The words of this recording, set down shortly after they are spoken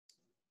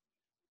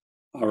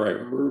All right,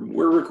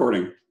 we're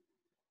recording.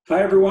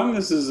 Hi, everyone.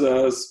 This is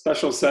a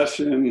special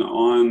session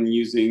on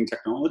using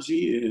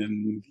technology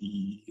in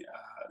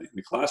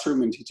the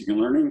classroom and teaching and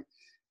learning.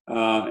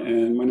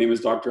 And my name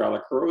is Dr.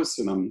 Alec Rose,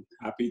 and I'm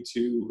happy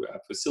to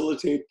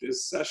facilitate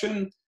this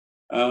session.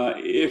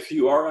 If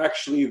you are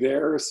actually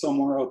there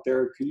somewhere out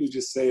there, could you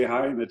just say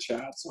hi in the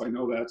chat so I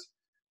know that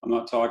I'm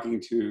not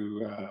talking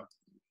to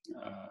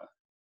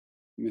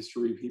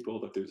mystery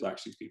people, that there's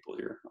actually people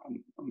here.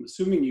 I'm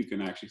assuming you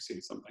can actually say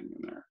something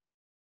in there.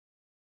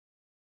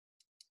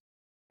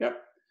 Yep,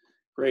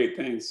 great,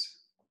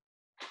 thanks.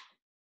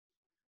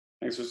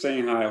 Thanks for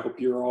saying hi. I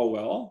hope you're all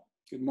well.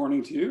 Good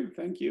morning to you,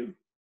 thank you.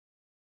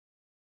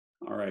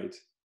 All right,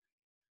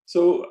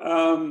 so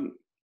I'm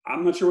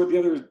not sure what the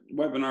other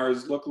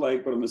webinars look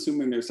like, but I'm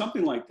assuming there's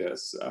something like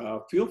this.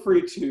 Feel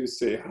free to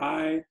say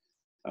hi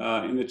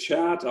in the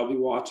chat. I'll be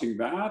watching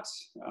that.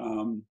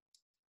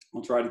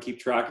 I'll try to keep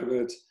track of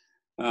it.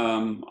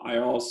 I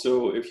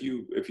also, if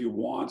you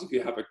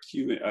have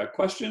a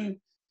question,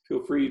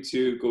 feel free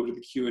to go to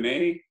the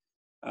Q&A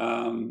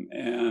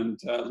and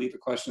leave a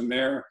question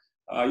there.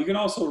 You can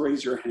also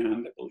raise your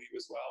hand, I believe,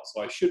 as well.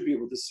 So I should be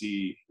able to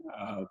see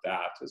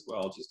that as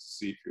well, just to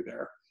see if you're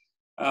there.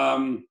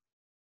 I'm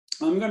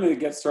going to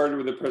get started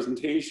with the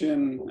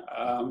presentation,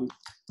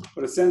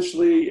 but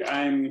essentially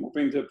I'm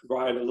hoping to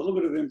provide a little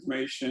bit of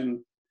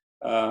information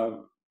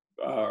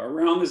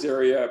around this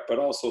area, but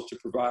also to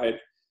provide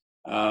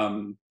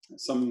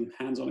some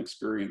hands-on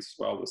experience as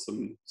well with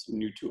some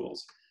new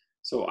tools.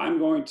 So I'm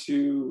going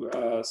to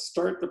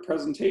start the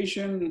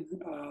presentation.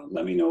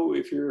 Let me know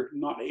if you're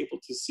not able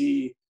to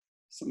see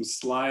some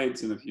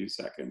slides in a few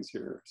seconds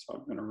here. So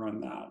I'm going to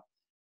run that.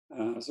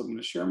 So I'm going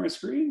to share my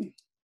screen.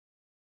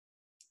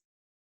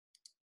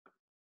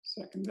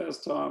 Second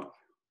desktop.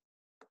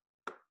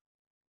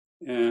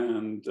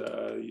 And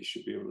you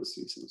should be able to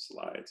see some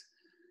slides.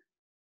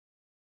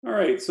 All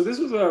right, so this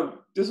was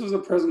a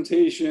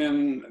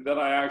presentation that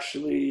I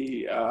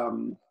actually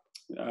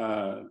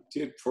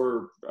did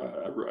for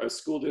a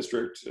school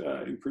district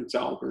in Prince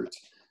Albert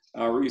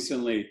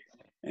recently,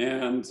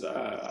 and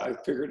I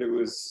figured it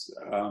was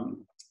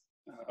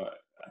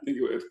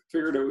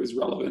figured it was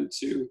relevant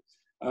to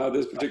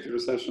this particular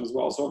session as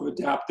well. So I've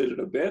adapted it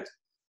a bit.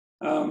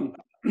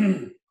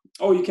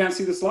 Oh, you can't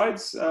see the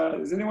slides?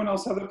 Does anyone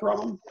else have that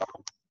problem?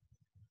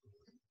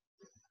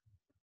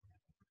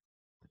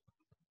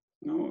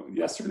 No,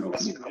 yes or no?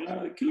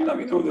 Can you let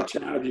me know in the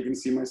chat if you can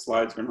see my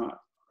slides or not?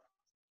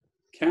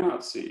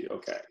 Cannot see,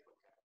 okay.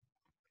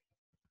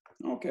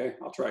 Okay,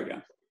 I'll try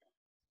again.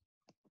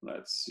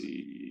 Let's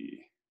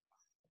see.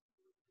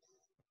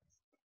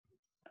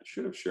 I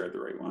should have shared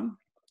the right one.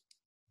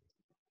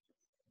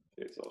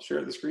 Okay, so I'll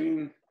share the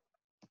screen.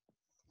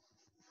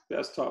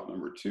 Desktop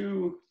number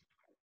 2.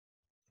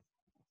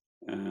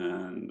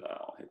 And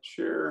I'll hit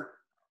share.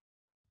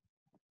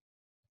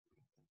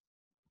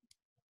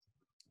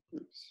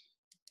 Oops.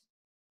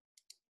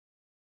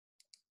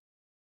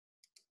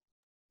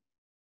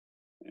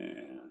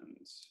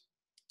 And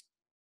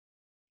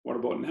what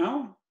about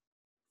now?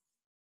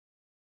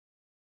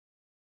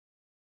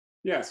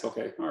 Yes,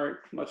 okay, all right,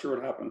 I'm not sure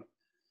what happened.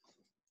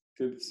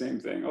 Did the same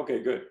thing,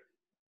 okay, good.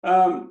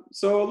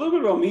 So a little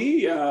bit about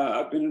me.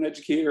 I've been an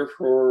educator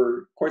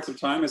for quite some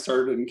time. I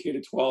started in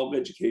K-12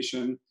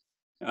 education,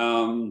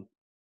 and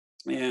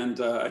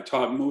I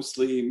taught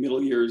mostly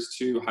middle years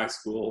to high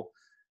school,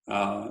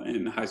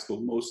 and high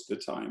school most of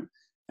the time.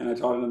 And I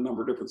taught in a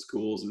number of different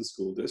schools and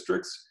school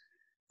districts.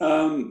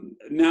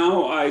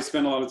 Now I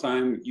spend a lot of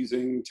time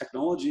using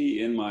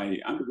technology in my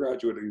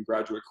undergraduate and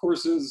graduate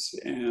courses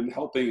and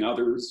helping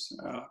others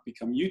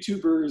become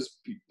YouTubers,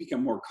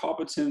 become more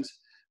competent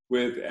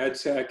with ed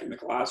tech in the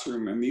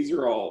classroom. And these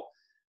are all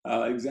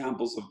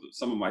examples of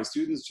some of my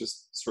students,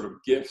 just sort of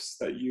gifts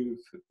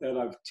that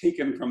I've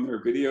taken from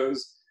their videos.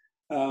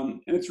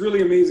 And it's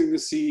really amazing to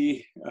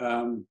see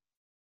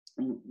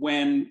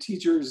when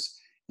teachers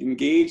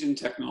engage in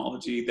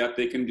technology that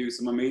they can do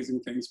some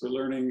amazing things for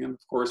learning and of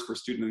course for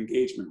student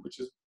engagement, which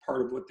is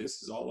part of what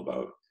this is all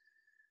about.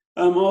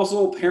 I'm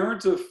also a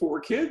parent of 4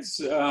 kids,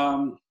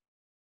 and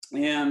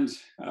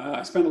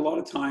I spend a lot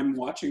of time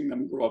watching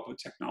them grow up with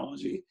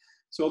technology.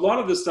 So a lot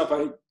of the stuff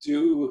I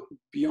do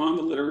beyond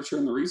the literature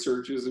and the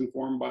research is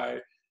informed by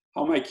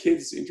how my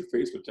kids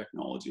interface with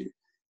technology.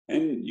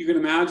 And you can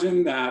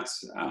imagine that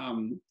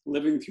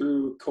living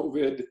through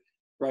COVID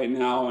right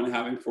now and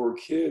having 4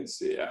 kids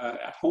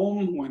at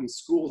home when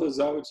school is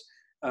out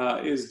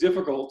is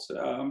difficult,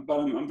 but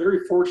I'm very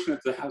fortunate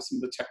to have some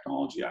of the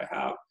technology I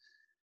have.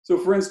 So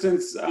for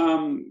instance,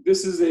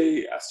 this is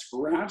a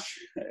Scratch.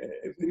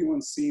 If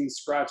anyone's seen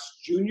Scratch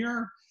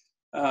Junior,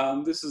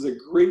 this is a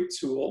great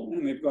tool,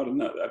 and they've got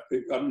an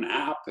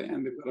app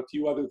and they've got a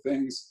few other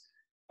things.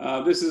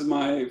 This is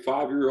my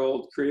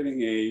 5-year-old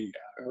creating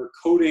or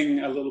coding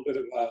a little bit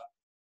of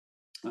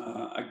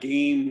a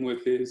game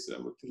with the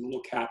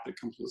little cat that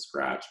comes with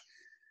Scratch.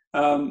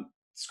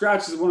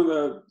 Scratch is one of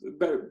the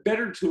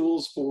better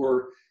tools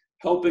for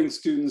helping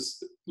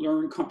students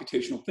learn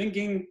computational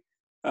thinking,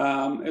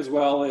 as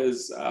well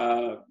as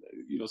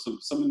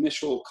some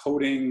initial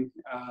coding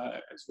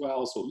as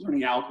well, so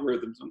learning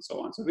algorithms and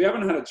so on. So if you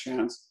haven't had a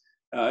chance,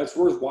 it's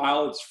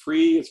worthwhile. It's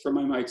free. It's from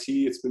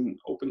MIT. It's been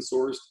open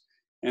sourced,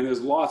 and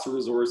there's lots of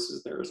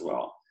resources there as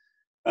well.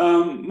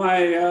 My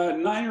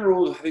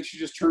 9-year-old, I think she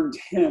just turned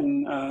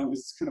 10,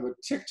 is kind of a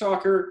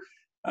TikToker.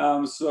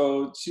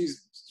 So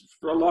she's,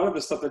 for a lot of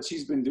the stuff that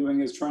she's been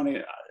doing is trying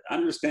to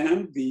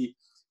understand the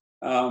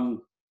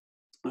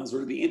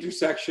sort of the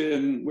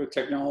intersection with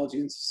technology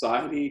and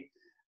society.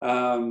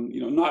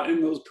 Not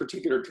in those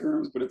particular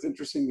terms, but it's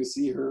interesting to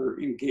see her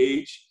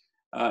engage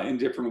in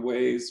different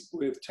ways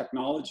with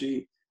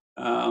technology,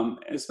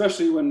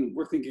 especially when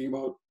we're thinking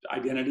about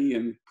identity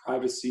and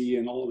privacy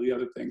and all of the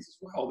other things as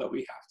well that we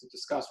have to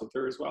discuss with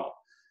her as well.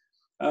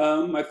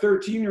 My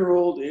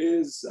 13-year-old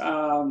is,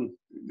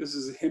 this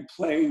is him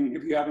playing,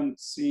 if you haven't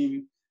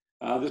seen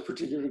this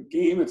particular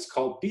game, it's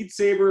called Beat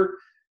Saber.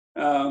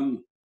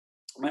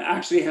 It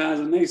actually has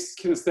a nice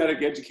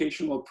kinesthetic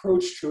educational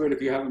approach to it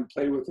if you haven't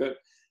played with it.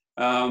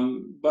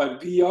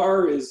 But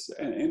VR is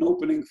an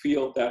opening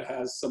field that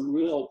has some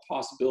real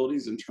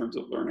possibilities in terms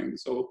of learning.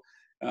 So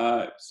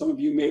some of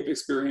you may have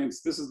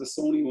experienced, this is the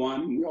Sony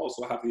one. We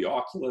also have the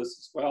Oculus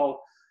as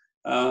well.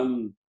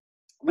 And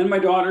my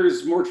daughter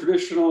is more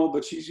traditional,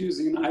 but she's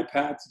using an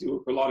iPad to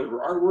do a lot of her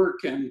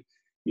artwork and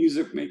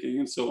music making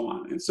and so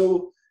on. And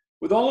so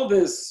with all of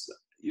this,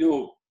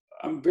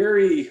 I'm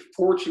very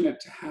fortunate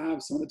to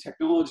have some of the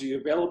technology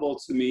available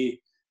to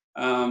me.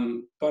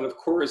 But of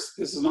course,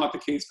 this is not the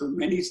case for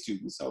many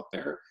students out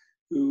there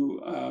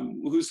who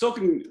still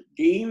can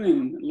gain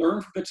and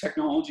learn from the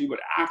technology, but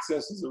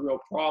access is a real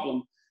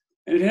problem.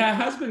 And it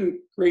has been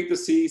great to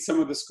see some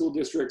of the school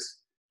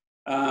districts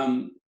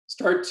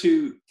start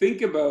to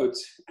think about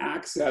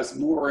access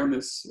more in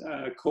this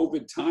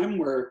COVID time,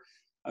 where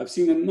I've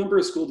seen a number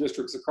of school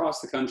districts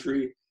across the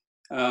country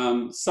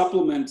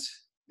supplement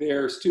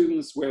their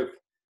students with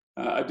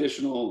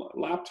additional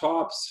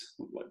laptops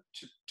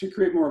to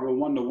create more of a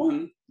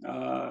one-to-one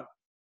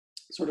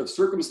sort of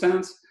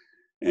circumstance,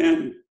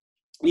 and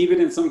even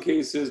in some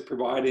cases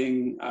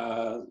providing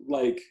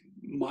like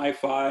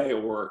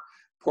MiFi or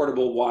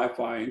portable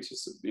Wi-Fi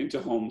into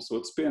homes. So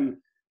it's been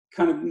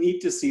kind of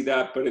neat to see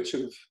that, but it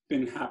should have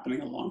been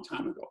happening a long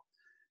time ago.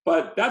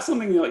 But that's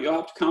something that you'll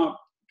have to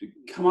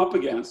come up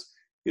against,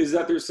 is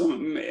that there's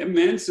some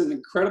immense and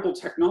incredible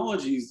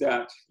technologies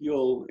that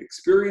you'll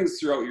experience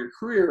throughout your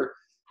career,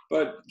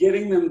 but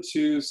getting them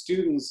to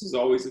students is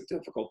always a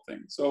difficult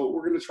thing. So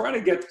we're going to try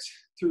to get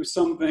through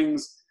some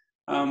things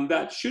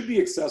that should be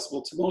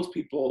accessible to most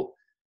people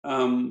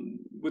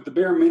with the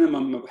bare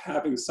minimum of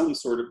having some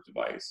sort of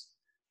device.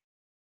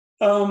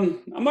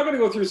 I'm not going to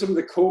go through some of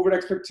the COVID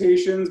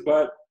expectations,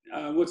 but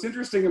what's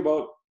interesting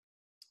about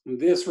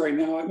this right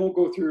now, I won't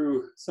go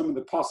through some of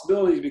the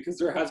possibilities because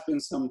there has been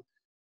some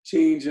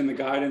change in the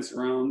guidance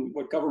around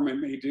what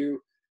government may do.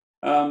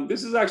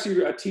 This is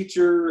actually a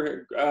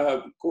teacher,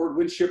 Gord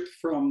Winship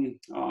from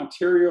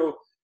Ontario,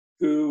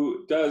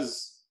 who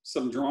does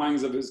some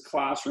drawings of his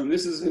classroom.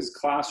 This is his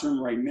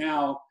classroom right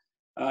now.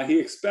 He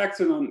expects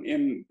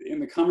in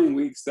the coming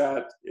weeks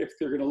that if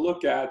they're going to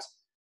look at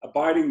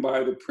abiding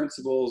by the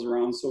principles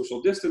around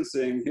social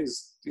distancing,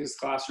 his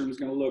classroom is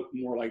going to look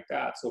more like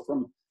that. So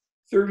from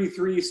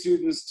 33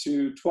 students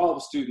to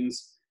 12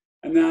 students,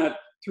 and that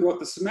throughout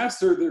the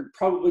semester, they're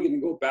probably going to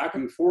go back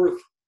and forth.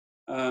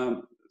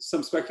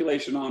 Some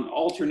speculation on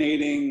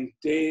alternating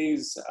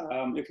days,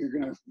 if you're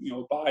going to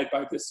abide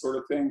by this sort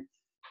of thing.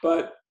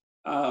 But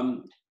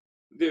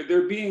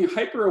they're being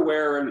hyper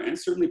aware and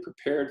certainly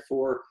prepared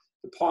for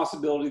the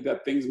possibility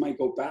that things might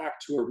go back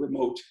to a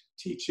remote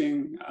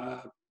teaching,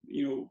 a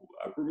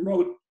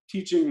remote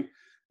teaching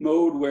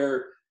mode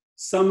where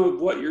some of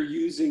what you're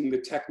using,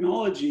 the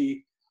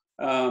technology,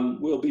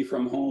 will be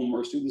from home,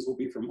 or students will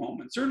be from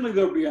home. And certainly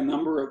there'll be a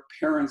number of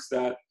parents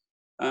that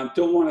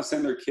don't want to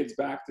send their kids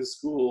back to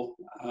school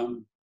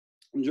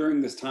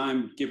during this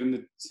time,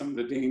 given some of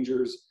the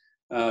dangers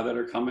that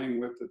are coming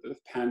with the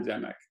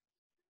pandemic.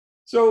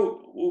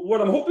 So what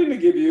I'm hoping to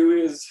give you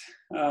is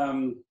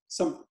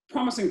some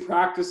promising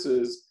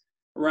practices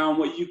around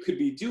what you could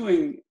be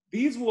doing.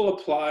 These will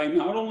apply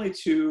not only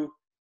to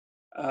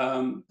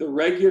the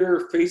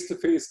regular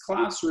face-to-face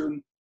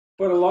classroom,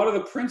 but a lot of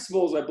the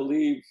principles, I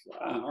believe,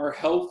 are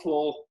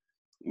helpful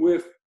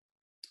with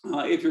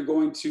if you're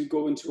going to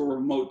go into a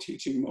remote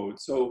teaching mode.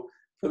 So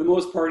for the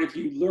most part, if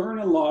you learn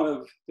a lot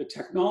of the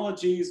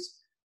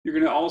technologies, you're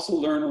going to also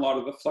learn a lot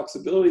of the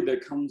flexibility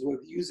that comes with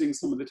using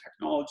some of the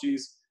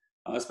technologies,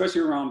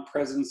 especially around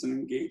presence and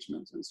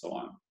engagement and so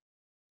on.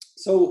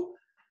 So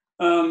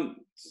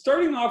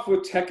starting off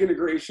with tech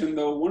integration,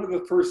 though, one of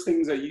the first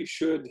things that you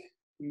should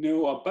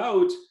know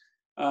about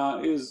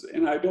is,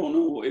 and I don't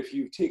know if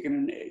you've taken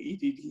an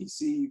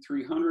EDDC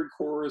 300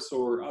 course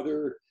or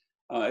other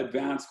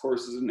advanced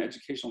courses in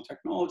educational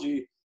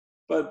technology,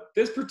 but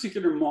this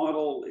particular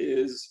model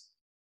is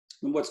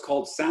what's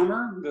called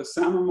SAMR, the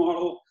SAMR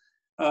model,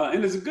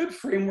 and is a good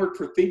framework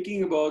for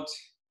thinking about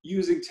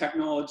using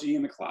technology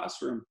in the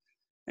classroom.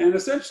 And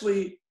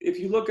essentially, if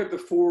you look at the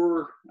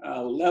four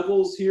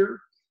levels here,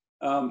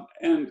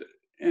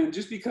 And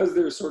just because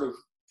there's sort of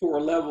 4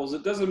 levels,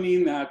 it doesn't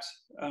mean that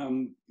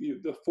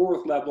the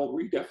 4th level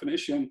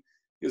redefinition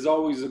is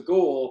always a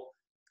goal.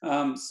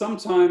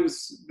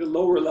 Sometimes the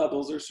lower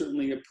levels are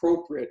certainly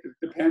appropriate. It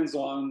depends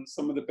on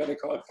some of the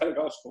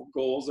pedagogical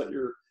goals that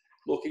you're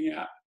looking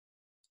at.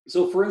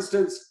 So for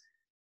instance,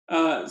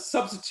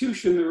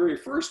 substitution, the very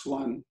first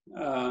one,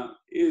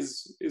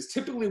 is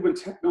typically when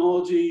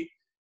technology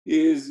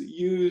is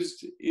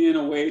used in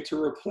a way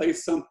to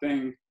replace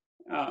something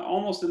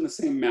almost in the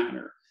same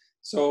manner.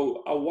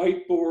 So a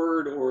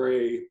whiteboard or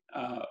a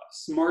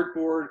smart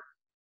board,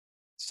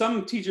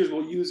 some teachers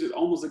will use it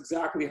almost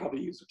exactly how they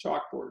use a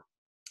chalkboard.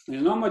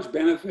 There's not much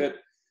benefit.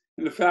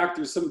 And in fact,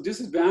 there's some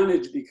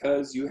disadvantage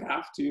because you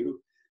have to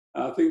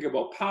think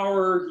about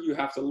power, you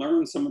have to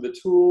learn some of the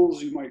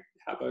tools, you might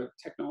have a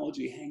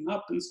technology hang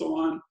up and so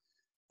on.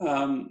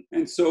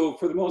 And so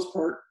for the most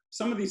part,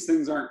 some of these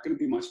things aren't going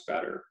to be much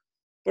better.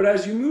 But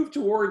as you move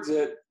towards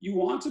it, you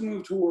want to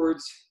move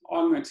towards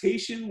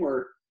augmentation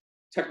where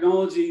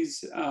technologies,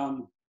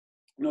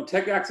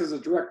 tech acts as a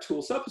direct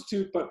tool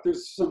substitute, but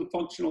there's some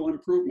functional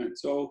improvement.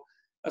 So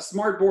a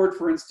smart board,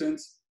 for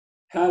instance,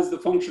 has the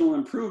functional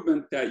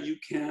improvement that you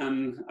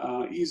can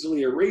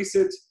easily erase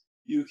it,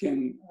 you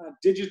can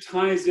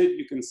digitize it,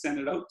 you can send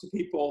it out to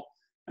people.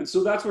 And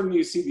so that's when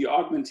you see the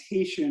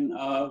augmentation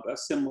of a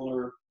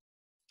similar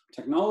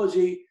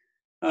technology.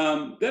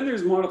 Then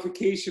there's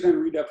modification and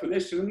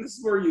redefinition, and this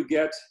is where you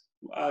get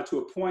to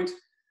a point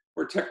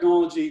where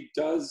technology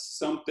does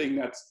something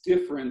that's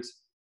different,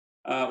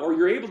 or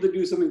you're able to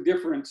do something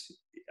different,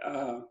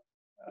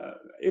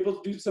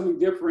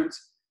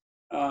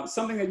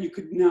 something that you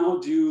could now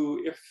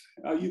do if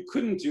you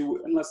couldn't do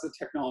unless the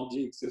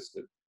technology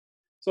existed.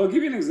 So I'll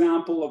give you an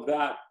example of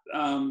that,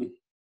 a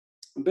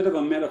bit of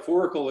a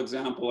metaphorical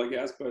example, I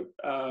guess, but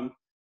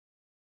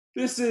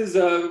this is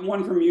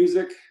one for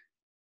music.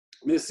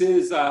 This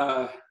is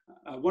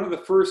one of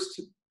the first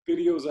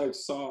videos I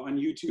saw on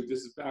YouTube.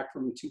 This is back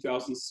from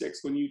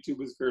 2006 when YouTube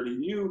was fairly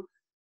new,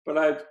 but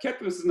I've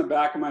kept this in the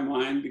back of my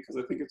mind because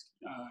I think it's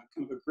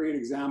kind of a great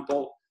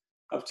example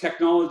of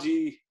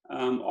technology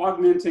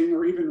augmenting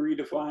or even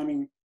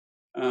redefining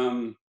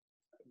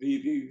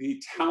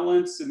the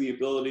talents and the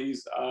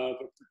abilities of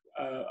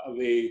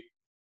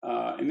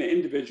an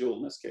individual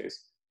in this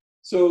case.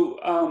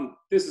 So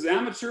this is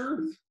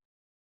amateur.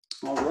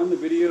 I'll run the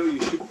video. You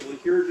should really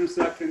hear it in a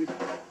second.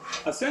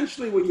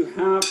 Essentially, what you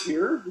have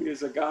here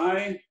is a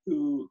guy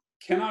who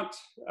cannot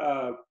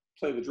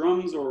play the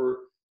drums, or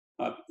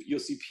you'll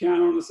see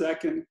piano in a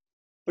second,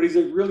 but he's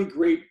a really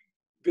great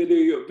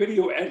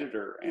video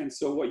editor. And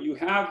so what you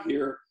have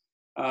here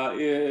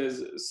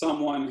is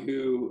someone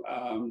who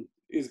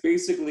is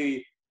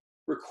basically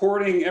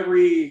recording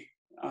every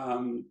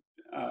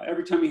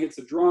time he hits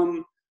a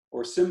drum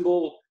or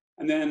cymbal,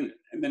 and then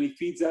he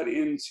feeds that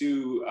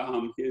into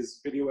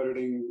his video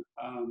editing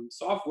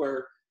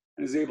software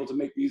and is able to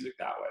make music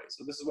that way.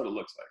 So this is what it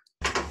looks like.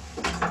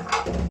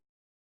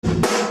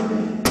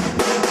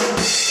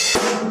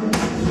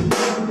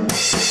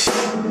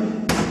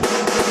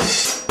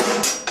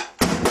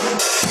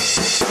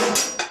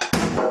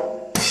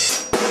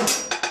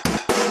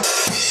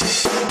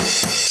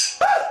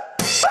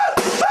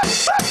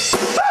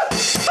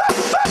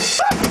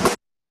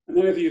 And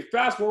then if you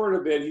fast forward a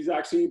bit, he's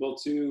actually able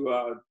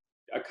to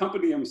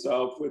accompany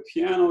himself with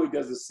piano. He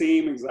does the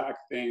same exact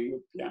thing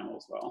with piano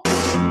as well.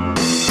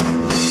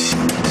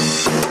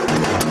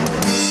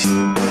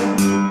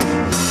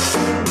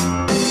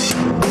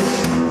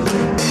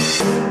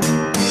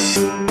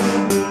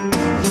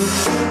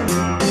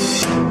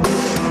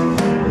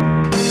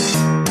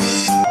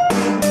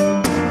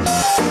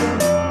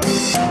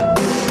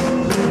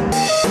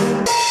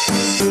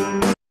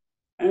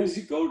 And as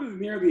you go to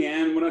near the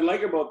end, what I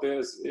like about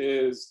this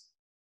is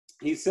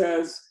he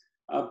says,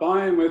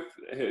 by and with,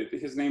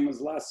 his name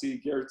was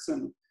Lassie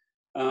Gertsen,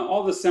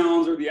 all the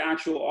sounds are the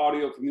actual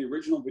audio from the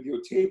original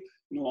videotape.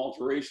 No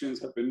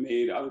alterations have been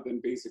made other than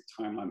basic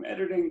timeline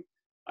editing.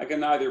 I can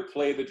neither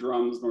play the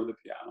drums nor the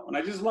piano. And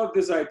I just love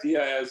this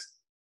idea as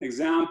an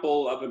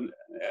example of an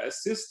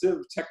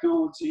assistive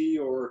technology,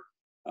 or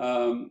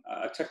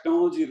a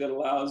technology that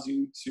allows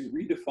you to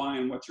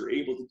redefine what you're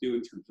able to do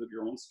in terms of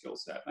your own skill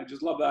set. And I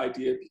just love that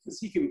idea because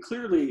he can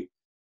clearly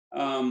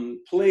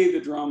play the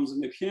drums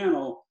and the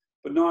piano,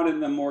 but not in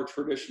the more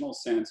traditional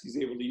sense. He's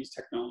able to use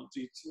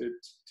technology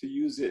to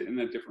use it in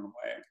a different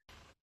way.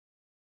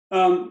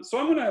 So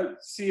I'm gonna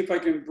see if I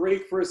can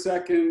break for a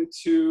second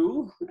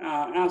to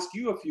ask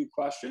you a few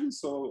questions.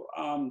 So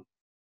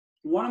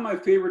one of my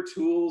favorite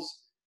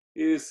tools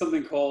is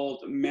something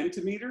called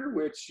Mentimeter,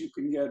 which you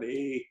can get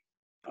a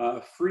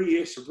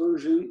free-ish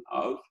version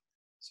of.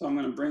 So I'm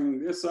gonna bring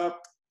this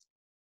up.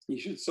 You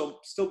should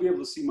still be able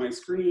to see my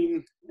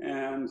screen,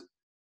 and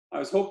I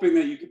was hoping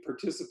that you could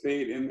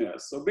participate in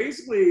this. So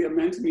basically, a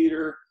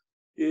Mentimeter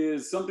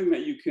is something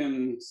that you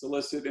can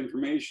solicit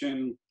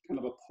information, kind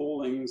of a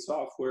polling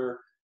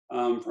software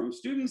from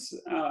students,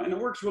 and it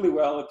works really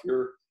well if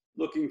you're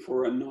looking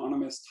for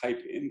anonymous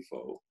type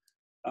info,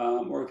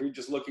 or if you're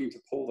just looking to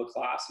poll the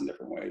class in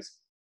different ways.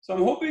 So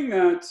I'm hoping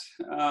that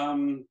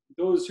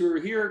those who are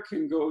here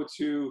can go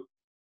to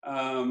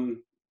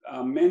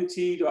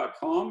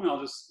menti.com.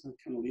 I'll just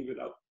kind of leave it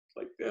up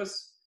like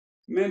this,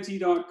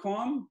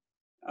 menti.com.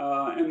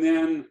 And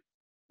then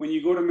when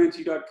you go to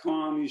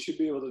menti.com, you should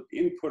be able to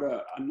input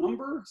a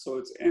number. So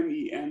it's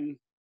menti.com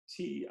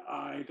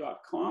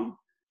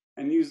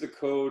and use the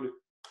code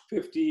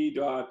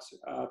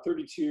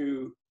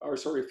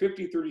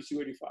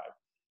 50.3285.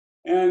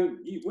 And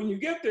when you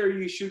get there,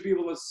 you should be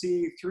able to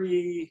see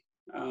 3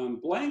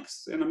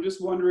 blanks. And I'm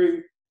just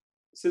wondering,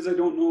 since I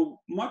don't know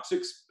much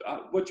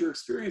what your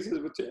experience is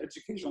with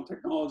educational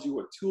technology,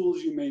 what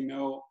tools you may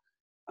know,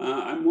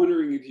 I'm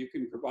wondering if you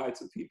can provide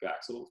some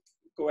feedback. So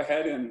go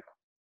ahead and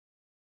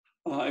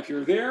if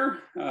you're there,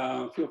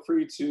 feel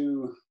free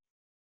to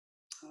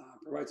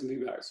provide some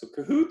feedback. So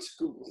Kahoot,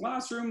 Google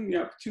Classroom,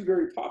 yeah, 2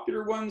 very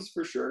popular ones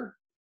for sure.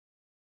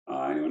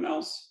 Anyone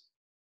else?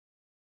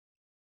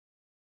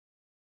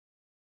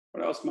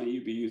 What else might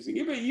you be using?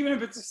 Even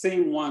if it's the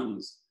same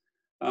ones.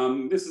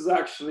 This is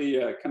actually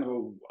kind of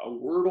a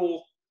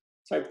Wordle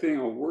type thing,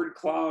 a word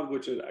cloud,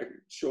 which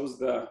shows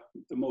the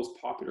most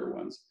popular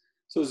ones.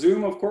 So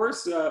Zoom, of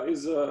course,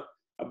 is a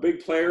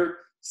big player.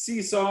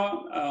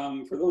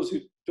 Seesaw, for those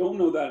who don't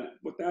know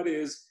what that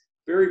is,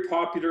 very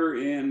popular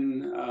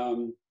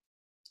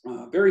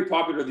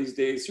these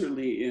days,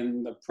 certainly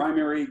in the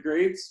primary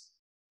grades.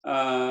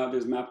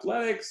 There's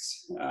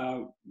Mathletics,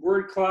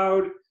 Word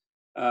Cloud,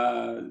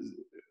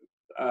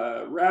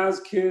 Raz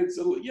Kids,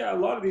 yeah, a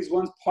lot of these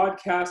ones,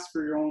 podcasts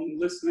for your own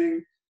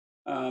listening.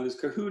 There's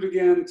Kahoot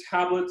again,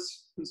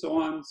 tablets, and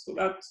so on. So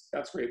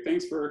that's great.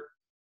 Thanks for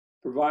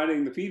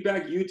providing the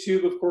feedback.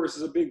 YouTube, of course,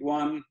 is a big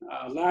one.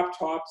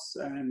 Laptops,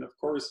 and of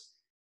course,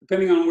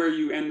 depending on where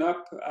you end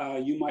up,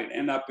 you might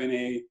end up in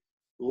a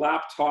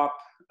laptop,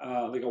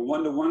 like a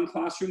one-to-one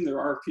classroom. There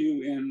are a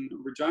few in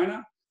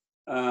Regina,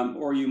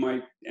 or you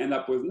might end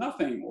up with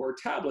nothing, or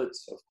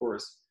tablets, of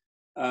course.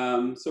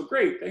 So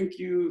great, thank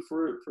you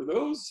for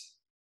those.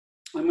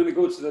 I'm going to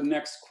go to the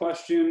next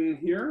question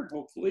here,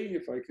 hopefully,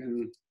 if I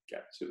can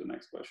get to the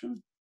next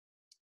question.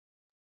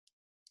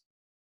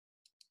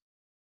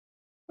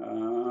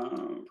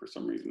 For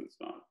some reason it's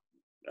not.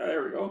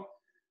 There we go.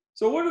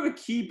 So what are the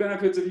key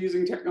benefits of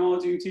using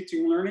technology in teaching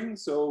and learning?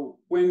 So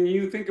when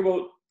you think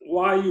about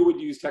why you would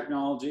use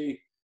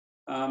technology,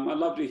 I'd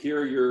love to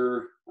hear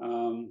your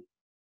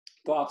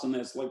thoughts on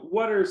this. Like,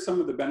 what are some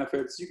of the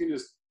benefits? You can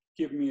just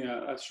give me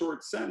a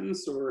short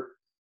sentence or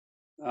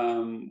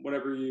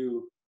whatever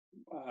you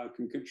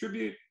can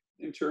contribute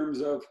in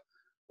terms of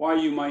why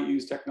you might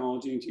use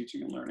technology in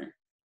teaching and learning.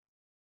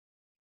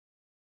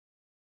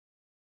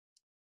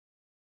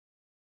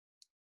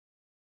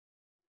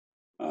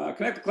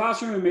 Connect the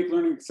classroom and make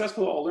learning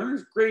accessible to all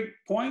learners. Great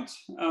point.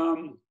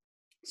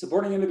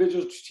 Supporting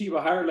individuals to achieve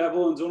a higher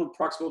level and zone of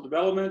proximal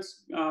development.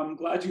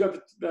 Glad you got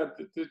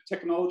the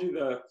technology,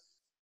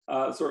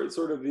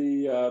 sort of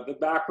the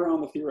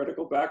background, the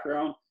theoretical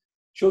background.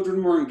 Children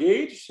more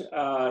engaged.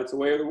 It's a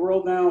way of the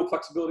world now.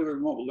 Flexibility with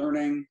remote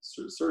learning,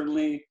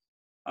 certainly.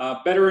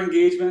 Better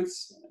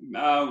engagements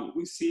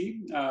we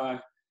see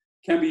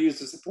can be used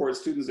to support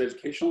students'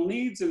 educational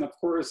needs. And of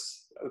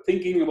course,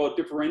 thinking about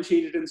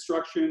differentiated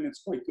instruction,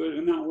 it's quite good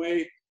in that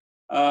way.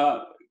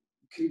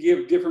 Can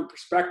give different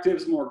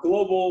perspectives, more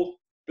global,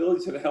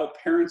 ability to help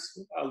parents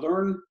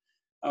learn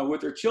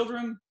with their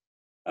children.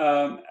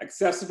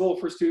 Accessible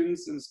for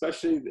students, and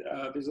especially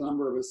there's a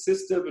number of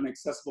assistive and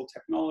accessible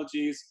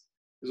technologies.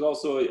 There's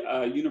also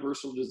a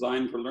universal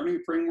design for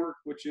learning framework,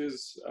 which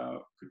is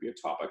could be a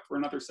topic for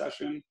another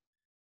session.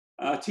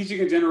 Teaching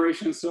a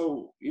generation,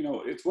 so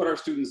it's what our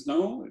students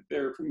know.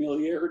 Their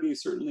familiarity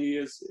certainly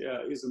is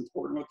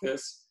important with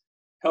this.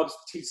 Helps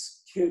teach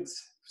kids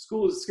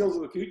skills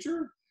of the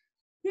future.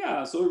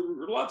 Yeah, so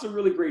lots of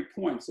really great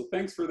points. So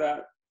thanks for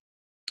that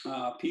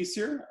piece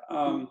here.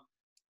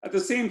 At the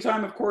same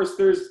time, of course,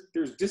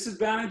 there's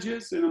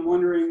disadvantages, and I'm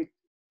wondering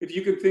if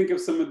you could think of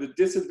some of the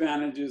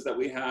disadvantages that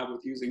we have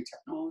with using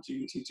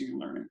technology in teaching and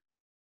learning.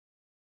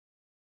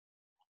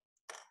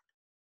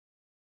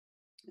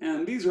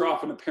 And these are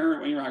often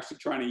apparent when you're actually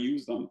trying to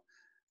use them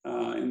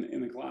in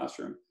the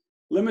classroom.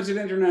 Limited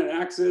internet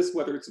access,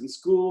 whether it's in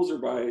schools or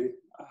by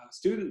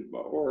student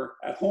or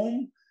at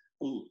home.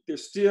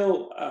 There's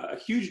still a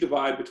huge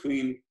divide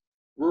between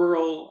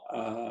rural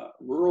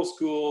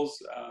schools,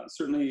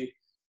 certainly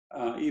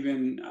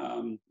even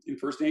in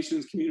First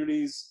Nations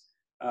communities,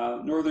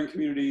 northern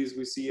communities.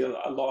 We see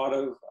a lot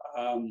of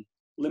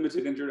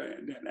limited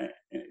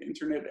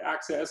internet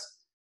access,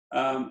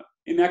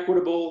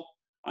 inequitable,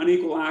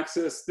 unequal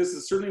access. This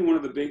is certainly one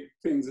of the big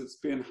things that's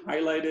been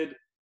highlighted.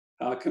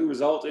 Can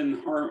result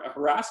in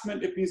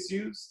harassment if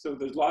misused. So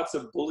there's lots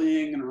of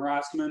bullying and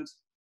harassment,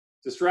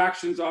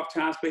 distractions,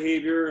 off-task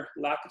behavior,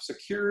 lack of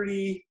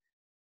security,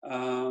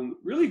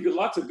 really good,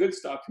 lots of good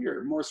stuff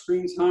here. More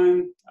screen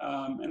time,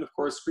 and of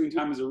course, screen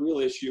time is a real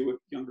issue with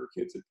younger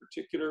kids in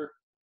particular.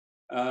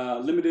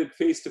 Limited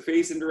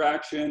face-to-face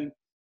interaction,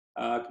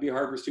 It could be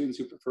hard for students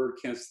who prefer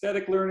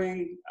kinesthetic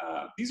learning.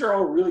 These are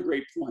all really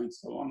great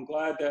points. So I'm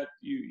glad that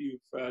you've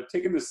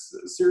taken this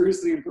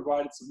seriously and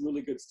provided some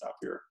really good stuff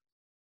here.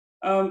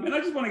 And I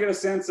just want to get a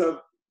sense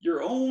of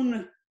your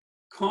own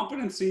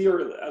competency,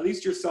 or at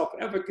least your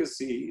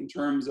self-efficacy, in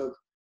terms of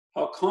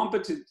how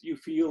competent you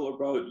feel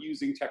about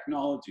using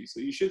technology. So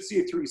you should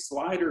see 3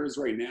 sliders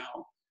right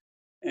now,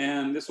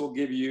 and this will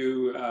give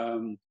you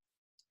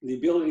the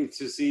ability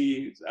to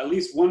see at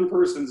least one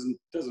person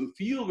doesn't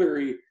feel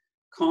very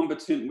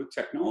competent with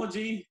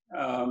technology.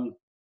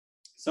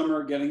 Some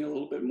are getting a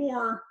little bit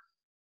more,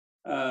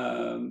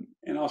 and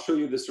I'll show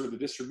you this sort of the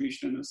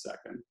distribution in a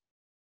second.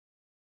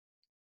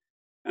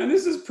 And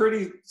this is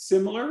pretty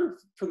similar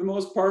for the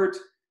most part.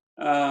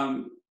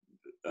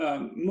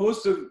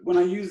 Most of, when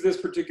I use this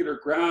particular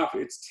graph,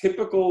 it's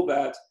typical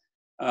that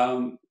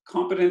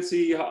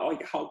competency,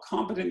 like how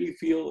competent you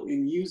feel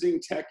in using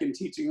tech in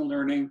teaching and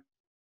learning,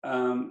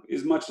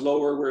 is much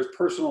lower, whereas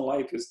personal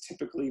life is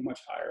typically much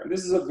higher. And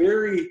this is a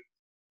very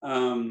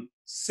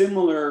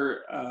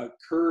similar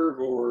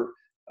curve or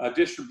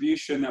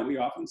distribution that we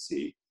often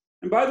see.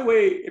 And by the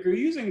way, if you're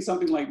using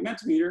something like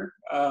Mentimeter,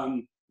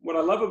 what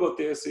I love about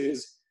this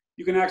is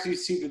you can actually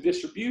see the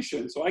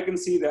distribution. So I can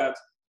see that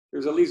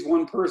there's at least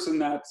one person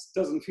that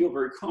doesn't feel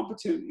very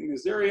competent in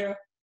this area.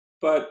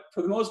 But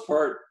for the most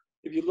part,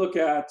 if you look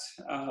at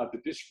the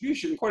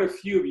distribution, quite a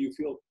few of you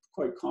feel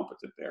quite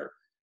competent there.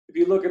 If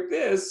you look at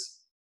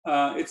this,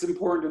 it's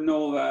important to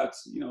know that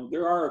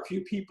there are a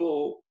few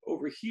people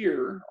over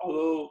here,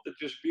 although the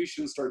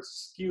distribution starts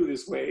to skew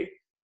this way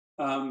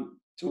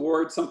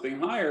towards something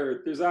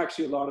higher, there's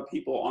actually a lot of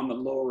people on the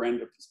lower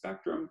end of the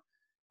spectrum.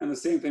 And the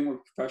same thing with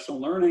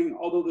professional learning,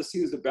 although this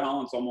seems to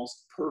balance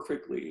almost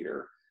perfectly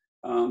here,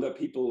 that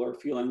people are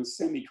feeling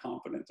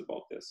semi-confident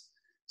about this.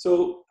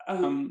 So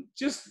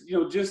just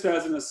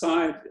as an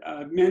aside,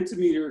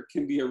 Mentimeter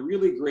can be a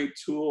really great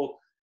tool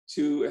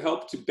to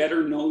help to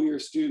better know your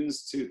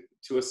students,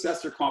 to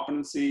assess their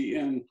competency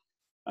in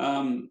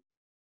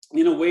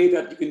a way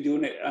that you can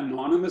do it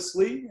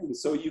anonymously. And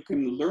so you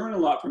can learn a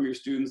lot from your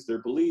students,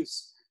 their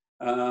beliefs,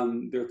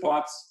 their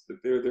thoughts,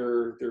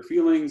 their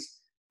feelings,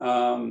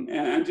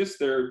 and just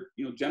their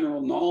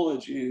general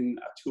knowledge in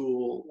a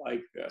tool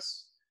like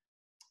this.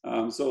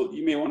 So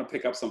you may want to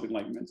pick up something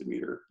like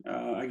Mentimeter.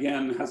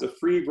 Again, has a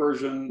free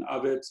version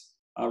of it,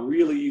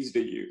 really easy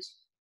to use.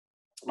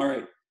 All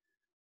right.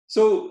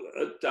 So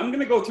I'm going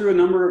to go through a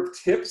number of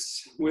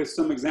tips with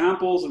some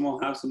examples, and we'll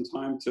have some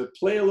time to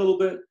play a little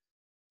bit.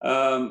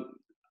 I'm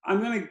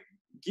going to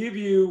give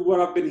you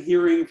what I've been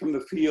hearing from the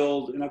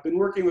field, and I've been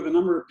working with a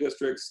number of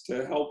districts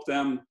to help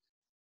them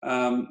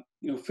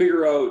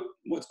figure out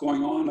what's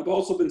going on. I've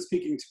also been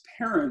speaking to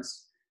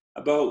parents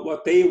about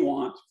what they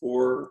want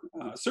for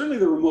certainly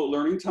the remote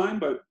learning time,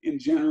 but in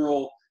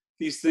general,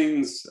 these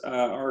things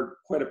are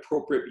quite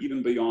appropriate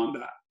even beyond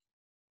that.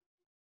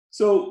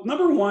 So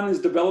number one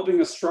is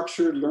developing a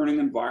structured learning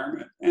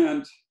environment.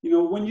 And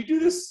when you do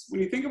this,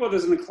 when you think about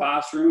this in the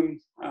classroom,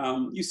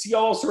 you see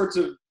all sorts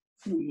of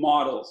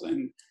models,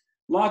 and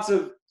lots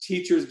of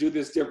teachers do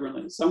this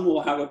differently. Some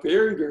will have a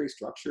very, very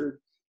structured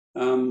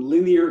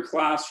linear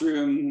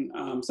classroom.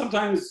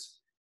 Sometimes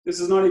this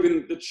is not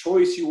even the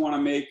choice you want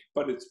to make,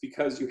 but it's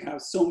because you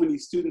have so many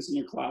students in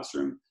your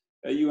classroom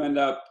that you end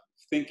up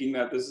thinking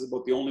that this is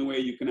about the only way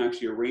you can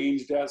actually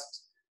arrange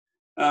desks.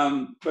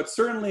 But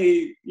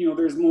certainly,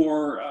 there's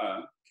more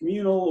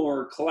communal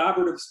or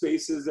collaborative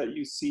spaces that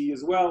you see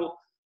as well.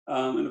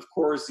 And of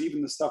course,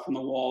 even the stuff on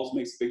the walls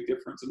makes a big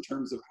difference in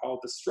terms of how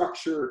the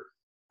structure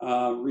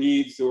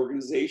reads, the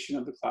organization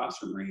of the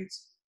classroom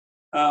reads.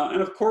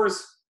 And of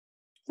course,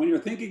 when you're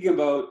thinking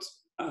about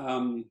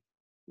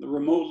the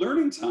remote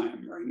learning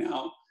time right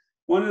now,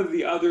 one of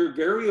the other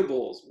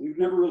variables, we've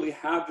never really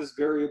had this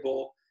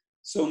variable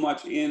so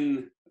much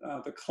in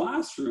the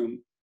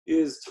classroom,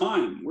 is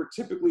time. We're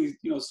typically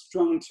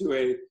strung to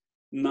a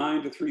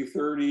 9 to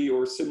 3:30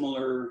 or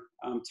similar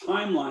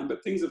timeline,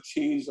 but things have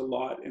changed a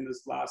lot in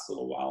this last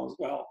little while as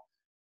well.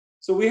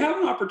 So we have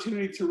an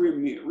opportunity to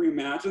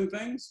reimagine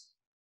things.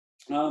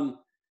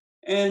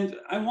 And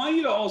I want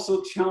you to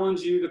also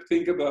challenge you to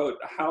think about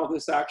how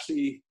this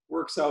actually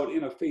works out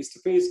in a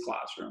face-to-face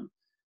classroom.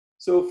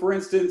 So for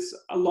instance,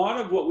 a lot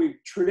of what we've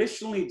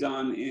traditionally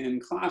done in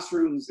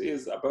classrooms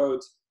is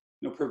about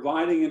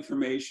providing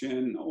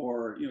information,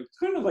 or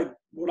kind of like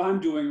what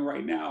I'm doing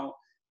right now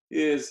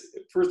is,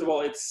 first of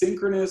all, it's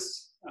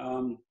synchronous,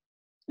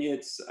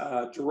 it's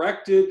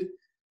directed,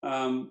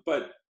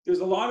 but there's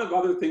a lot of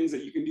other things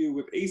that you can do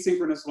with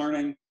asynchronous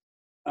learning.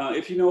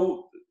 If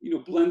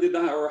blended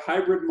or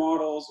hybrid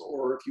models,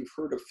 or if you've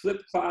heard of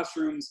flipped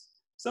classrooms,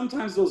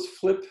 sometimes those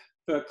flip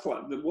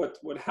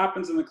what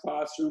happens in the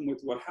classroom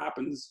with what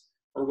happens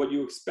or what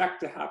you expect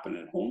to happen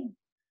at home.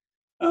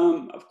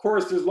 Of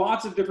course, there's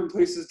lots of different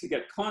places to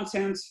get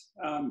content.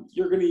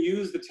 You're going to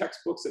use the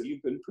textbooks that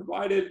you've been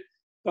provided,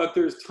 but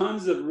there's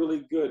tons of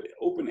really good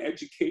open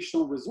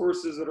educational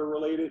resources that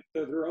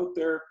are out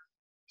there.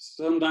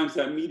 Sometimes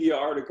that media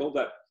article,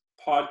 that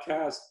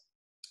podcast,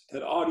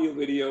 that audio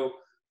video,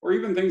 or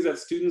even things that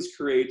students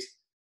create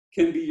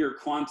can be your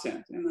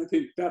content. And I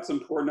think that's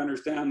important to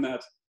understand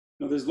that,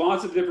 you know, there's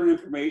lots of different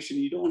information.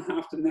 You don't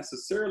have to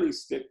necessarily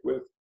stick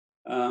with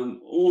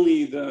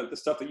only the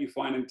stuff that you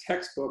find in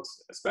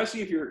textbooks,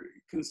 especially if you're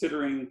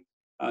considering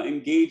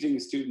engaging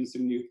students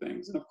in new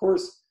things. And of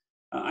course,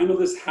 I know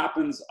this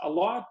happens a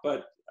lot,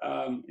 but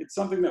it's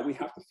something that we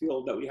have to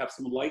feel that we have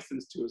some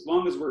license to, as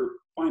long as we're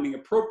finding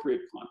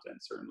appropriate content,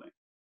 certainly.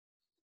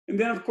 And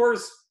then, of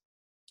course,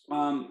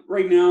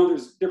 right now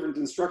there's different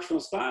instructional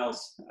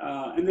styles,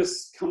 and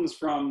this comes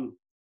from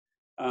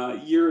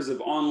years of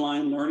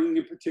online learning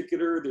in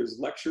particular. There's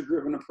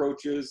lecture-driven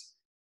approaches.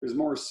 There's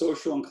more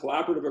social and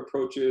collaborative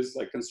approaches,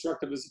 like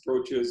constructivist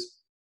approaches.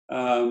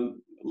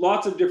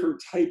 Lots of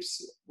different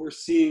types we're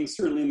seeing,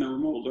 certainly in the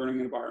remote learning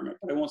environment,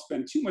 but I won't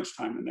spend too much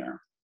time in there.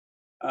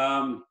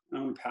 I'm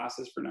going to pass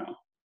this for now.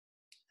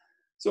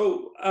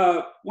 So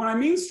when I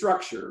mean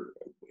structure,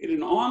 in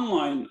an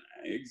online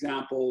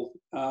example,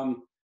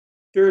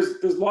 there's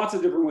lots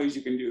of different ways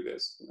you can do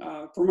this.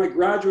 For my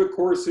graduate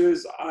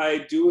courses,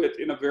 I do it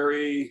in a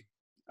very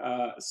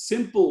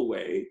simple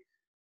way,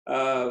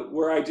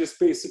 where I just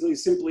basically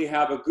simply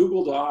have a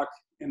Google Doc,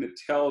 and it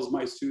tells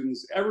my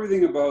students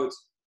everything about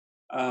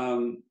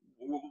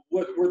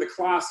where the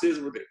class is,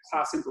 where the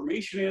class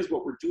information is,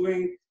 what we're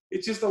doing.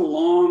 It's just a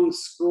long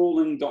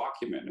scrolling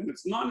document, and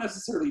it's not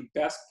necessarily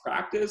best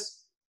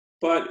practice,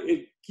 but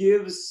it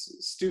gives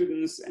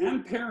students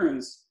and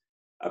parents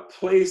a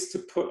place to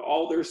put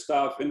all their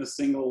stuff in a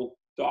single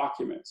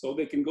document. So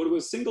they can go to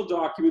a single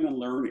document and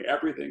learn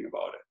everything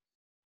about it.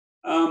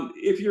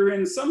 If you're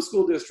in some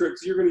school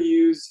districts, you're going to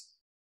use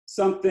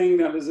something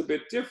that is a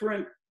bit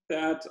different,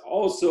 that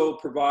also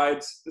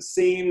provides the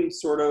same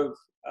sort of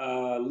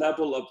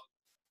level of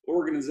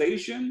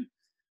organization,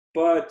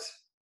 but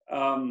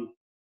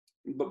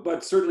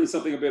certainly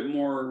something a bit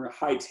more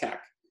high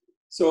tech.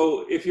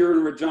 So if you're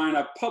in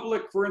Regina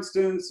Public, for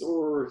instance,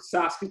 or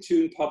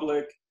Saskatoon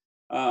Public,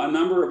 a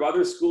number of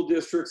other school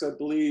districts, I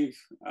believe,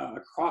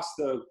 across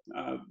the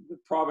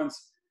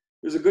province,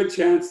 there's a good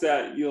chance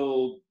that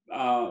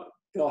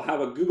they'll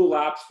have a Google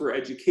Apps for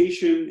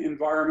Education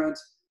environment,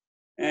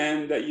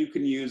 and that you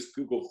can use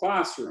Google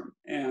Classroom.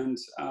 And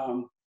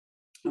I'm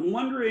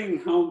wondering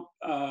how,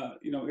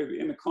 you know,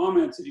 in the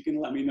comments, if you can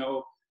let me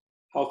know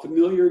how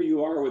familiar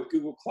you are with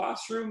Google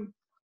Classroom,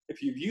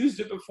 if you've used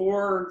it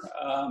before,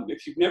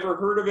 if you've never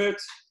heard of it.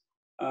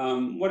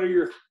 What are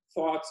your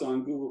thoughts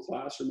on Google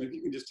Classroom? If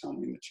you can just tell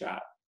me in the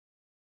chat.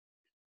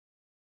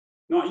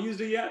 Not used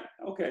it yet?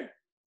 Okay.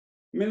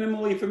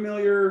 Minimally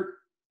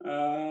familiar.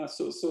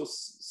 So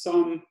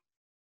some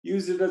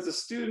use it as a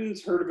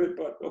student, heard of it,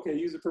 but okay,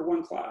 use it for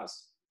one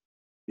class.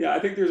 Yeah, I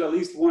think there's at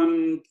least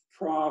one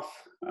prof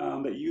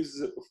that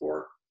uses it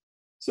before.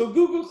 So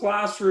Google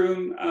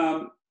Classroom,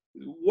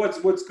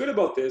 what's good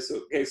about this?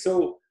 Okay,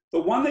 so the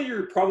one that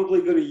you're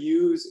probably going to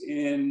use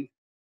in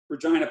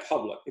Regina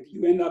Public, if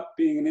you end up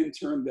being an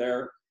intern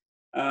there,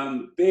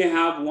 they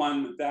have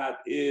one that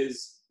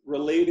is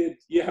related.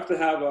 You have to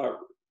have a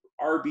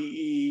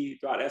rbe.sk.ca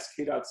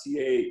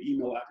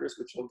email address,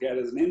 which you'll get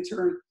as an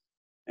intern,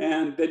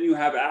 and then you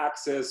have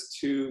access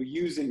to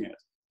using it.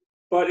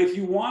 But if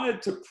you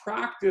wanted to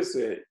practice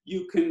it,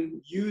 you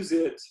can use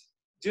it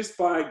just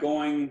by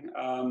going,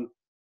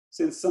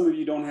 since some of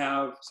you don't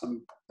have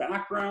some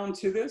background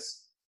to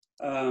this,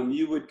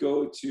 you would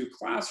go to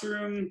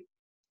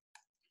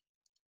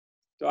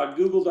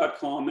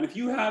classroom.google.com. And if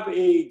you have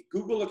a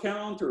Google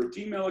account or a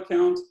Gmail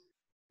account,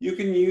 you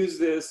can use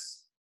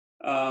this.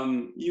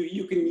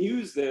 You can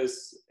use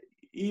this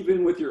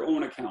even with your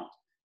own account.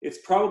 It's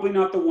probably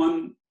not the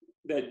one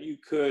that you're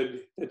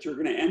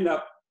going to end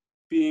up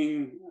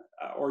being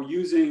or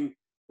using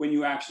when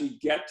you actually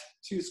get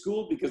to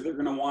school, because they're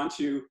going to want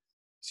you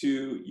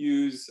to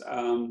use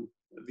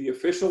the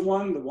official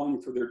one, the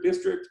one for their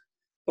district.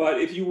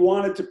 But if you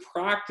wanted to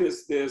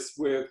practice this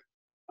with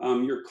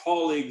your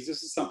colleagues,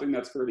 this is something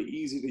that's fairly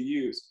easy to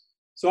use.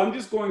 So I'm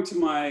just going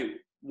to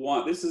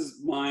this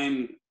is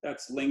mine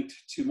that's linked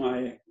to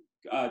my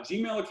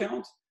Gmail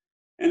account,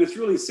 and it's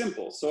really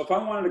simple. So if I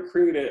wanted to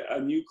create a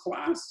new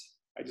class,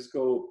 I just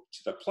go to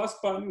the plus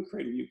button,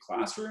 create a new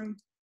classroom.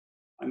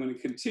 I'm going to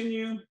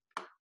continue.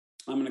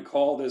 I'm going to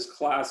call this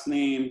class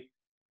name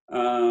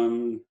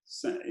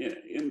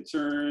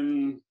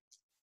intern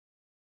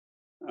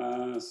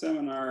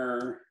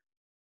seminar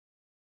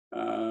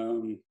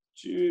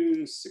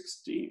June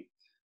 16th.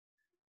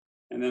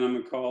 And then I'm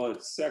going to call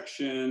it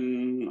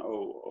section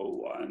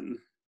 001.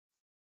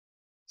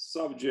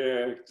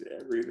 Subject,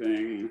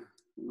 everything,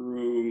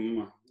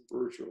 room,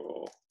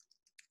 virtual.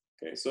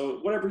 Okay, so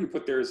whatever you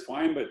put there is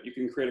fine, but you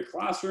can create a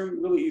classroom,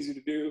 really easy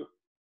to do.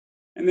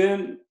 And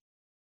then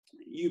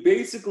you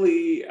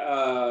basically,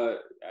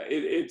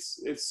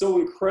 it's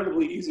so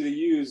incredibly easy to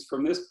use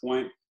from this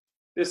point.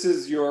 This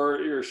is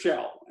your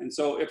shell. And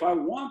so if I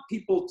want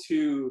people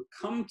to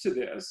come to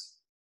this,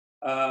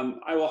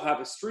 I will have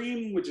a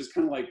stream, which is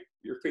kind of like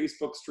your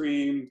Facebook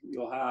stream.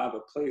 You'll have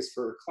a place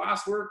for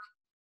classwork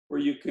where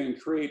you can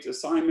create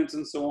assignments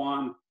and so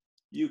on.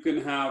 You can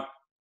have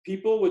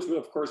people, which would,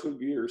 of course, would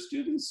be your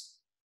students.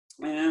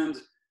 And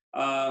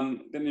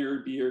then there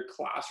would be your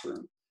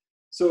classroom.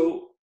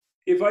 So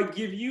if I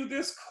give you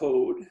this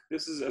code,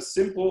 this is as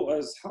simple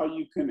as how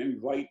you can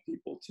invite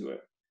people to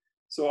it.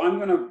 So I'm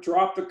going to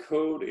drop the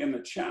code in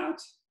the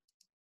chat,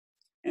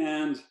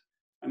 and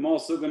I'm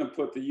also going to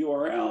put the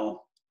URL.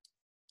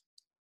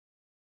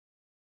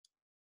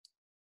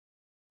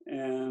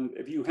 And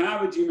if you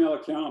have a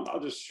Gmail account, I'll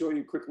just show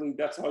you quickly,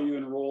 that's how you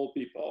enroll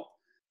people.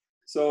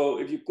 So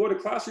if you go to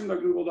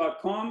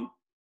classroom.google.com,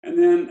 and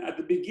then at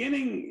the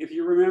beginning, if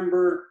you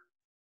remember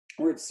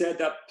where it said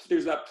that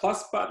there's that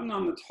plus button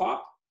on the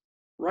top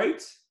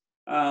right,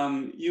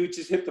 you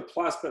just hit the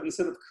plus button.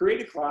 Instead of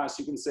create a class,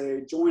 you can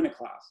say join a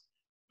class.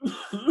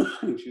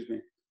 Excuse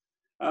me.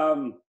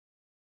 And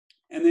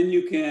then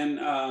you can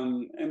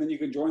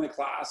join the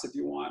class if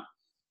you want.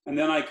 And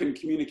then I can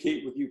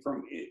communicate with you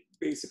from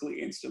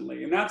basically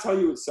instantly. And that's how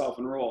you would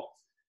self-enroll.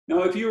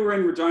 Now, if you were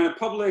in Regina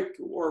Public,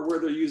 or where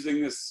they're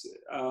using this,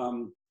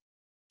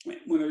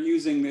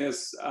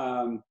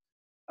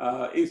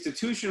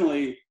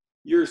 institutionally,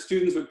 your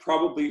students would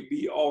probably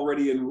be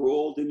already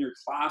enrolled in your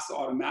class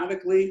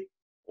automatically.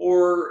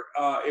 Or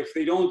if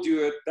they don't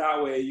do it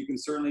that way, you can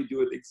certainly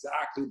do it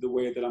exactly the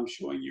way that I'm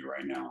showing you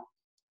right now.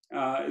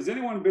 Has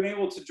anyone been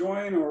able to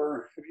join,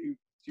 or do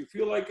you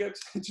feel like it?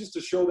 Just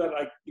to show that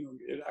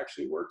it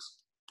actually works.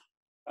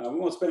 We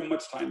won't spend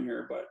much time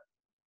here, but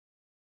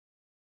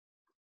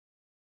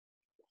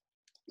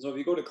so if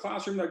you go to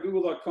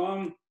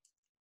classroom.google.com,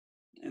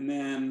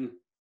 and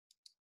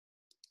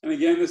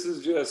again, this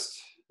is just,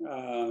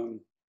 I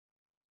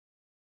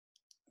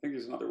think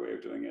there's another way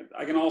of doing it.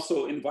 I can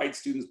also invite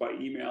students by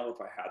email if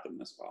I had them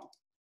as well.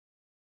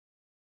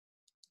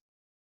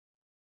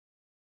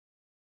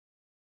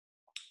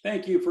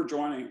 Thank you for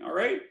joining. All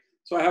right.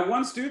 So I have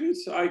one student.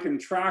 I can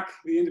track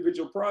the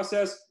individual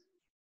process.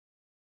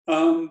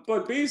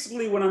 But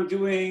basically what I'm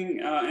doing,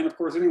 and of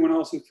course anyone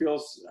else who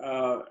feels,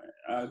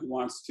 who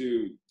wants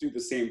to do the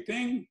same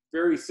thing,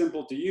 very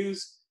simple to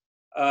use.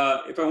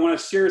 If I want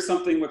to share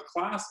something with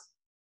class,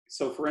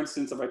 so for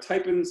instance, if I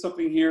type in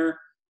something here,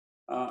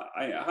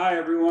 hi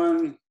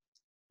everyone,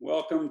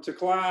 welcome to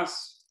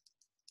class.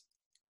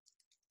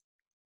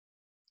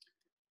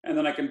 And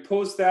then I can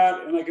post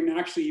that, and I can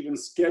actually even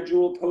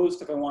schedule a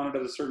post if I want it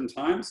at a certain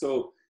time.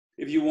 So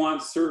if you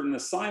want certain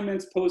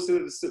assignments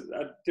posted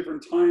at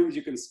different times,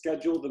 you can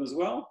schedule them as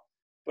well.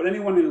 But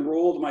anyone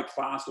enrolled in my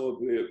class will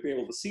be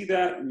able to see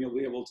that, and you'll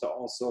be able to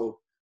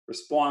also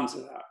respond to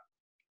that.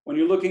 When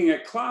you're looking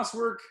at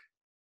classwork,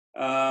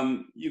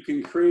 you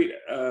can create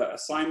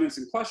assignments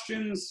and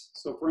questions.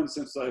 So for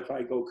instance, if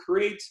I go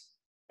create,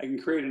 I can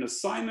create an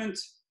assignment,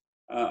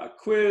 a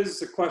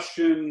quiz, a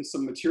question,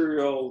 some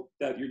material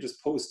that you're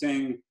just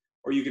posting,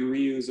 or you can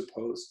reuse a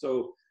post.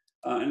 So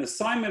an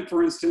assignment,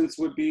 for instance,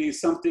 would be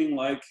something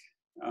like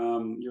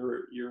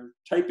you're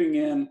typing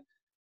in,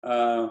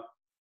 let's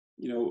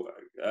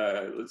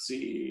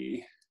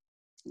see,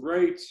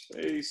 write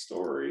a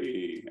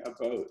story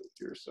about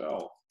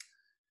yourself.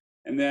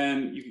 And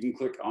then you can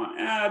click on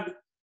add.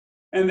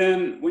 And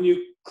then when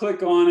you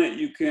click on it,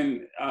 you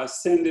can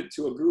send it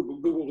to a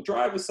Google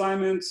Drive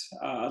assignment,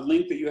 a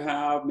link that you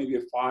have, maybe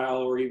a file,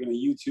 or even a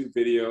YouTube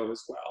video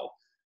as well.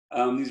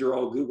 These are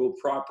all Google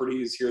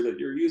properties here that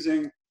you're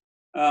using.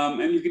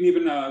 And you can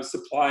even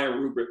supply a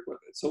rubric with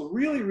it. So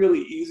really,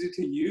 really easy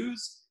to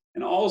use,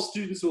 and all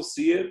students will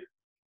see it.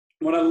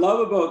 What I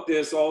love about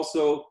this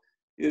also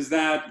is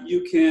that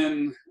you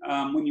can,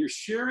 when you're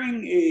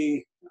sharing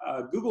a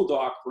Google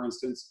Doc, for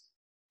instance,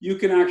 you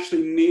can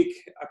actually make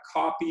a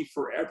copy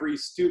for every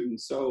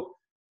student. So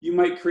you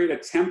might create a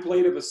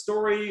template of a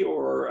story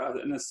or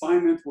an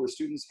assignment where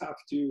students have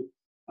to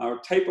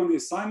type on the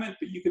assignment,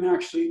 but you can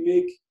actually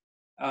make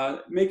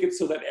it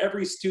so that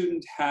every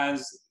student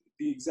has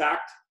the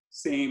exact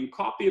same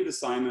copy of the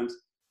assignment,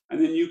 and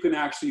then you can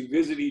actually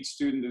visit each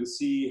student and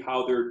see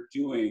how they're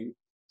doing.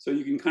 So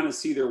you can kind of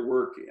see their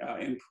work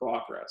in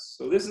progress.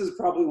 So this is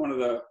probably one of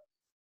the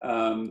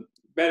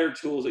better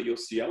tools that you'll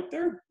see out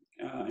there.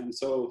 And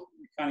so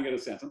you kind of get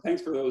a sense. And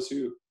thanks for those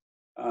who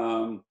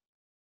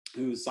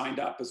signed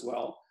up as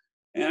well.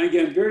 And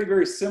again, very,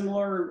 very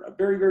similar,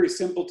 very, very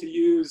simple to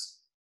use.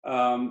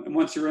 And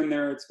once you're in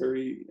there, it's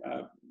very,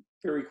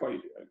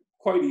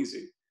 quite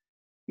easy.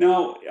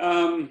 Now,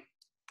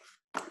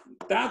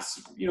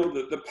 that's,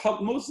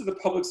 most of the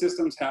public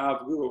systems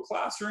have Google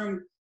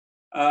Classroom.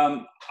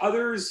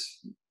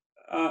 Others,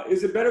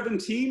 is it better than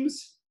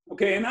Teams?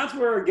 Okay, and that's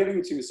where we're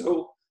getting to.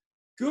 So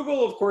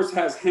Google, of course,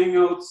 has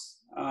Hangouts.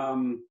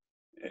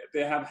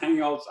 They have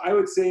Hangouts. I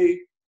would say,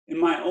 in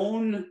my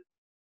own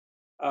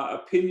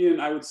opinion,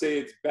 I would say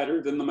it's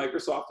better than the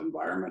Microsoft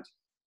environment.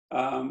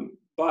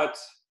 But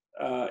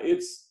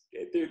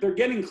they're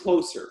getting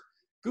closer.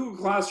 Google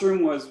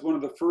Classroom was one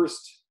of the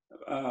first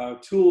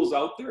tools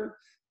out there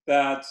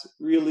that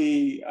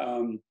really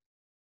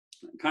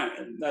kind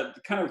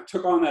of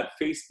took on that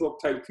Facebook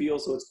type feel.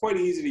 So it's quite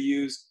easy to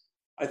use.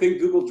 I think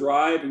Google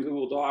Drive and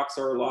Google Docs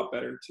are a lot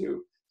better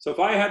too. So if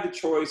I had the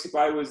choice, if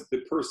I was the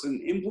person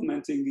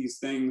implementing these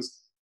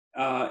things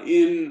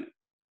in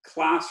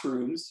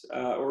classrooms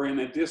or in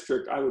a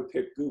district, I would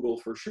pick Google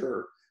for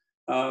sure.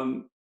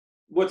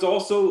 What's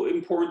also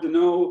important to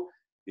know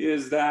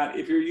is that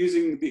if you're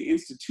using the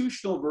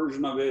institutional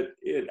version of it,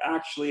 it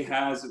actually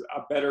has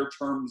a better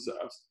terms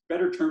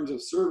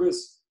of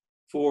service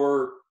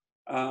for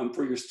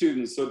your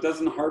students. So it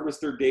doesn't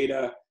harvest their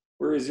data.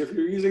 Whereas if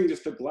you're using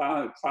just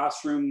a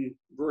classroom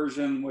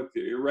version with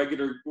your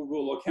regular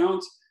Google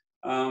account,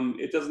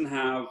 it doesn't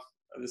have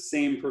the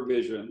same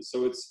provision.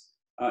 So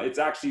it's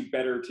actually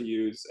better to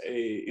use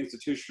a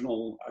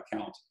institutional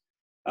account.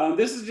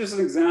 This is just an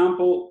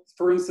example.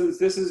 For instance,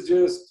 this is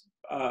just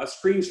a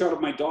screenshot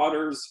of my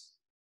daughter's.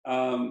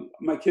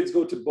 My kids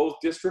go to both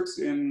districts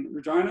in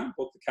Regina,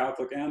 both the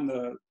Catholic and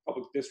the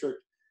public district.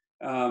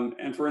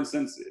 And for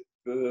instance,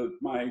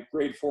 my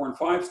grade 4 and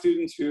 5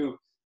 students who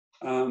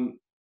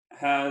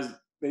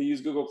they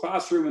use Google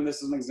Classroom, and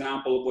this is an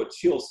example of what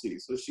she'll see.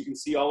 So she can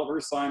see all of her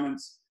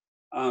assignments,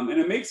 and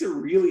it makes it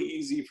really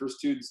easy for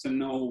students to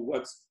know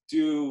what's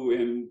due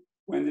and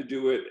when to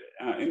do it.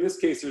 In this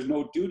case, there's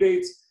no due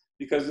dates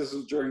because this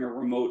is during a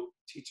remote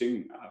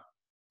teaching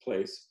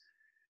place.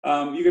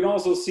 You can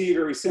also see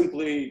very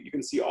simply, you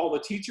can see all the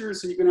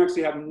teachers, so you can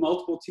actually have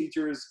multiple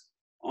teachers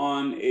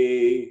on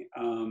a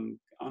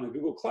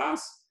Google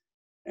Class.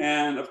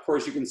 And of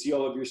course, you can see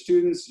all of your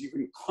students. You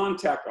can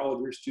contact all of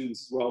your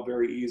students as well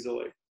very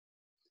easily.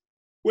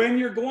 When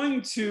you're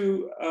going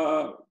to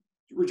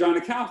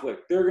Regina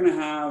Catholic, they're going to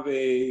have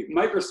a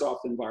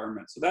Microsoft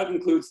environment. So that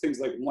includes things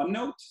like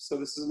OneNote. So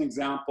this is an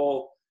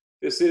example.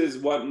 This is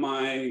what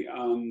my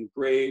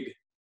grade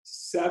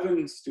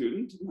 7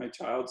 student, my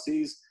child,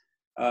 sees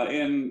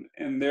in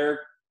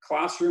their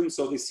classroom.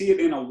 So they see it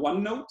in a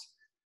OneNote.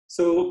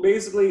 So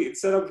basically,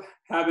 instead of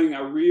having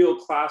a real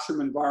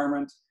classroom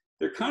environment,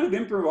 they're kind of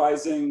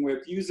improvising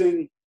with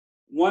using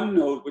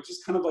OneNote, which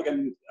is kind of like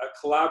a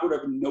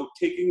collaborative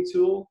note-taking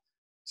tool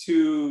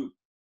to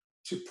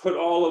put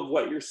all of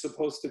what you're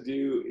supposed to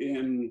do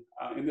in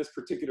this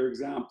particular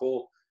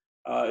example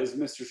is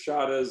Mr.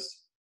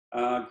 Shada's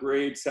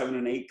grade 7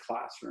 and 8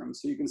 classroom.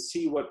 So you can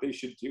see what they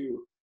should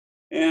do.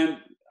 And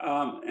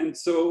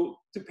so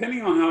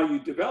depending on how you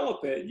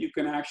develop it, you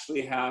can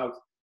actually have,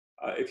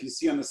 if you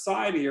see on the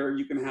side here,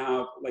 you can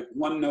have like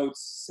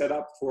OneNotes set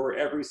up for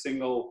every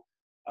single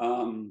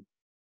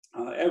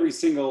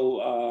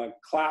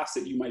class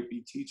that you might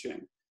be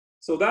teaching.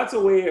 So that's a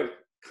way of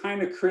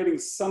kind of creating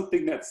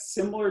something that's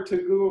similar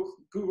to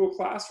Google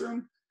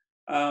Classroom.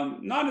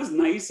 Not as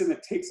nice, and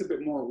it takes a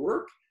bit more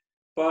work,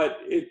 but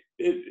it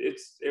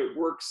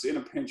works in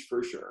a pinch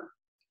for sure.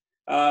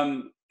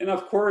 And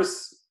of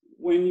course,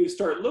 when you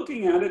start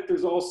looking at it,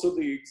 there's also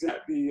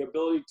the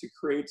ability to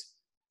create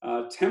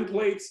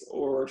templates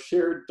or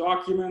shared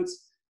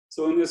documents.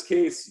 So in this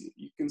case,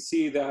 you can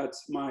see that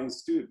my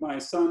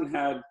son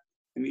had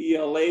an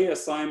ELA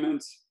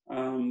assignment,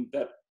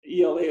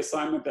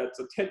 that's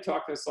a TED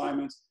Talk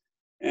assignment.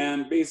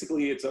 And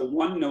basically it's a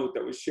OneNote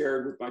that was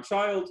shared with my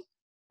child.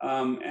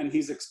 And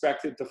he's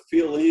expected to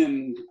fill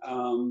in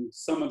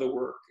some of the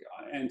work.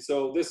 And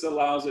so this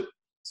allows it,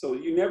 so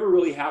you never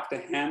really have to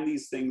hand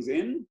these things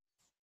in.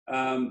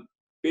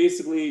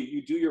 Basically,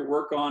 you do your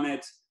work on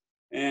it,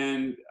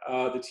 and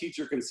the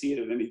teacher can see it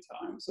at any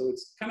time. So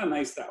it's kind of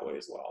nice that way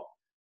as well.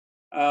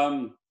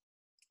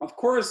 Of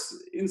course,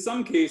 in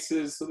some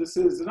cases, so this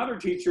is another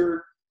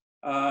teacher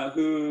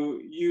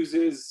who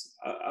uses,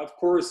 of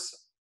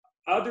course,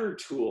 other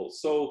tools.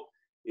 So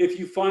if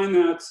you find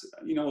that,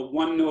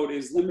 OneNote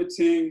is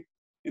limiting,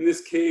 in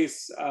this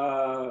case,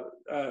 a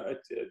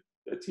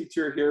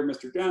teacher here,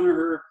 Mr.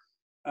 Danaher,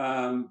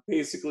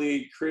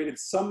 basically created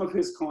some of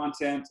his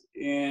content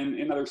in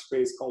another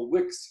space called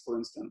Wix, for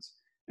instance.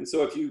 And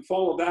so if you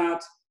follow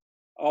that,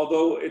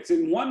 although it's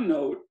in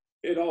OneNote,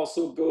 it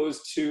also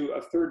goes to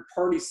a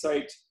third-party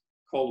site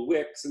called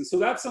Wix. And so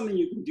that's something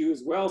you can do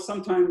as well.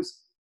 Sometimes,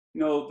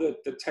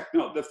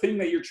 the thing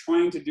that you're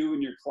trying to do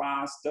in your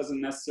class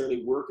doesn't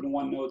necessarily work in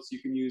OneNote. So you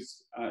can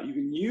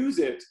use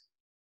it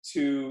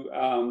to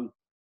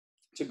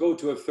go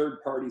to a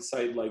third-party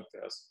site like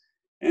this.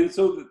 And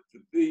so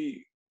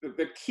the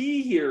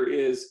key here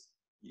is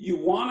you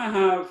want to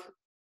have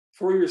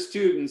for your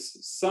students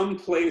some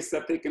place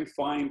that they can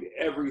find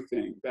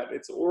everything, that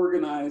it's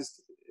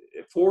organized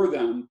for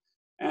them.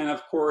 And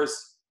of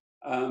course,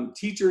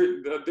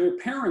 their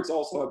parents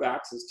also have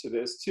access to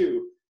this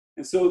too.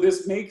 And so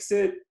this makes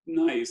it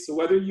nice. So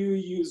whether you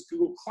use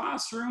Google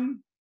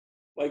Classroom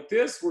like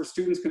this, where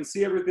students can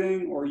see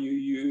everything, or you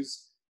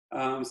use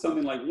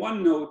something like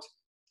OneNote,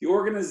 the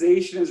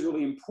organization is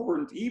really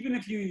important. Even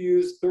if you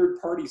use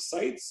third-party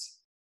sites,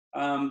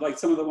 like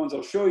some of the ones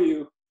I'll show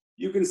you,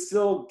 you can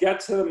still get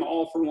to them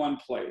all from one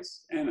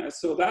place. And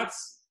so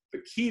that's the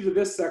key to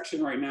this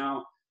section right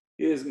now,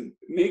 is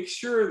make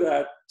sure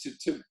that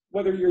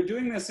whether you're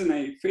doing this in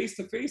a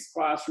face-to-face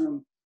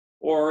classroom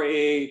or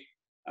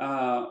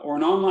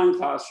an online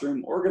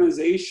classroom,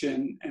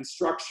 organization and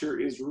structure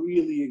is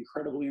really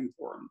incredibly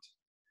important.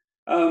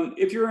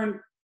 If you're in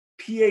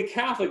PA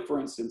Catholic, for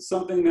instance,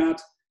 something that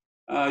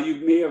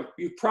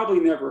you've probably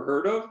never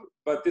heard of,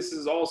 but this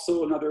is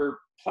also another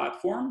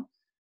platform.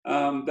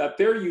 that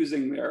they're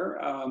using there,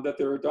 that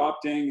they're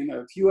adopting, and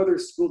a few other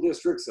school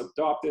districts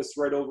adopt this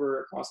right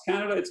over across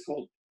Canada. It's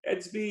called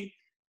EDSB.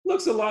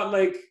 Looks a lot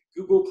like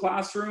Google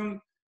Classroom,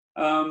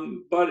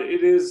 but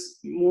it is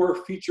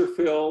more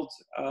feature-filled,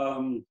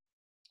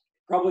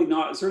 probably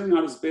not, certainly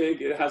not as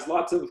big. It has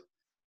lots of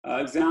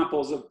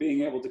examples of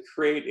being able to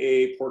create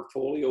a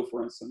portfolio,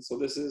 for instance. So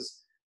this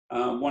is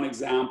one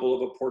example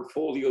of a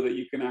portfolio that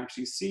you can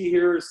actually see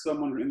here.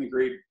 Someone in the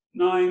grade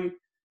 9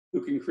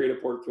 who can create a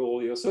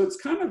portfolio. So it's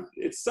kind of,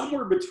 it's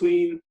somewhere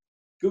between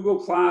Google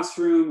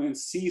Classroom and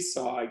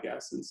Seesaw, I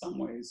guess, in some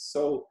ways.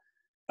 So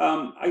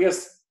I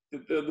guess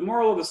the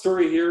moral of the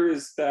story here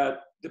is that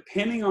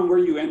depending on where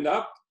you end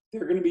up,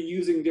 they're going to be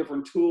using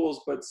different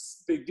tools, but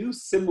they do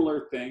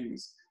similar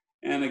things.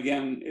 And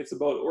again, it's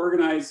about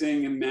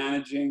organizing and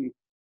managing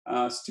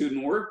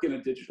student work in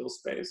a digital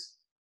space.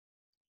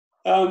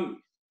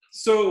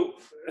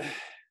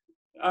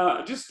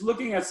 Just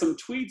looking at some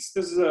tweets,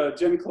 this is a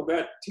Jen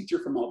Clavette, teacher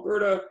from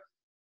Alberta.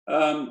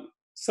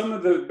 Some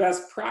of the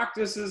best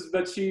practices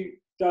that she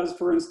does,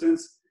 for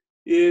instance,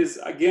 is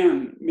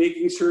again,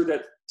 making sure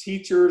that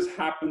teachers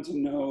happen to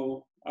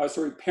know,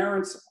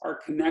 parents are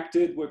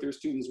connected with their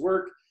students'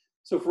 work.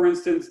 So for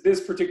instance,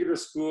 this particular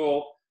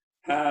school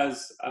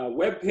has a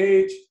web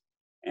page,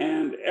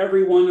 and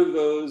every one of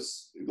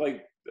those,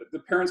 like the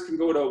parents can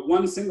go to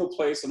one single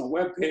place on a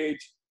web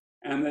page,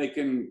 and they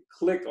can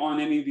click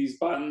on any of these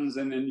buttons,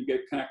 and then you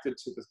get connected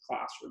to the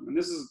classroom. And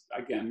this is,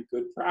 again,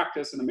 good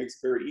practice, and it makes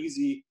it very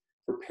easy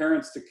for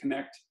parents to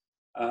connect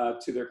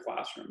to their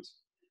classrooms.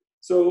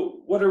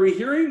 So what are we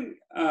hearing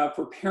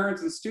for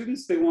parents and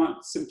students? They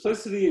want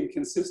simplicity and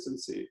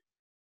consistency.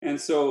 And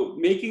so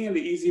making it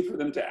easy for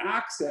them to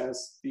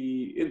access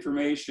the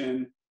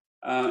information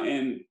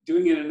and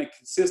doing it in a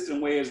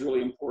consistent way is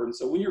really important.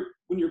 So when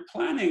you're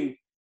planning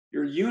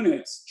your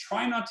units,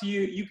 try not to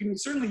use, you can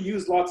certainly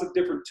use lots of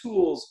different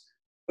tools,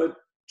 but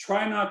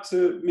try not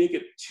to make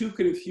it too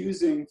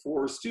confusing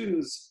for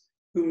students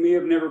who may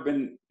have never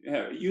been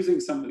using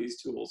some of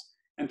these tools.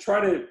 And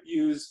try to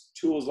use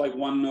tools like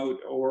OneNote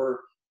or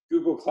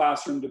Google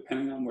Classroom,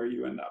 depending on where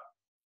you end up.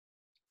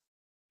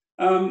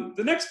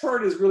 The next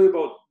part is really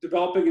about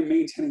developing and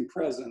maintaining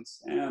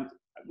presence. And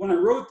when I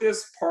wrote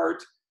this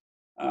part,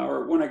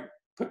 or when I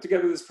put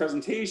together this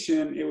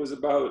presentation, it was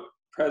about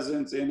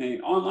presence in an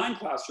online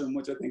classroom,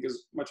 which I think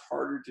is much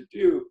harder to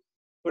do.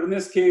 But in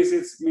this case,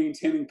 it's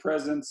maintaining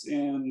presence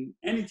in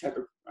any type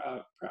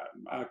of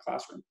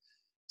classroom.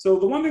 So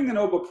the one thing to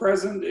know about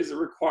present is it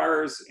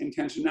requires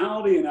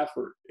intentionality and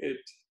effort.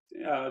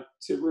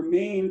 To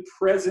remain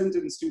present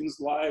in students'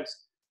 lives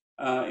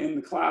in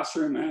the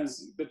classroom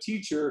as the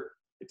teacher,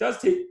 it does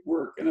take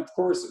work. And of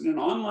course, in an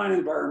online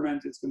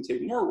environment, it's going to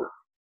take more work.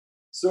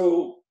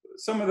 So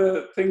some of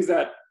the things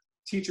that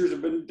teachers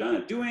have been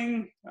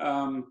doing,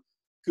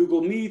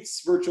 Google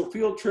Meets, virtual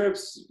field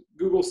trips,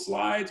 Google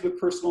Slides with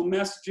personal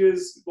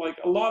messages, like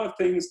a lot of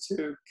things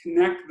to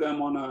connect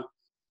them on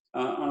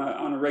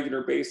a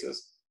regular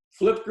basis.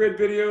 Flipgrid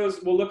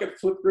videos, we'll look at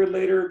Flipgrid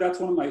later. That's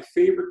one of my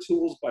favorite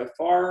tools by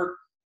far.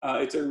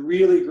 It's a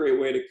really great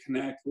way to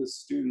connect with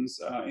students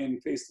in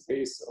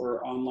face-to-face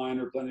or online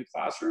or blended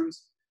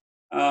classrooms.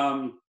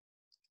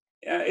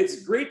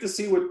 It's great to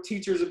see what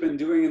teachers have been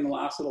doing in the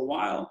last little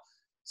while.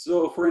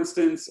 So for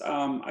instance,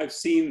 I've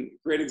seen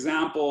great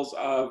examples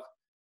of,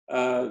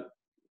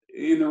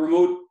 in the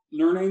remote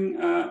learning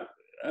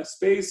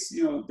space,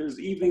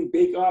 there's evening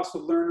bake-offs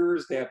with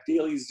learners, they have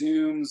daily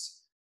Zooms.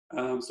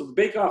 So the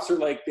bake-offs are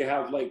like, they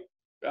have like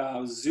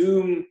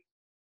Zoom,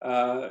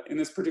 in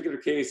this particular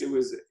case, it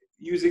was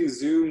using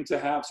Zoom to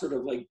have sort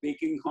of like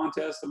baking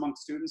contests among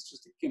students,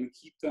 just to kind of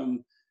keep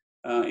them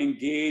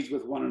engaged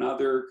with one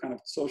another, kind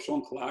of social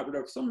and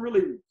collaborative, some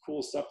really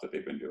cool stuff that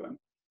they've been doing.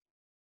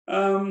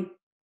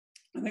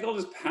 I think I'll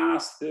just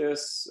pass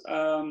this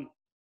and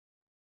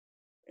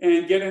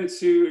get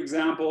into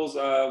examples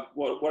of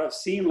what I've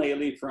seen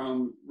lately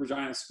from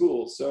Regina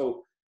schools.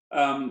 So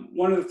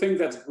one of the things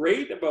that's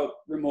great about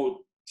remote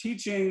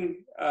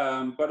teaching,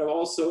 but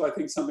also I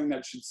think something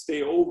that should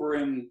stay over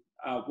in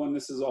when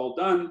this is all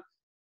done,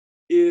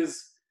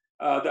 is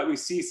that we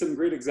see some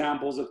great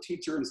examples of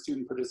teacher and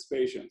student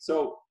participation.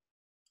 So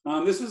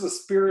this was a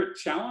spirit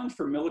challenge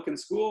for Millikan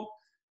School,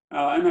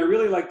 and I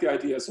really like the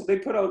idea. So they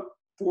put out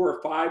 4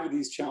 or 5 of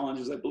these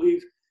challenges, I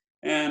believe.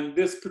 And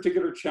this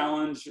particular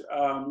challenge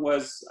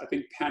was, I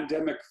think,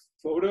 pandemic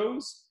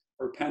photos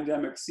or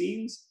pandemic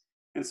scenes.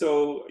 And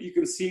so you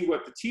can see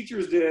what the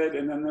teachers did,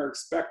 and then they're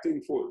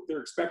expecting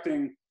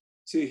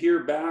to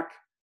hear back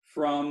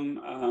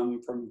from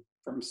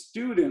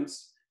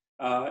students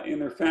in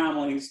their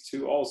families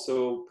to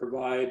also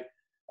provide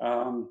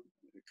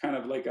kind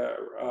of like a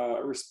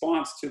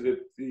response to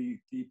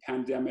the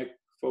pandemic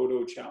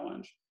photo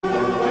challenge.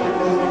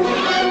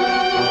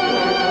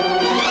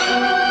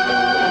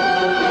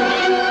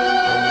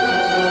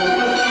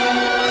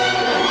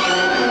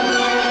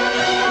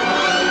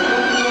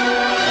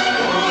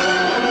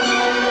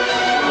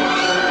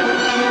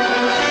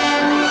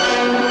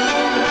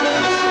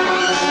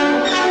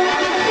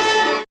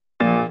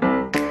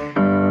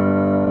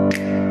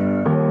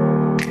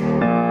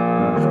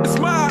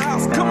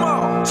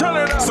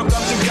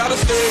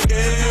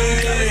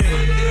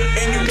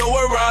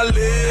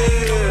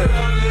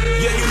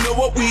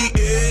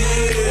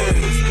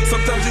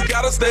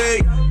 stay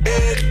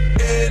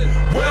in.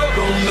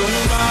 Welcome to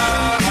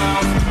my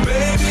house,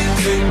 baby,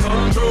 take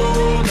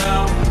control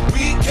now.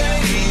 We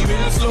can't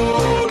even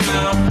slow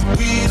down.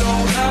 We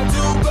don't have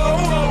to go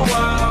a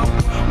while.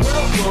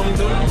 Welcome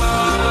to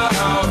my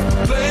house,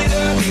 play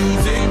the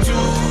music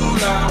too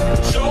loud.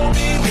 Show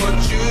me what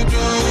you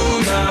do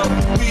now.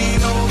 We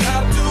don't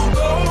have to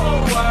go a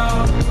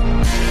while.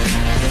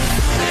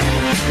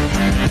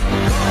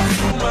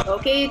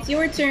 Okay, it's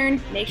your turn.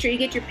 Make sure you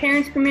get your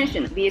parents'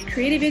 permission. Be as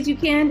creative as you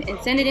can and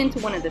send it in to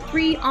one of the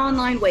 3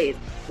 online ways.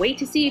 Wait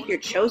to see if you're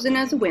chosen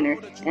as a winner.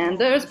 And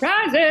there's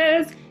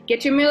prizes!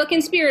 Get your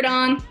Milliken spirit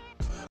on.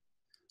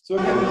 So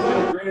again, this is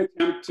a great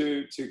attempt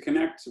to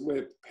connect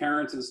with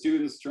parents and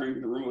students during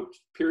the remote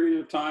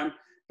period of time.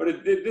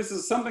 But this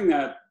is something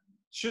that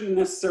shouldn't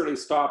necessarily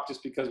stop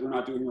just because we're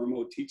not doing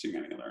remote teaching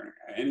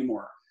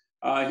anymore.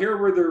 Here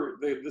were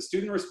the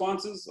student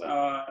responses,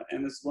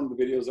 and this is one of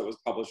the videos that was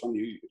published on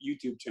the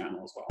YouTube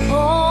channel as well.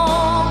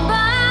 All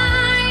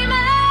by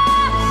myself.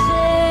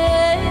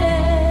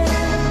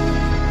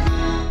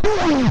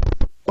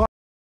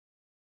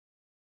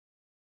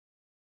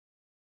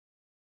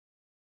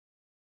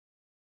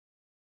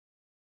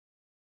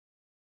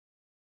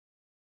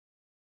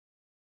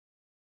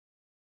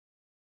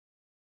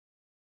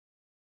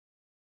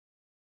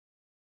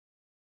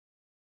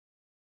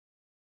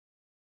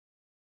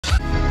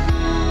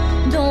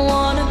 Don't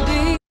wanna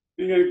be.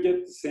 You're going to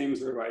get the same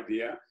sort of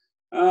idea.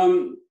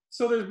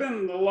 So there's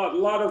been a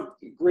lot of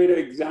great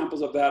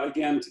examples of that,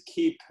 again, to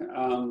keep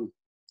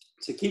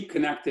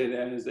connected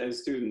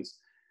as students.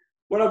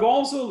 What I've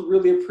also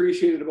really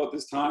appreciated about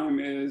this time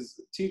is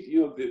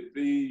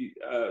the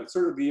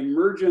sort of the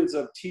emergence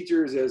of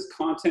teachers as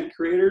content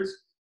creators.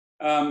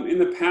 In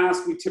the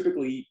past, we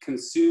typically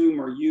consume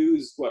or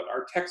use what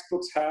our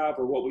textbooks have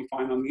or what we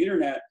find on the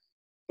internet,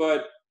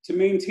 but to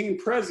maintain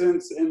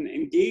presence and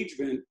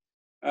engagement,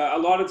 a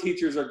lot of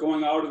teachers are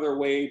going out of their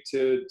way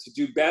to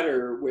do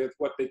better with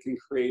what they can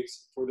create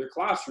for their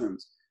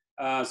classrooms.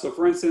 So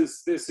for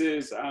instance, this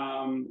is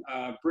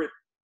Britt,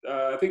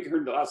 I think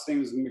her last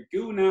name is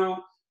McGoo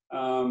now,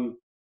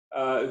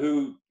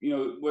 who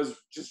was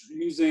just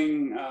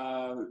using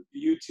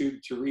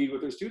YouTube to read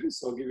with her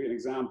students. So I'll give you an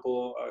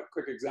example, a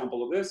quick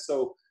example of this.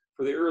 So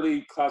for the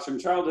early classroom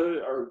childhood,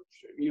 or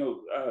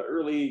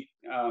early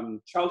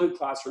childhood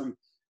classroom,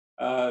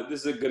 this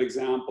is a good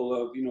example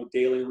of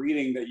daily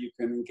reading that you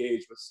can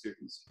engage with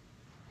students.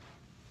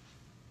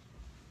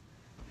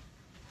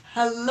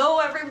 Hello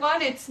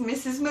everyone, it's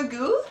Mrs.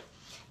 Magoo.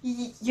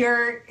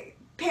 Your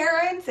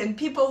parents and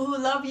people who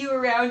love you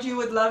around you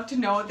would love to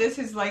know this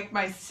is like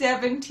my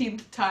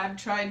 17th time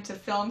trying to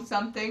film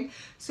something.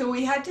 So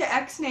we had to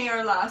ex-nay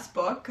our last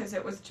book because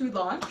it was too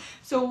long.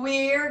 So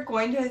we're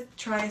going to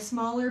try a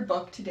smaller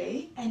book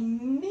today.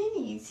 And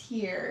Minnie's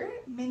here.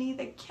 Minnie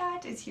the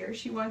cat is here.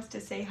 She wants to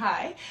say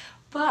hi.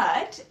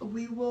 But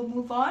we will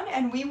move on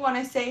and we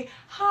want to say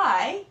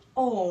hi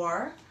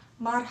or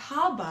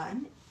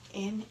marhaban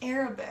in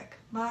Arabic.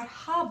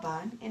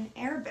 Marhaban in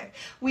Arabic.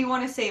 We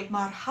want to say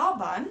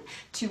marhaban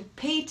to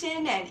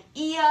Peyton and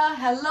Ia,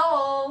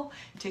 hello,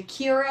 to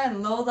Kira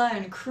and Lola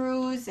and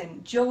Cruz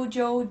and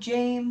Jojo,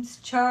 James,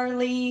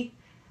 Charlie,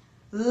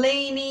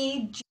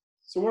 Lainey.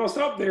 So what I'll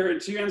stop there,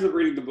 and she ends up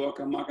reading the book.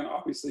 I'm not going to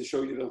obviously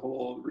show you the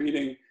whole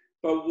reading,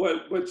 but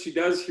what she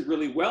does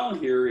really well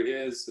here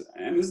is,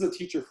 and this is a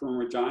teacher from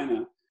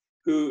Regina,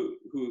 who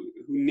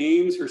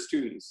names her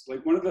students.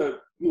 Like, one of the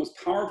most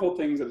powerful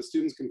things that the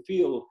students can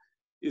feel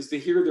is to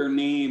hear their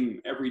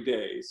name every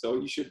day. So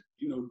you should,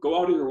 go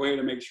out of your way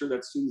to make sure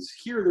that students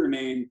hear their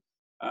name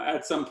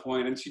at some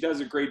point. And she does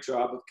a great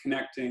job of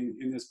connecting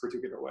in this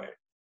particular way.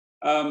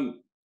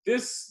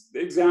 This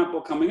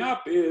example coming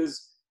up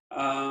is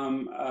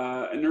an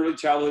early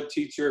childhood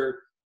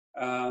teacher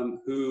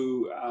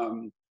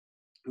who's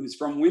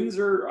from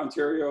Windsor,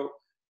 Ontario,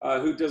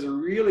 who does a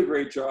really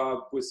great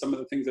job with some of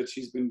the things that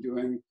she's been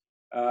doing,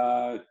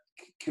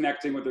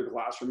 connecting with their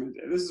classroom. And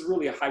this is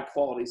really high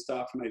quality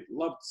stuff, and I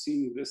love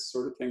seeing this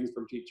sort of things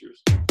from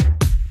teachers.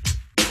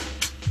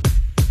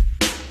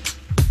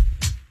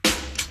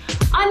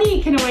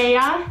 Ani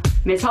Kanawaya,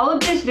 Miss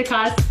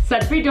Holodishnikas,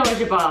 Sudbury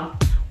Dojaba.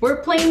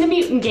 We're playing the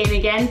mutant game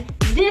again,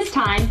 this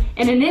time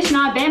in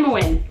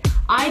Anishinaabe.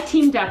 I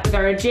teamed up with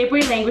our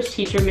Ojibwe language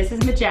teacher,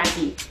 Mrs.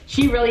 Majaki.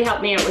 She really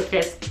helped me out with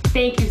this.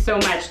 Thank you so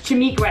much.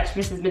 Chamiigwech,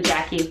 Mrs.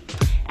 Majaki.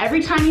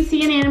 Every time you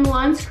see an animal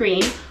on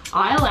screen,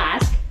 I'll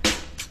ask,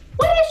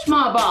 what is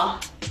Shmaba?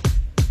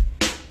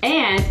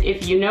 And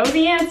if you know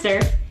the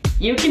answer,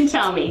 you can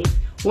tell me.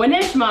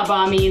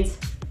 Waneshmaba means,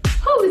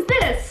 who is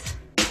this?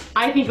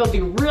 I think you'll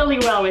do really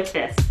well with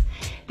this.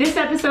 This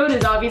episode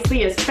is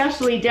obviously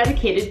especially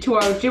dedicated to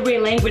our Ojibwe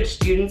language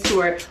students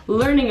who are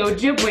learning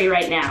Ojibwe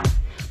right now.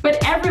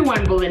 But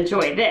everyone will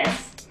enjoy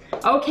this.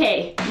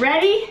 Okay,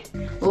 ready?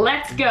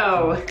 Let's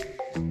go.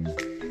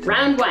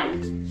 Round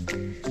 1.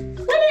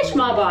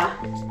 Waneshmaba?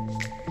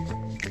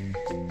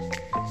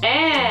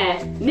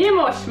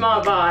 Nimosh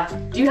Maba.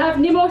 Do you have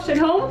Nimosh at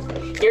home?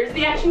 Here's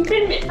the action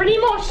figment for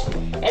Nimosh.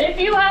 And if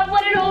you have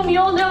one at home,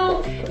 you'll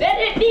know that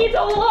it needs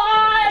a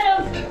lot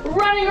of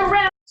running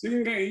around. So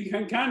you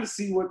can kind of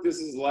see what this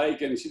is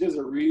like, and she does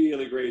a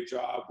really great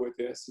job with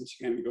this, and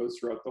she kind of goes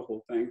throughout the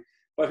whole thing.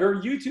 But her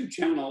YouTube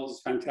channel is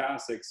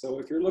fantastic. So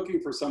if you're looking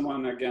for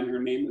someone, again, her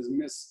name is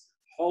Miss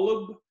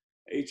Holub,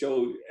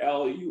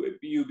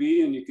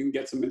 Holub, and you can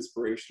get some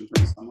inspiration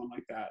from someone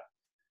like that.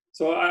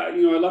 So I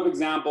love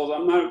examples.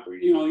 I'm not,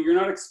 you're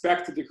not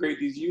expected to create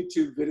these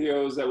YouTube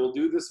videos that will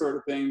do this sort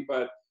of thing,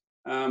 but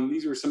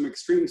these are some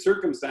extreme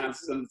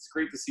circumstances, and it's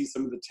great to see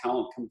some of the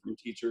talent come from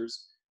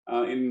teachers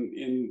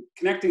in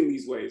connecting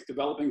these ways,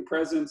 developing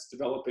presence,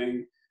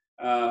 developing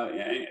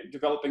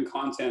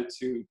content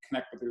to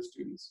connect with their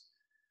students.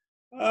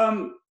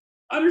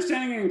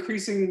 Understanding and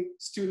increasing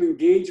student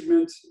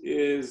engagement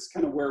is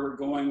kind of where we're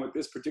going with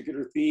this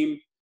particular theme.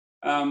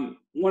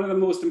 One of the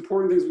most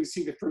important things we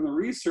see from the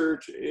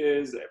research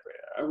is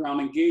around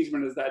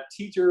engagement is that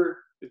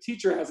the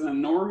teacher has an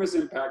enormous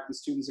impact on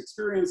students'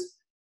 experience,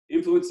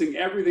 influencing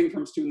everything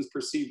from students'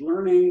 perceived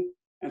learning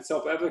and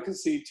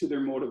self-efficacy to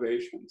their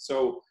motivation.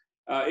 So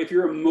if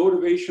you're a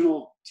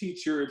motivational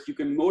teacher, if you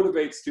can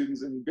motivate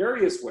students in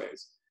various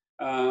ways,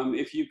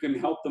 if you can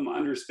help them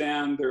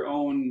understand their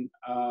own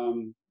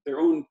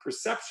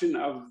perception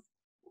of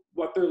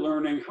what they're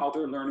learning, how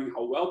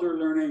well they're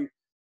learning,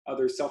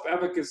 their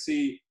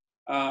self-efficacy,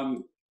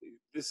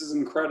 this is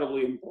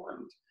incredibly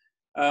important.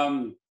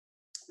 And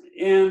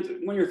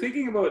when you're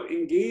thinking about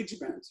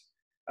engagement,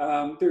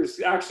 there's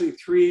actually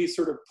three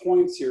sort of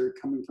points here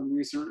coming from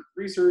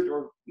research,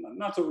 or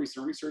not so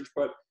recent research,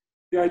 but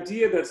the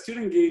idea that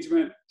student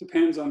engagement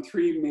depends on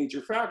three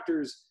major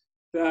factors,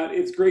 that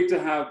it's great to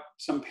have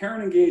some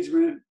parent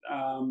engagement,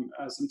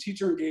 some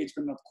teacher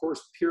engagement, and of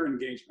course, peer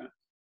engagement.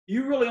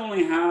 You really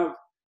only have,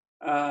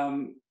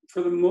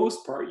 for the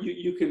most part,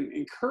 you can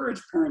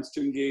encourage parents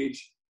to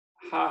engage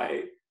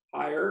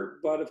higher,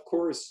 but of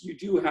course, you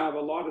do have a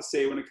lot to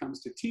say when it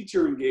comes to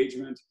teacher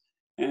engagement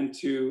and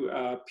to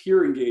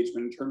peer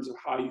engagement in terms of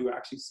how you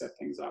actually set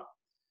things up.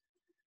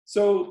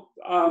 So,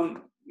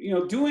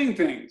 doing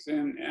things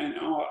and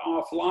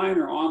offline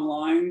or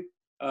online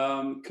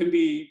can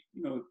be,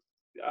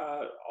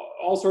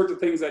 all sorts of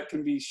things that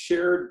can be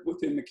shared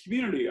within the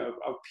community of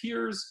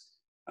peers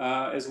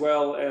as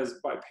well as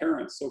by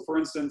parents. So for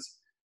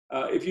instance,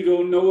 if you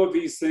don't know of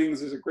these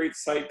things, there's a great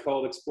site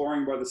called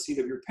Exploring by the Seat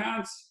of Your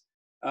Pants,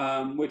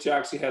 which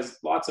actually has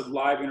lots of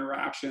live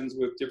interactions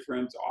with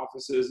different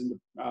offices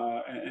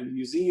and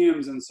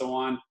museums and so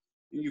on.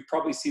 And you've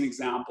probably seen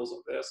examples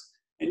of this.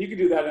 And you can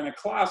do that in a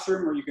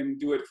classroom, or you can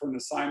do it for an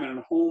assignment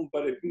at home,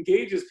 but it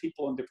engages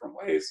people in different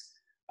ways.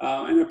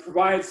 And it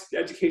provides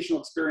educational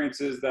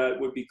experiences that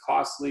would be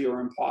costly or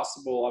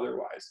impossible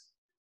otherwise.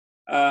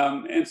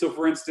 And so,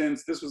 for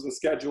instance, this was the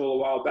schedule a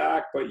while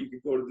back, but you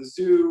could go to the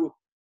zoo.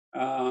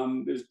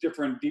 There's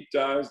different deep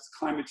dives,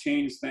 climate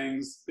change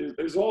things.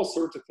 There's all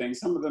sorts of things.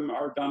 Some of them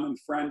are done in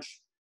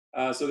French.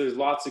 So there's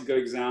lots of good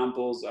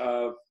examples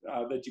of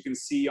that you can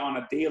see on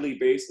a daily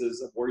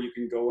basis of where you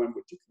can go and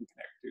what you can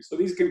connect to. So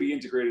these can be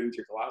integrated into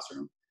your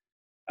classroom.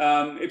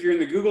 If you're in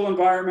the Google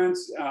environment,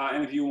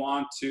 and if you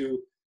want to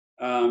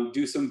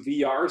do some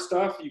VR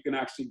stuff, you can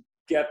actually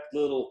get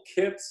little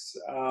kits,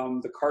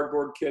 the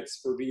cardboard kits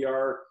for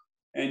VR,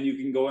 and you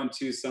can go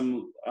into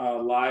some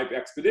live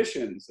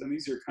expeditions, and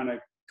these are kind of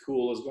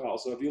cool as well.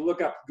 So if you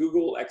look up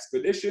Google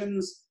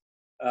Expeditions,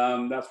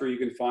 that's where you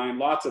can find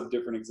lots of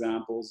different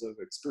examples of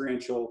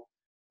experiential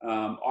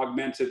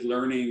augmented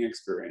learning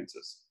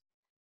experiences.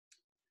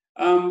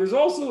 There's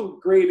also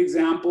great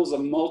examples of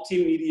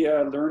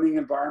multimedia learning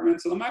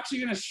environments, and I'm actually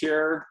going to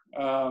share,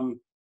 I'm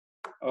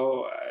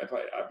going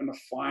to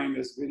find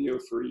this video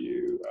for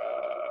you.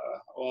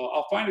 Well,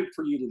 I'll find it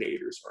for you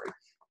later, sorry.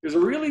 There's a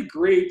really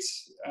great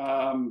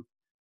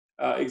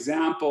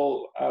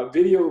example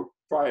video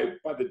by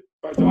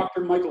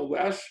Dr. Michael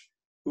Wesch,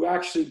 who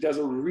actually does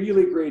a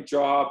really great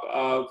job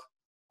of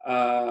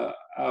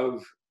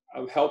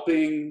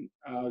helping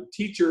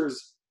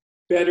teachers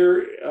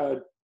better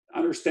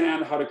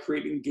understand how to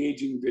create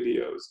engaging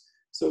videos.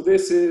 So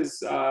this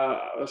is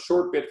a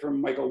short bit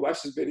from Michael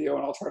Wesch's video,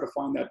 and I'll try to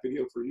find that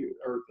video for you,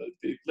 or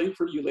the link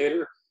for you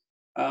later.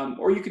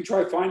 Or you can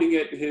try finding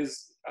it.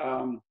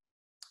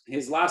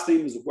 His last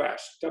name is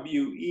Wesch,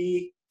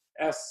 W-E-S-C-H.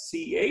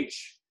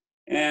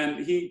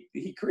 And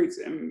he creates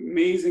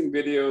amazing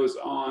videos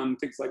on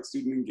things like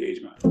student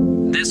engagement.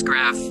 This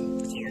graph,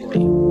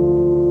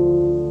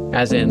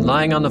 as in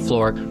lying on the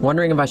floor,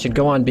 wondering if I should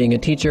go on being a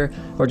teacher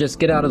or just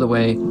get out of the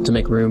way to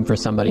make room for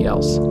somebody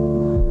else.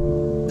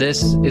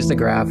 This is the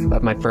graph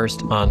of my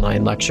first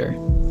online lecture.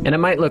 And it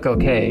might look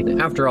okay.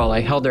 After all,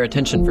 I held their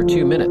attention for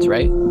 2 minutes,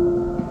 right?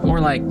 More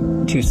like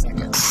 2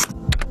 seconds.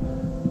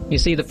 You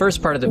see, the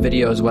first part of the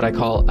video is what I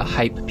call a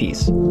hype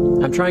piece.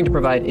 I'm trying to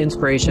provide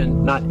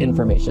inspiration, not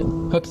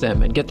information. Hook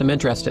them and get them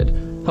interested.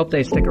 Hope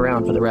they stick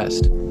around for the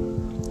rest.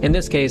 In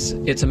this case,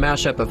 it's a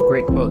mashup of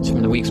great quotes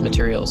from the week's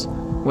materials,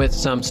 with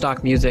some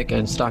stock music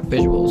and stock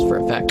visuals for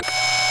effect.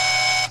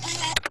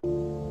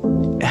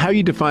 How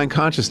you define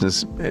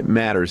consciousness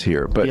matters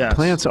here, but yes.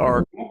 Plants are...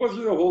 I won't go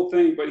through the whole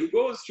thing, but he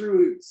goes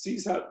through,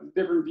 sees how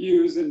different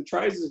views, and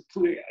tries to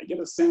kind of get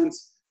a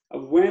sense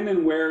of when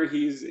and where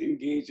he's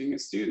engaging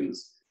his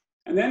students.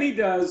 And then he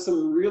does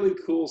some really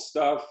cool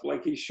stuff,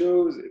 like he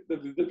shows,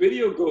 the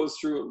video goes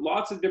through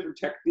lots of different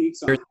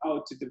techniques on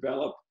how to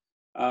develop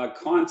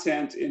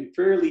content in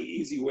fairly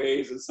easy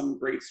ways and some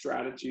great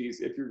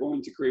strategies if you're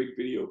going to create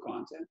video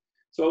content.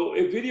 So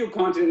if video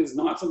content is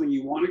not something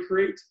you want to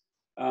create,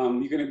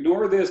 you can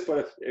ignore this,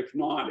 but if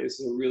not, it's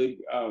a really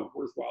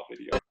worthwhile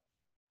video.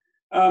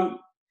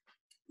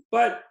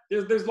 But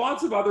there's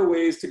lots of other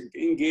ways to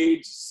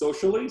engage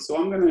socially. So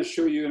I'm going to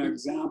show you an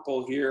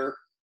example here.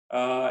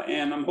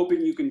 And I'm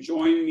hoping you can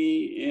join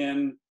me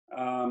in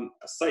a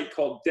site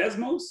called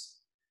Desmos.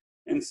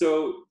 And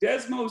so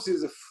Desmos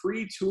is a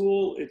free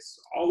tool. It's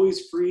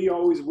always free,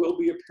 always will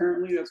be,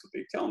 apparently. That's what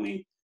they tell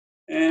me.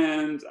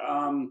 And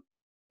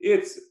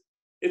it's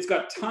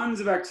got tons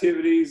of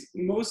activities,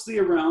 mostly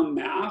around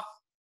math,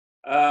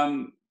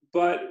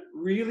 but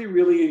really,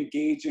 really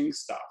engaging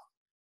stuff.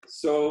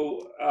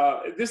 So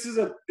this is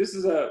an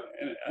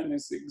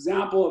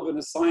example of an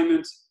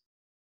assignment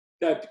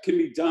that can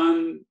be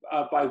done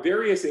by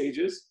various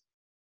ages,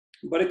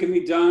 but it can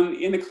be done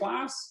in a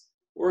class,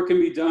 or it can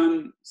be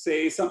done,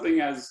 say,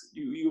 something as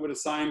you would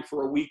assign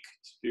for a week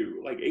to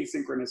do, like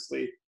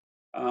asynchronously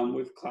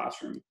with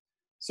Classroom.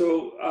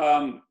 So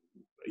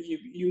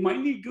you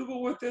might need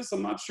Google with this,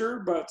 I'm not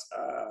sure, but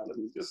let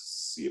me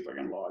just see if I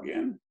can log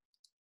in.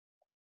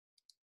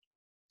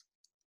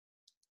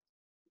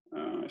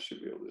 I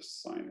should be able to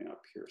just sign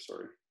up here,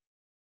 sorry.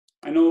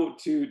 I know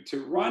to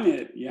run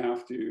it, you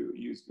have to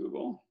use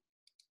Google.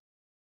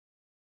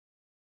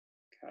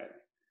 Okay,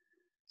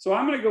 so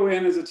I'm going to go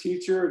in as a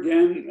teacher.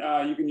 Again,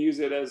 you can use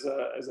it as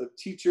a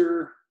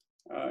teacher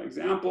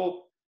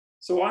example.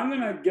 So I'm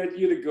going to get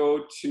you to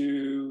go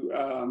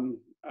to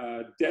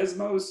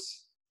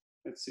Desmos.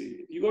 Let's see,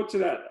 if you go to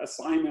that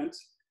assignment,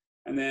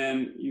 and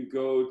then you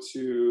go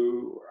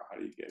to, how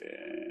do you get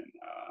in?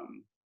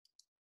 I'm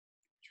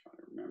trying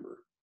to remember.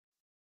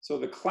 So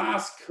the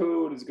class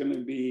code is going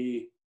to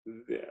be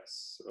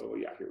this. So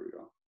yeah, here we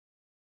go.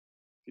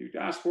 View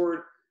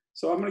dashboard.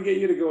 So I'm going to get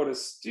you to go to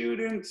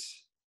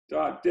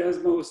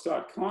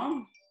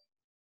student.desmos.com.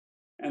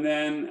 And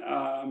then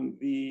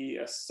the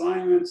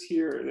assignments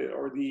here,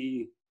 or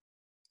the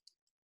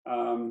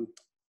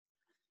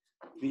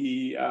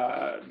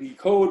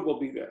code will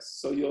be this.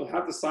 So you'll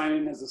have to sign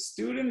in as a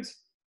student.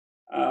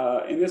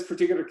 In this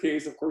particular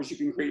case, of course, you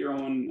can create your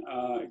own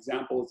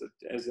example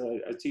as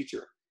a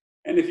teacher.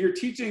 And if you're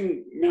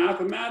teaching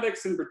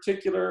mathematics in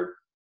particular,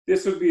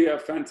 this would be a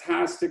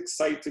fantastic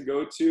site to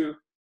go to.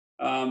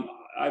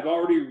 I've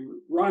already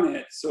run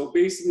it. So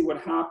basically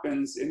what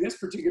happens in this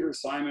particular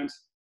assignment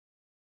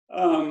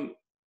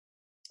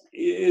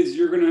is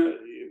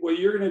what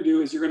you're gonna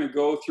do is you're gonna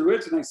go through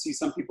it, and I see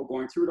some people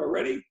going through it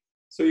already.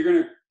 So you're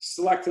gonna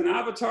select an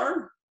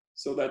avatar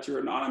so that you're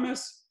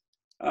anonymous.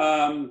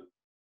 Then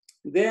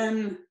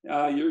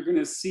you're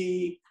gonna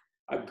see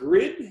a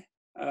grid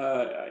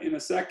in a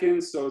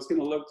second. So it's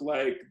gonna look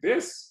like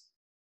this.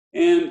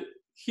 And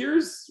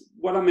here's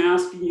what I'm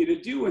asking you to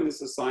do in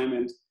this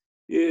assignment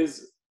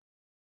is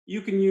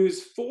you can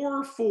use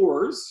 4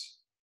 4s.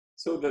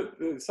 So the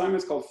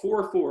assignment's called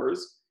 4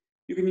 4s.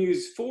 You can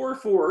use 4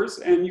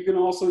 4s, and you can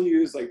also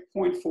use like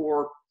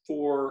 0.4,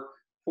 4,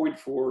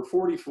 0.4,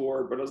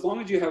 44, but as long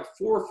as you have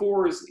 4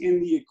 4s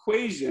in the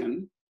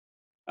equation,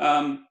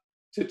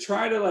 to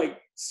try to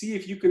like see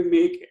if you can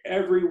make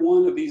every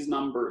one of these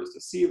numbers,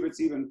 to see if it's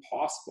even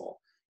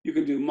possible. You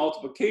can do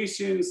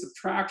multiplication,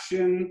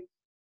 subtraction,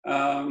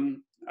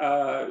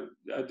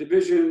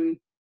 division,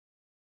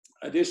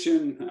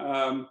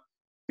 addition,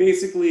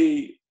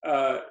 basically,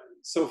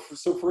 so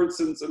for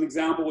instance, an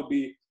example would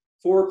be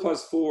 4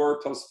 plus 4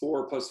 plus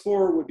 4 plus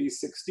 4 would be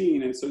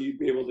 16, and so you'd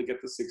be able to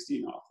get the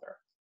 16 off there.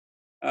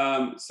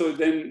 So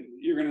then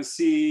you're going to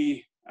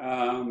see,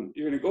 you're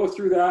going to go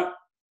through that.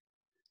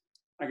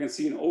 I can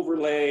see an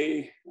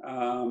overlay.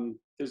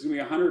 There's going to be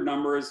 100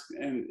 numbers,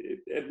 and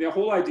the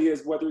whole idea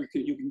is whether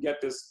you can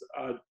get this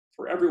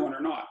for everyone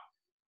or not.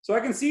 So I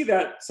can see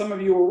that some of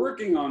you are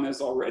working on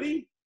this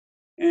already,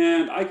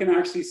 and I can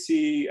actually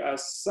see a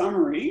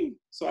summary.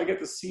 So I get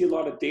to see a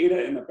lot of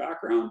data in the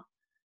background.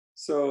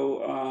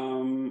 So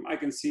I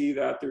can see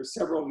that there's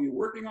several of you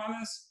working on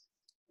this,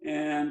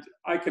 and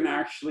I can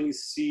actually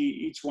see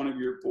each one of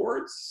your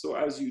boards. So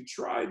as you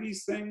try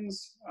these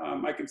things,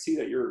 I can see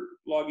that you're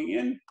logging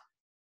in.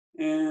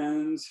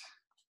 And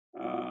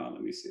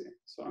let me see.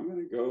 So I'm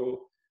going to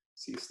go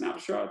see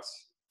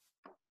snapshots.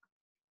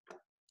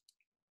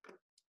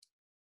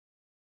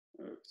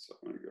 So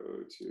I'm going to go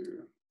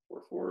to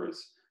 4 4s.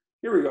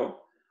 Here we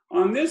go.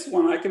 On this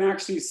one, I can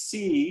actually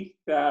see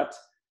that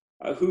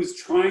who's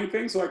trying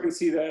things. So I can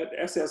see that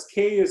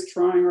SSK is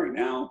trying right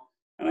now,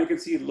 and I can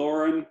see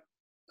Lauren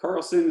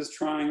Carlson is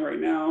trying right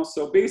now.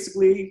 So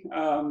basically,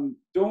 don't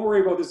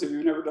worry about this if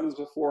you've never done this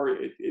before.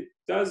 It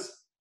does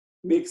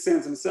make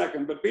sense in a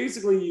second, but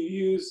basically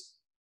you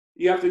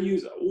have to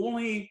use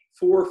only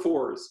 4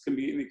 4s can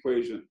be in the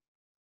equation.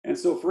 And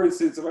so for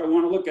instance, if I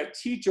want to look at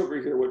Teach over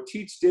here, what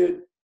Teach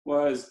did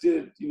was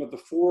the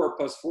 4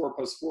 plus 4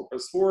 plus 4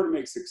 plus 4 to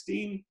make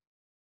 16.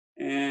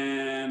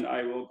 And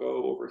I will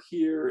go over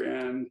here,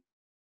 and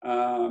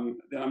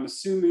then I'm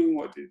assuming,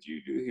 what did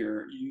you do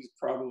here? You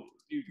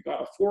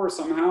got a 4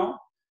 somehow,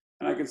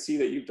 and I can see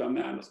that you've done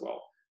that as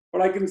well.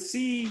 But I can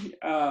see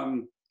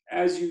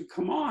as you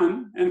come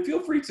on, and feel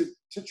free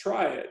to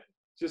try it.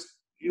 Just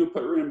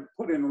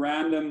put in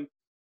random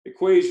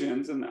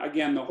equations, and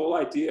again, the whole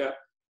idea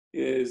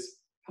is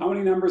how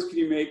many numbers can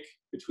you make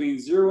between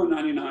 0 and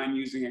 99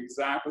 using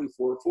exactly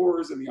 4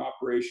 fours in the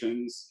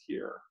operations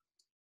here.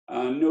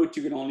 Note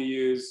you can only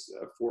use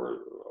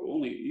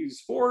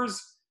use 4s.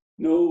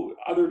 No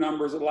other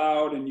numbers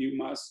allowed, and you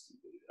must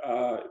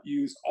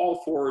use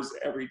all 4s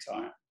every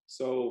time.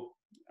 So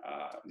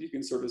you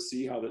can sort of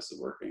see how this is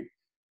working.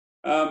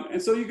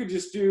 And so you could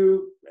just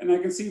do, and I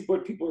can see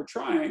what people are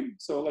trying.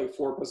 So like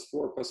 4 plus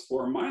 4 plus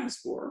 4 minus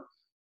 4,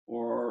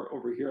 or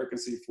over here I can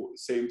see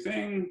same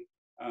thing,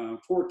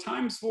 4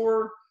 times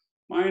 4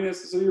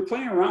 minus, so you're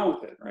playing around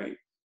with it, right?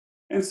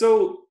 And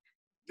so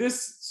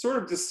this sort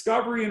of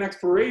discovery and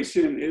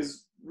exploration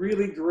is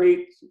really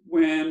great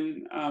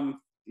when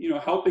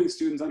helping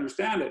students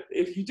understand it.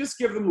 If you just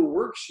give them a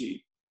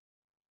worksheet,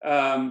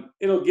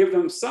 it'll give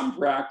them some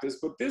practice,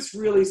 but this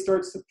really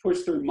starts to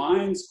push their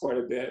minds quite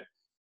a bit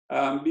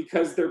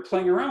because they're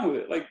playing around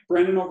with it. Like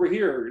Brendan over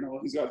here,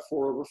 he's got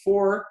 4 over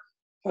 4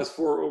 plus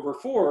 4 over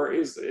 4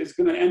 is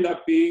going to end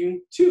up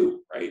being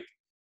 2, right?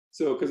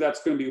 So, because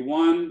that's going to be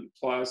 1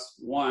 plus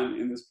 1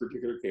 in this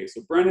particular case.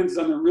 So Brendan's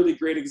done a really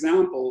great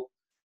example,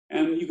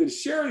 and you can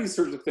share these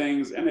sorts of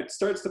things, and it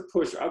starts to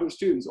push other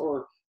students.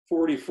 Or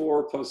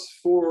 44 plus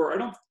 4.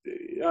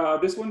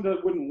 This one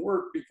wouldn't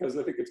work because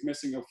I think it's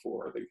missing a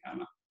 4. I think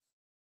kind of,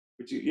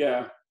 but you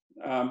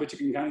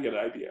can kind of get an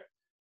idea.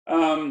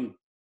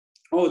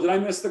 Oh, did I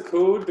miss the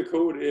code? The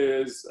code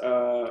is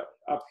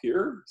up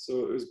here.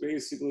 So it was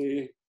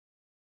basically.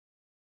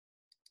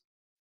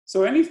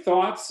 So any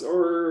thoughts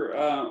or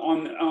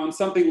on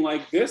something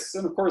like this?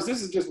 And of course,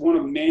 this is just one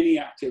of many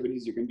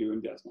activities you can do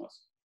in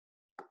Desmos.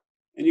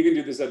 And you can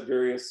do this at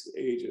various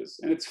ages.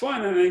 And it's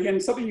fun, and again,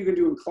 something you can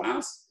do in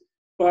class.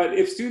 But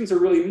if students are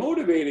really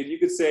motivated, you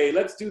could say,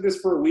 let's do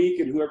this for a week,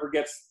 and whoever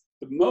gets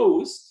the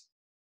most.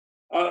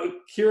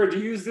 Kira, do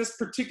you use this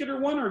particular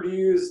one, or do you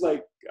use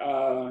like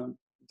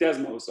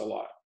Desmos a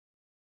lot?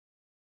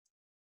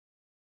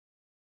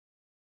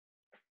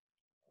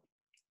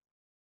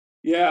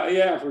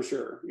 Yeah, for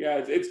sure.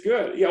 Yeah, it's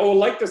good. Yeah, I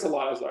like this a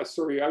lot.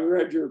 Sorry, I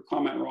read your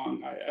comment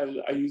wrong.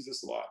 I use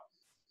this a lot.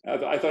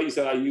 I thought you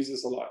said I use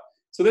this a lot.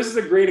 So this is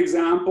a great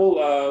example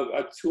of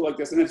a tool like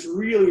this, and it's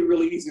really,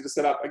 really easy to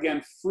set up.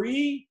 Again,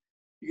 free.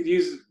 You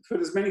could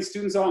put as many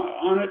students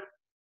on it,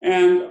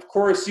 and of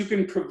course, you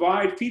can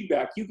provide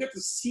feedback. You get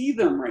to see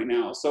them right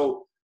now.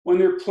 So when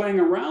they're playing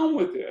around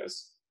with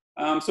this,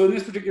 so in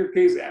this particular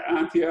case,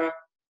 Anthea,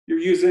 you're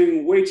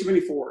using way too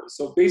many 4s.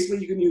 So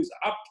basically, you can use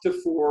up to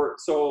 4.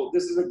 So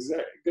this is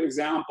a good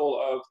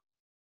example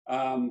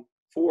of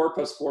 4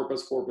 plus 4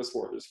 plus 4 plus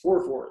 4. There's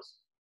 4 4s.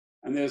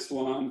 And this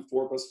one,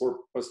 4 plus 4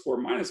 plus 4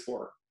 minus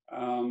 4.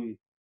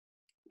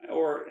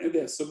 Or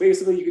this. So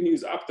basically, you can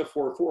use up to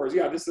 4 4s.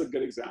 Yeah, this is a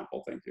good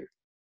example. Thank you.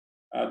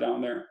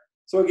 Down there.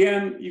 So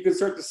again, you can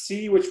start to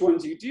see which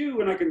ones you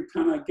do, and I can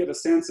kind of get a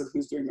sense of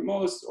who's doing the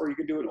most, or you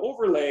can do an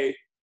overlay.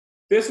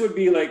 This would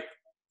be like,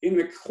 in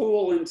the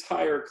whole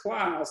entire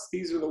class,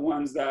 these are the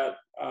ones that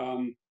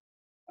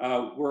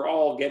we're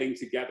all getting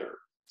together.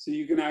 So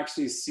you can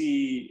actually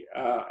see,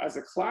 as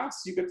a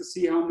class, you get to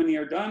see how many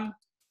are done,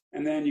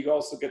 and then you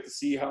also get to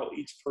see how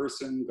each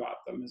person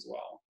got them as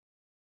well.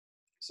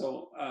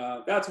 So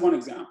that's one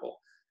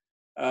example.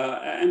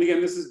 And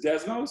again, this is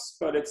Desmos,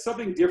 but it's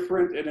something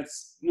different, and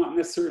it's not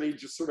necessarily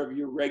just sort of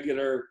your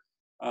regular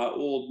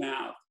old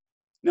math.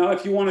 Now,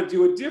 if you want to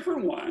do a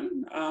different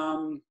one,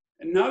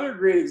 another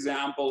great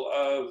example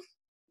of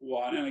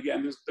one, and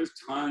again, there's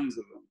tons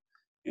of them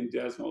in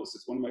Desmos.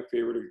 It's one of my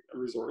favorite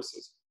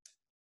resources.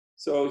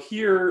 So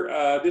here,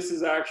 this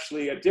is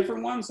actually a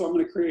different one. So I'm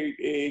going to create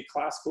a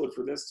class code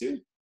for this too.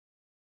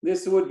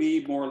 This would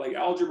be more like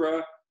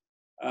algebra.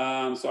 So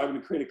I'm going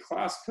to create a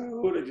class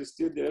code. I just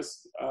did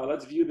this.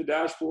 Let's view the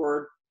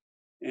dashboard.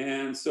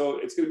 And so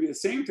it's going to be the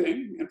same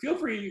thing. And feel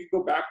free, you can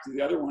go back to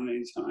the other one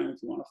anytime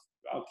if you want to.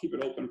 I'll keep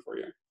it open for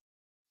you.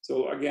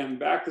 So again,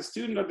 back to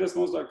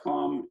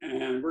student.desmos.com,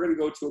 and we're going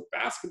to go to a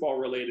basketball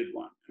related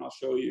one, and I'll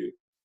show you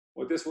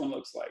what this one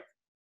looks like.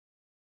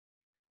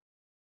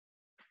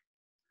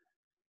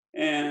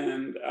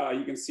 And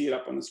you can see it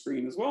up on the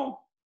screen as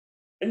well.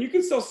 And you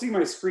can still see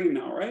my screen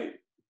now, right?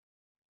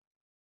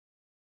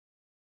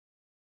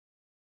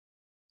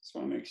 Just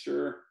want to make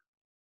sure.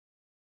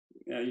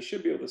 Yeah, you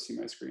should be able to see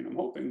my screen. I'm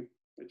hoping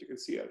that you can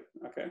see it.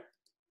 Okay.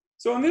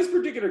 So in this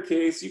particular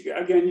case, you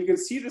can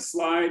see the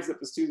slides that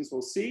the students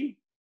will see.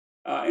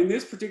 In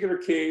this particular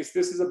case,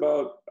 this is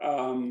about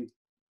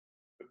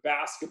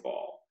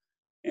basketball.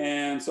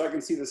 And so I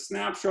can see the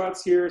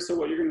snapshots here. So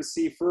what you're going to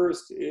see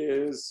first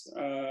is,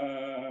 let's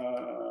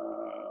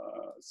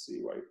see,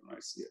 why don't I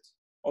see it?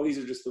 Oh, these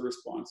are just the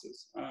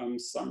responses.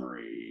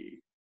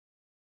 Summary.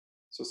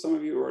 So some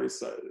of you already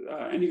said,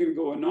 and you can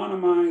go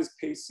anonymize,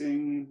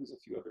 pacing. There's a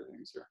few other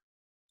things here.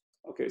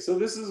 Okay, so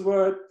this is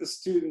what the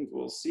student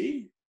will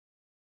see.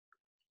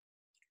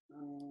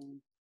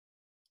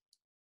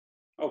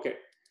 Okay,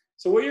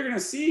 so what you're going to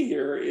see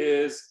here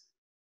is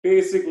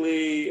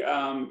basically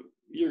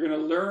you're going to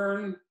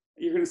learn,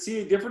 you're going to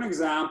see different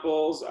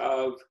examples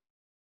of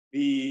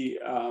the,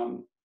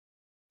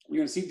 you're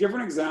going to see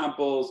different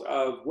examples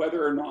of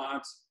whether or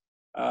not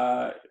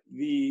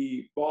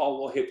the ball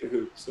will hit the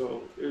hoop.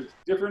 So there's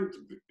different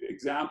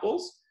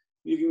examples.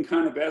 You can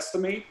kind of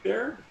estimate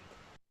there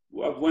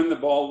of when the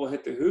ball will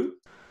hit the hoop.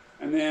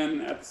 And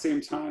then at the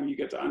same time, you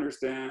get to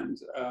understand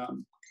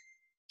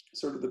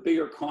sort of the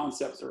bigger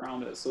concepts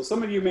around this. So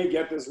some of you may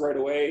get this right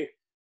away,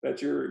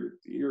 that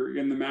you're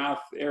in the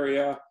math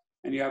area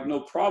and you have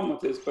no problem with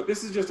this, but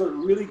this is just a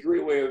really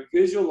great way of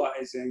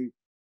visualizing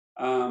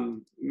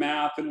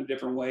math in a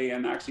different way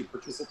and actually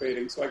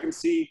participating. So I can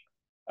see,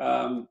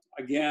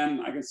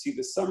 again, I can see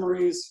the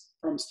summaries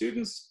from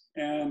students,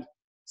 and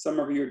some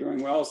of you are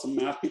doing well. Some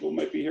math people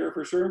might be here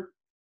for sure.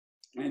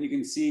 And you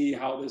can see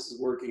how this is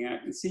working. I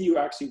can see you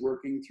actually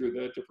working through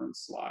the different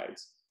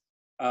slides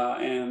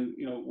and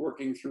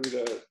working through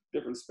the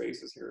different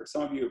spaces here.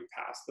 Some of you have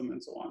passed them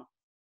and so on.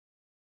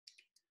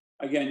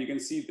 Again, you can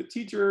see the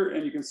teacher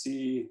and you can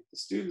see the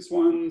students'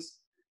 ones.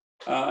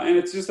 And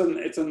it's just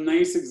it's a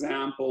nice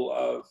example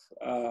of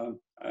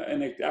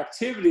an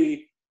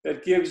activity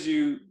that gives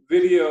you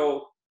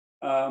video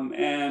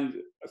and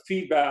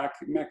feedback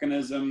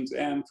mechanisms.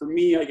 And for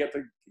me, I get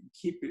to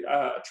keep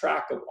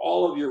track of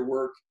all of your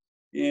work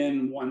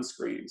in one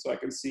screen. So I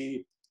can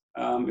see,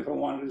 if I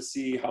wanted to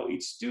see how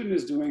each student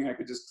is doing, I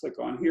could just click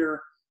on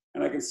here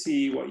and I can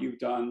see what you've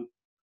done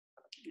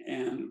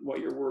and what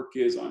your work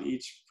is on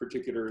each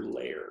particular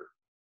layer.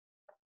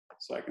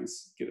 So I can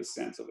get a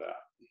sense of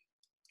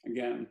that.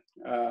 Again,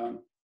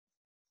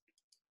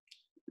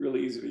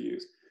 really easy to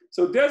use.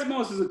 So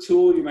Desmos is a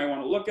tool you might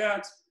want to look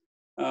at.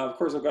 Of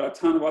course, I've got a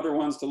ton of other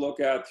ones to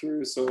look at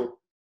through, so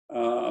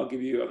I'll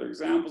give you other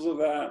examples of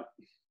that.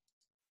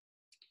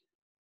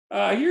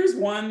 Here's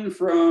one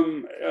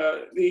from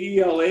the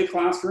ELA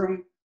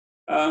classroom.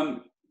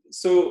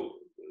 So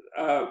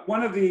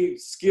one of the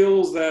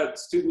skills that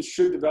students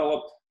should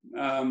develop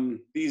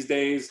these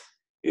days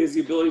is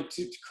the ability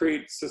to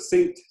create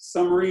succinct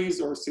summaries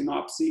or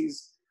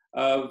synopses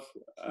of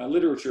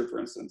literature, for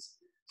instance.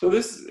 So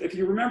this, if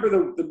you remember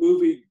the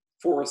movie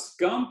Forrest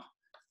Gump,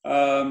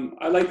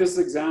 I like this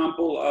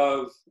example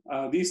of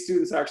these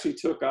students actually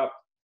took up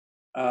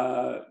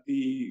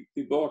the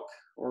book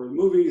or the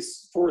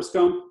movies Forrest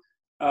Gump,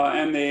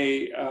 and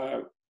they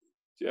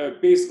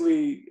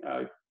basically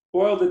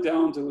boiled it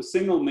down to a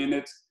single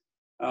minute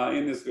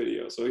in this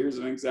video. So here's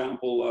an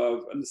example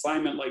of an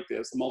assignment like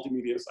this, a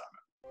multimedia assignment.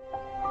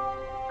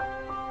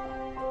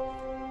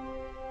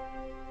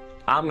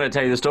 I'm going to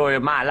tell you the story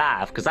of my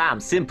life, because I'm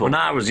simple. When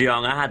I was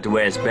young, I had to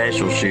wear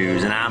special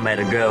shoes, and I met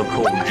a girl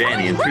called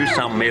Jenny, and through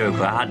some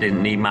miracle, I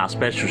didn't need my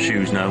special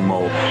shoes no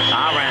more.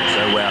 I ran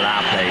so well,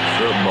 I played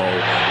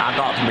football. I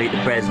got to meet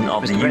the President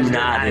of the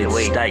United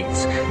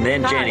States.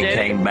 Then Jenny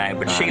came back,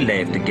 but she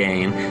left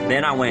again.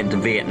 Then I went to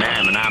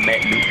Vietnam, and I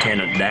met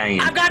Lieutenant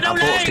Dan.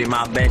 Unfortunately,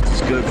 my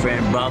bestest good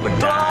friend Bubba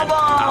died.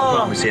 I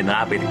promised him that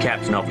I'd be the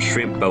captain of a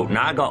shrimp boat, and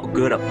I got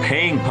good at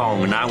ping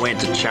pong, and I went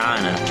to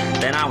China.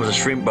 Then I was a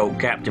shrimp boat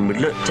captain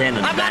with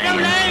Lieutenant Dan,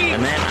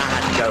 and then I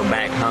had to go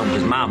back home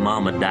because my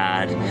mama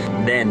died.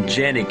 Then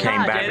Jenny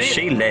came back, but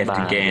she left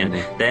again.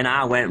 Then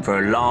I went for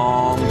a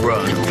long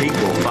run.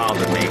 People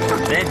followed me.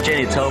 Then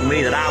Jenny told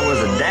me that I was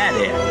a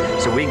daddy,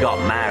 so we got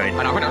married.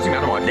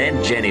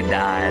 Then Jenny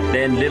died.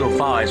 Then little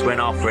Forrest went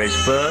off for his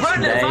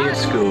first day of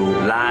school.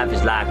 Life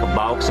is like a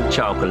box of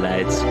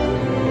chocolates.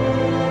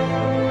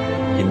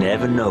 You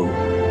never know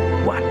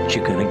what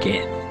you're gonna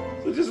get.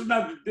 So just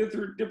another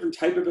different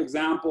type of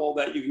example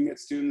that you can get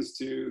students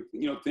to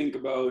think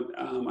about.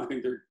 I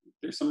think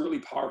there's some really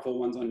powerful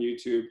ones on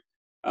YouTube.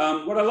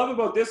 What I love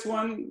about this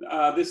one,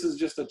 this is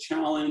just a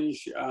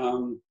challenge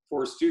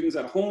for students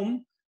at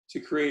home to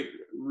create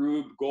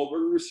Rube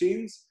Goldberg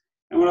machines.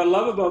 And what I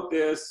love about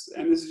this,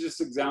 and this is just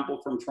an example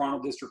from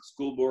Toronto District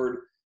School Board,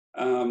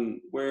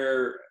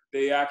 where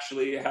they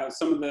actually have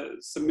some of the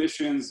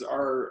submissions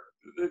are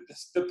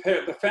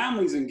the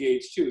families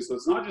engaged too. So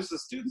it's not just the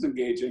students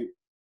engaging.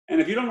 And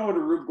if you don't know what a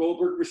Rube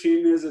Goldberg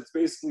machine is, it's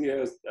basically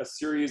a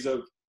series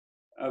of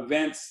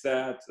events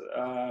that,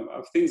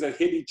 of things that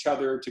hit each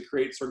other to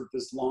create sort of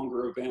this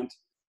longer event.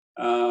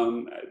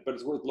 But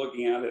it's worth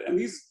looking at it. And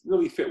these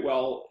really fit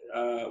well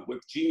with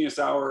Genius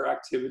Hour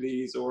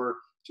activities or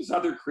just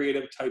other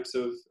creative types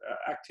of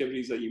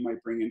activities that you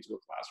might bring into a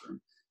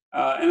classroom.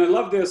 And I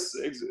love this,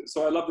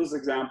 so I love this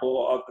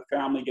example of the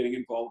family getting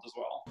involved as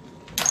well.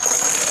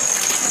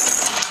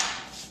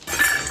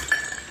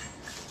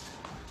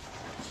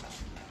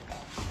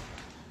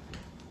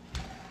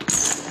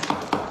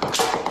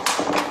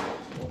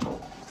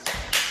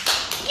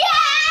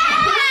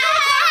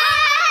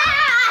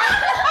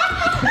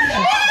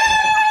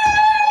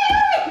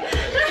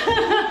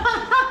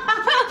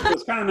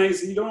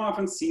 Nice. You don't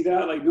often see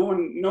that. Like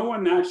no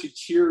one actually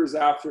cheers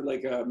after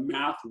like a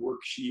math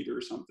worksheet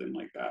or something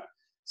like that.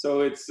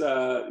 So it's,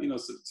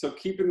 so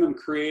keeping them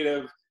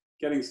creative,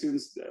 getting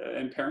students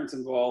and parents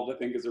involved, I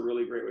think is a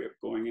really great way of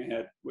going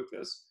ahead with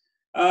this.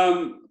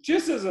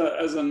 Just as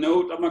a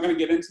note, I'm not going to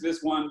get into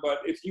this one, but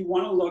if you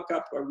want to look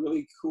up a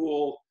really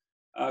cool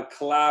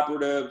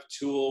collaborative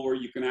tool where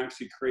you can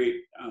actually create,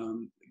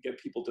 get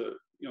people to,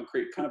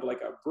 create kind of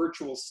like a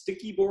virtual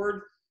sticky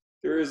board,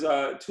 there is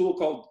a tool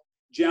called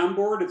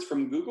Jamboard. It's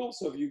from Google.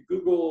 So if you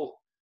Google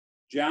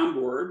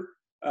Jamboard,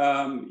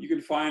 you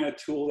can find a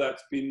tool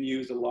that's been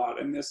used a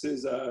lot. And this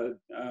is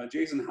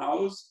Jason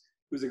Howes,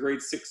 who's a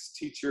grade 6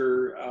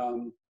 teacher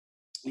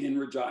in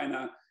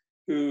Regina,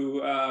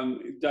 who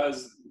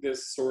does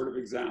this sort of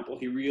example.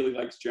 He really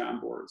likes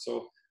Jamboard.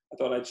 So I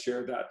thought I'd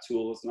share that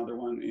tool as another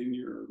one in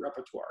your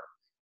repertoire.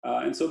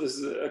 And so this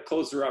is a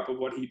closer up of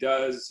what he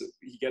does.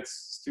 He gets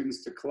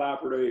students to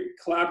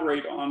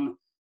collaborate on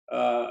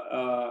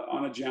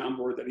a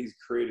Jamboard that he's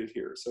created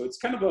here. So it's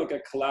kind of like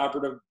a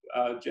collaborative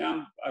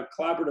a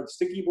collaborative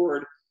sticky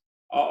board.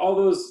 All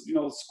those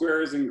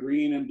squares in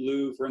green and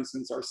blue, for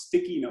instance, are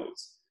sticky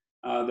notes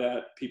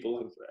that people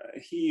have,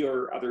 he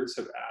or others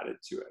have added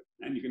to it,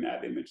 and you can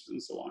add images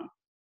and so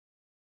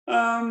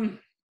on.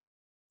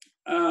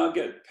 I'll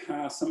get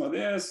past some of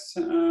this.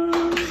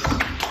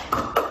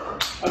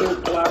 Other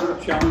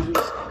collaborative challenges.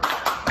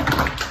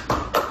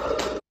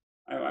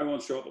 I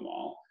won't show them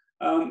all.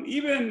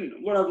 Even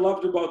what I've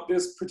loved about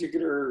this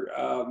particular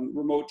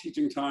remote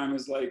teaching time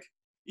is like,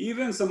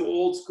 even some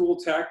old school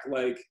tech,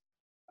 like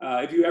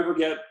if you ever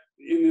get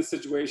in this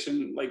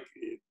situation, like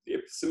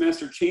if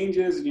semester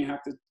changes and you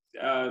have to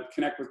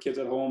connect with kids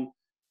at home,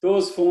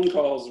 those phone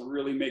calls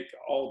really make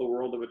all the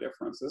world of a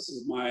difference. This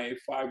is my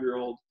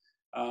 5-year-old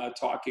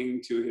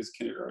talking to his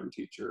kindergarten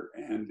teacher,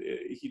 and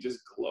he just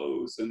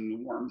glows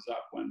and warms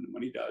up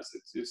when he does.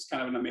 It's just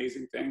kind of an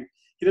amazing thing.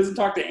 He doesn't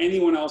talk to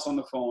anyone else on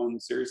the phone.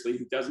 Seriously,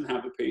 he doesn't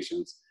have the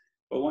patience.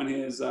 But when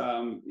his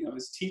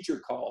his teacher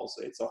calls,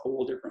 it's a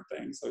whole different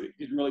thing. So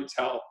you can really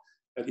tell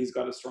that he's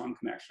got a strong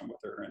connection with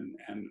her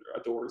and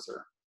adores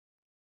her.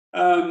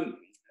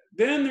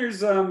 Then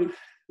there's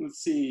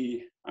let's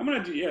see. I'm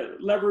going to do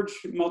leverage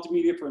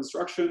multimedia for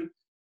instruction.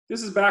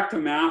 This is back to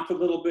math a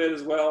little bit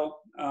as well.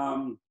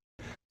 I'm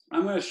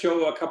going to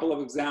show a couple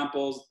of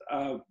examples.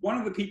 One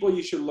of the people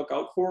you should look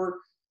out for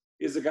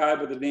is a guy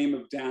by the name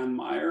of Dan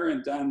Meyer,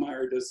 and Dan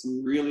Meyer does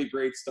some really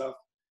great stuff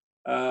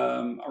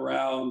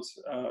around,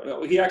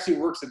 he actually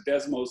works at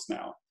Desmos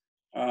now,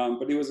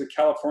 but he was a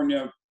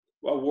California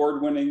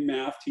award-winning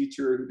math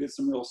teacher who did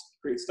some real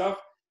great stuff.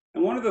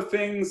 And one of the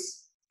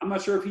things, I'm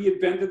not sure if he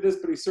invented this,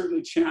 but he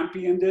certainly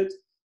championed it,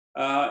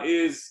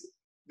 is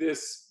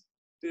this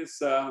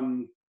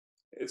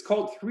it's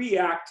called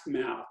 3-act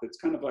math. It's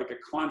kind of like a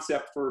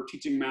concept for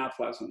teaching math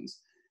lessons.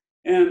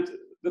 And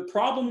the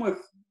problem with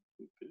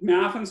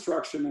math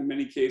instruction in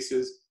many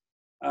cases,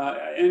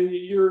 and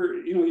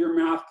your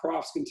math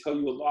profs can tell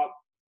you a lot,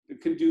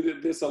 can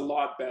do this a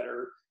lot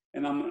better.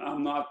 And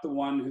I'm not the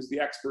one who's the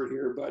expert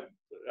here, but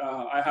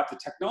I have the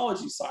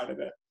technology side of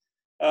it.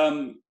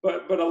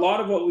 But a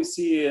lot of what we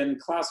see in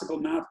classical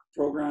math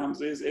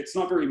programs is it's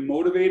not very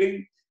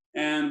motivating,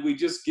 and we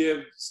just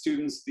give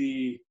students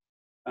the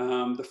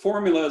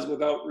formulas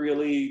without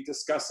really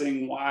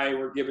discussing why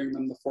we're giving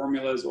them the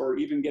formulas, or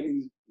even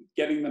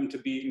getting them to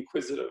be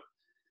inquisitive.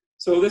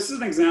 So this is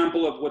an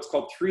example of what's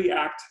called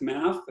 3-act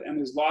math, and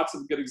there's lots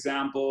of good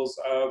examples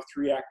of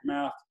 3-act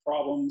math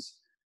problems.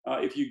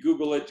 If you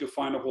Google it, you'll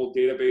find a whole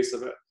database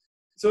of it.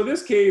 So in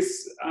this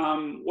case,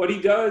 what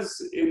he does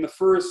in the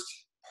first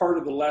part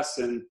of the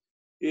lesson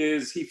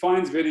is he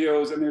finds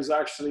videos, and there's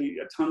actually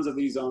tons of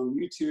these on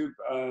YouTube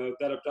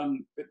that have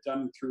been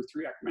done through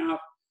 3-act math.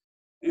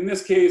 In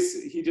this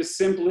case, he just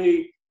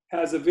simply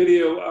has a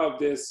video of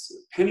this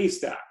penny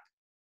stack.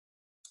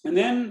 And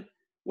then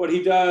what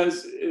he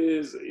does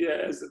is,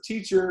 as a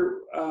teacher,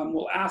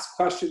 will ask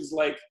questions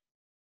like,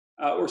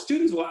 or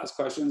students will ask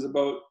questions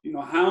about,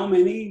 how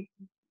many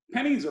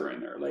pennies are in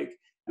there,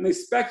 and they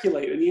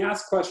speculate. And he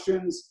asks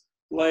questions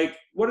like,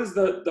 what is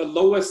the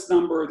lowest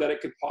number that it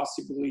could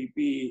possibly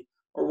be?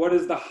 Or what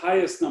is the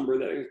highest number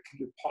that it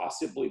could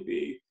possibly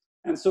be?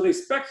 And so they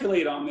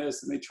speculate on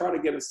this, and they try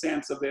to get a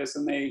sense of this,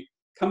 and they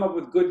come up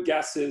with good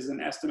guesses and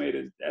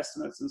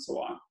estimates and so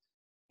on.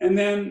 And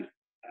then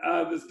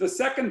the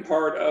second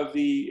part of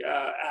the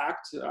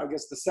act, I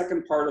guess the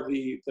second part of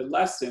the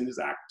lesson is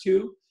Act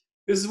 2.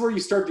 This is where you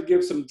start to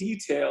give some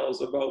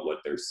details about what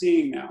they're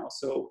seeing now.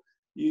 So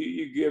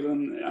you give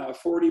them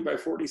 40 by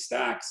 40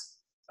 stacks.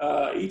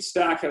 Each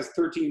stack has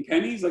 13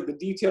 pennies, like the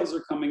details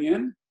are coming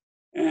in.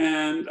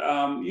 And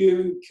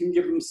you can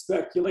give them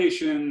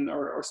speculation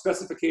or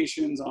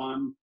specifications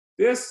on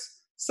this.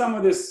 Some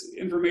of this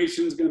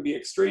information is going to be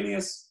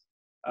extraneous.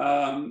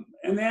 And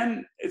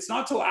then it's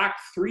not till Act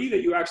 3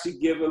 that you actually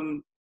give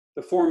them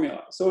the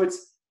formula. So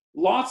it's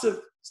lots of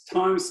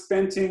time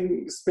spent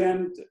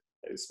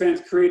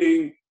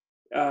creating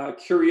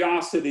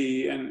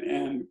curiosity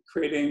and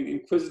creating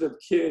inquisitive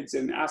kids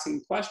and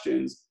asking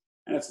questions.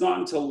 And it's not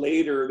until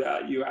later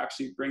that you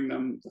actually bring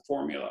them the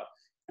formula.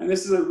 And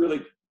this is a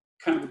really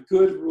kind of a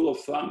good rule of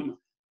thumb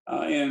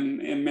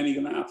in many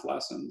math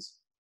lessons.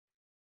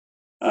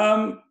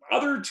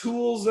 Other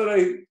tools that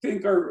I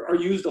think are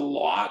used a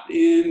lot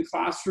in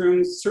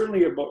classrooms,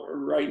 certainly about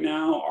right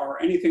now,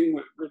 are anything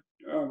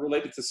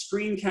related to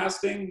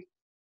screencasting.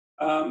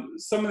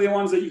 Some of the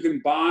ones that you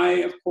can buy,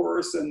 of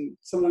course, and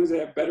sometimes they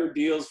have better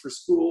deals for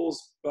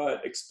schools,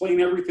 but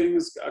Explain Everything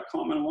is a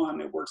common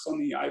one. It works on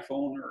the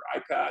iPhone or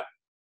iPad.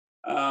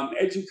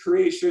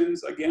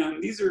 Edu-Creations,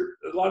 again,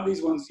 a lot of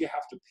these ones you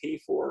have to pay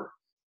for.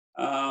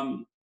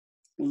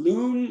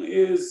 Loom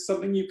is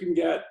something you can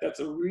get that's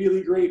a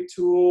really great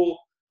tool,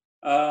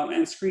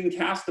 and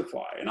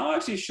Screencastify. And I'll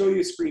actually show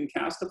you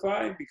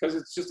Screencastify because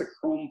it's just a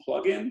Chrome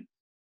plugin.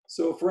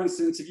 So for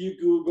instance, if you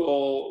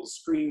Google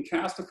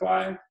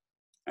Screencastify,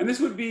 and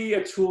this would be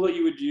a tool that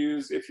you would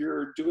use if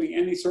you're doing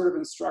any sort of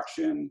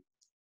instruction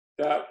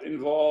that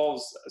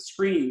involves a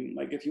screen.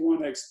 Like if you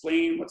want to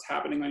explain what's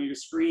happening on your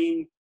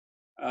screen,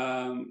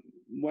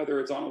 whether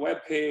it's on a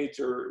web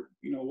page or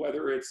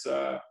whether it's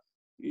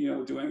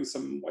doing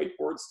some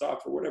whiteboard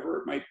stuff or whatever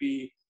it might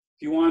be.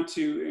 If you want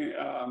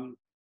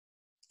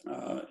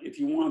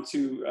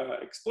to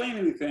explain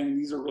anything,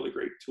 these are really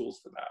great tools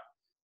for that.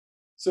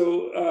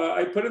 So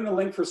I put in the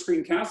link for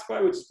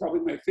Screencastify, which is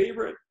probably my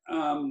favorite.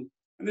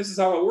 And this is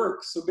how it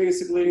works. So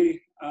basically,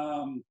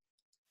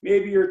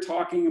 maybe you're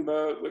talking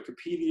about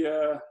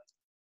Wikipedia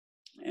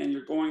and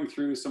you're going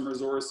through some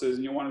resources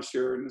and you want to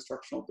share an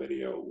instructional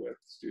video with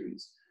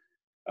students.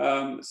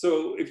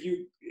 So if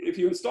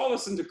you install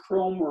this into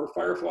Chrome or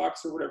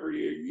Firefox or whatever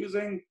you're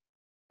using,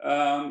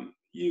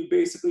 you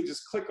basically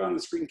just click on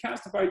the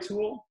Screencastify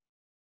tool.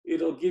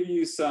 It'll give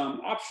you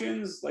some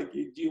options, like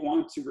do you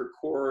want to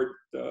record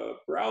the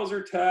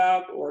browser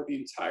tab or the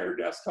entire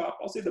desktop?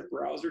 I'll say the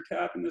browser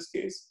tab in this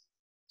case.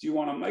 Do you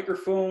want a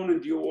microphone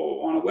and do you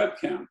want a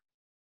webcam?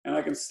 And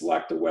I can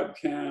select a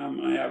webcam.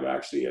 And I have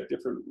actually a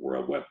different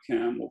world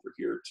webcam over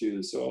here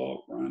too. So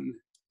I'll run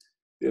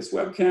this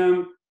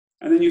webcam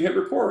and then you hit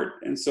record.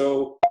 And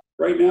so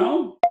right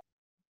now,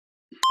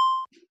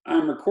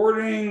 I'm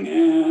recording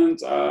and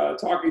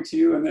talking to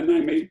you, and then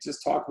I may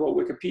just talk about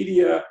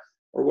Wikipedia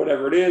or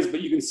whatever it is,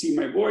 but you can see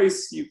my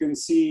voice, you can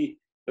see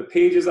the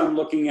pages I'm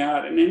looking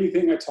at, and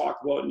anything I talk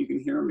about, and you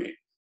can hear me.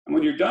 And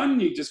when you're done,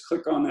 you just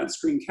click on that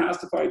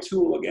Screencastify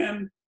tool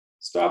again,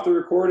 stop the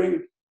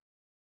recording,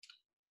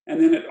 and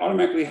then it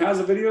automatically has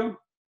a video,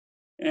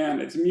 and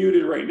it's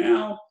muted right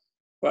now,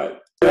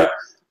 but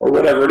or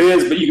whatever it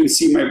is, but you can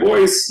see my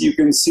voice, you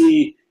can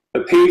see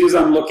the pages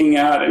I'm looking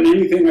at, and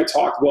anything I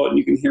talk about, and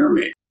you can hear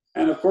me.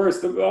 And of course,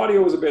 the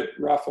audio was a bit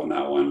rough on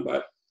that one,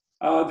 but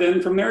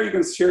then from there, you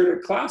can share it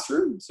to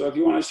Classroom. So if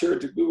you want to share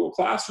it to Google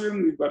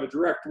Classroom, you've got a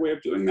direct way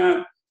of doing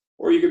that,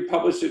 or you can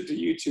publish it to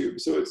YouTube.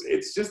 So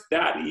it's just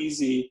that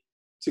easy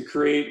to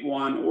create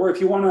one. Or if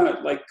you want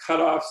to like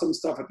cut off some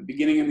stuff at the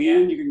beginning and the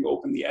end, you can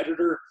open the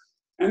editor.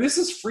 And this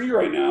is free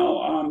right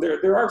now.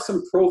 There are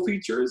some pro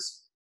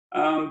features,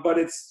 but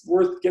it's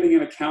worth getting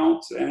an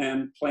account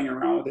and playing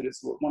around with it.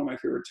 It's one of my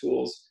favorite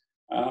tools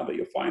that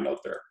you'll find out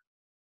there.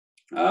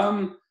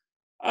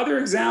 Other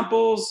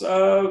examples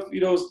of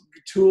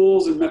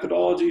tools and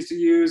methodologies to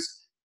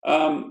use.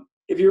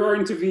 If you're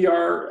into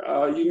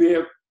VR, you may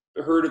have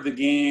heard of the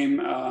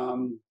game.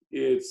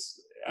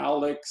 It's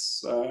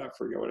Alex. I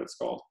forget what it's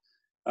called.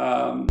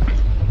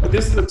 But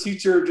this is a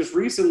teacher just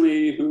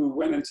recently who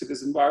went into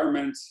this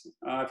environment.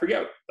 I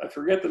forget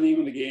the name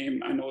of the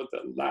game. I know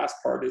the last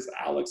part is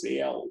Alex,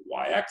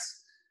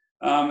 A-L-Y-X.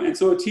 And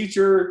so a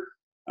teacher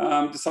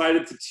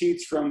decided to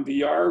teach from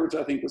VR, which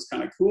I think was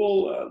kind of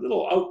cool. A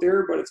little out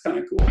there, but it's kind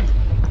of cool.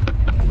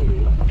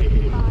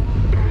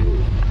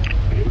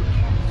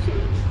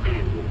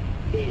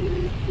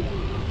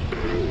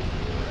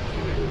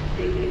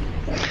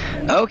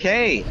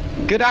 Okay,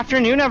 good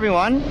afternoon,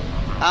 everyone.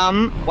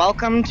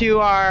 Welcome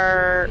to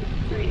our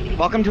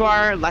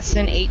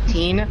lesson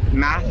 18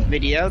 math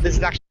video. This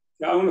is actually.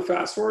 I want to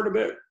fast forward a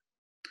bit.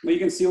 But you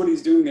can see what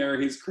he's doing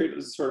there. He's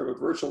created sort of a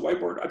virtual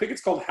whiteboard. I think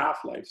it's called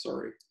Half-Life,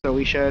 sorry. So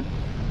we should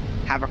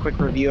have a quick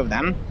review of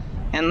them.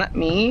 And let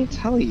me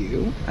tell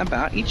you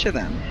about each of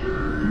them.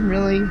 I'm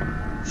really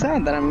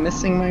sad that I'm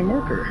missing my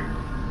marker.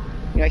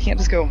 I can't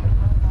just go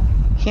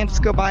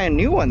buy a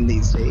new one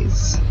these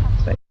days.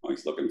 Oh,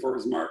 he's looking for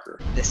his marker.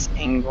 This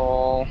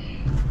angle.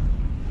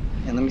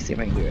 And let me see if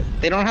I can do it.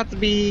 They don't have to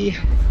be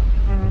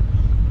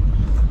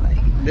like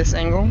this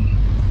angle.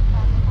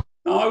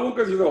 No, I won't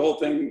go through the whole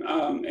thing.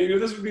 And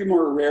this would be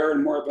more rare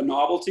and more of a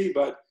novelty,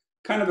 but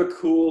kind of a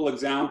cool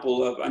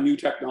example of a new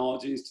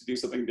technologies to do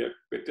something a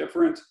bit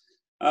different.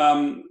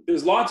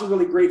 There's lots of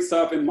really great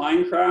stuff in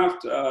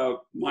Minecraft.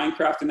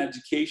 Minecraft in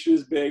education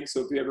is big, so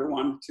if you ever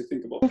want to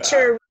think about that.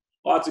 Sure.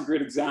 Lots of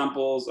great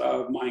examples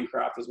of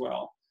Minecraft as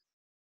well.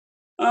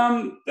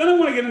 Then I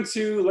want to get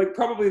into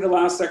probably the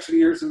last section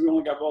here, so we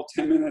only got about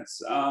 10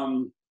 minutes,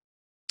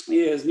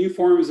 is new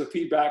forms of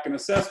feedback and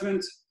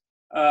assessment.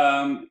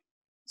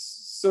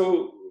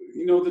 So,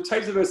 the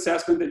types of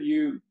assessment that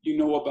you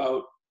know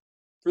about,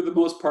 for the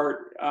most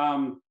part,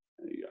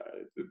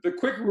 the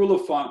quick rule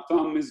of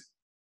thumb is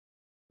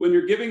when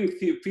you're giving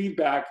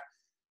feedback,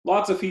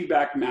 lots of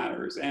feedback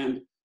matters.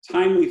 And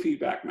timely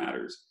feedback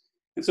matters.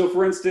 And so,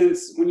 for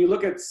instance, when you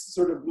look at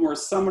sort of more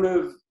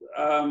summative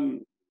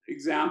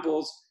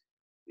examples,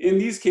 in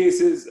these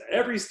cases,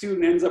 every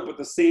student ends up with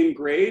the same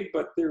grade,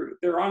 but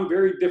they're on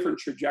very different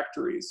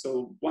trajectories.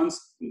 So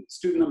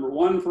student number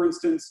one, for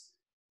instance,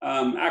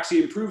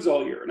 actually improves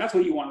all year. And that's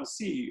what you want to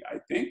see, I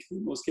think,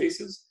 in most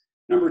cases.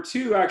 Number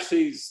two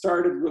actually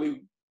started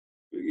really,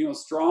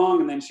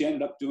 strong, and then she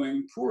ended up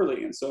doing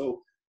poorly. And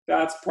so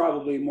that's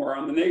probably more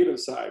on the negative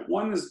side.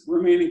 One is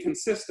remaining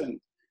consistent.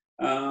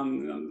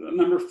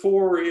 Number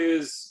four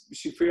is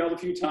she failed a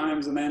few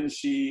times and then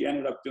she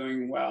ended up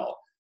doing well.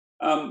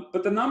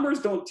 But the numbers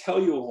don't tell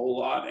you a whole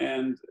lot,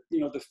 and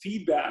the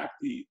feedback,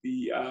 the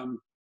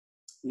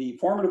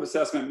formative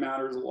assessment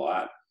matters a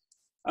lot.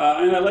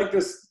 And I like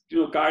this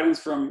guidance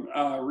from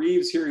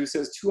Reeves here, who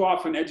says, too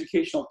often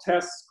educational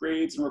tests,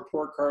 grades, and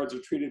report cards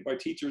are treated by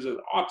teachers as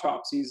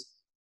autopsies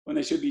when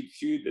they should be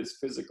viewed as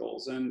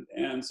physicals.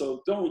 And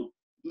so don't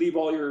leave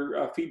all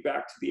your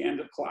feedback to the end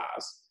of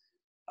class.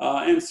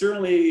 And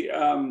certainly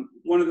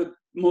one of the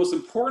most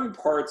important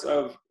parts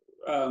of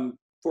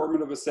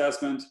formative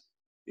assessment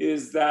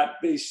is that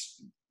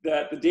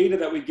that the data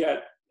that we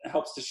get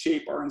helps to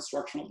shape our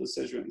instructional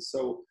decisions.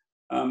 So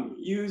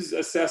use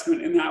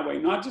assessment in that way,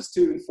 not just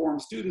to inform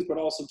students, but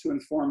also to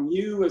inform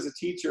you as a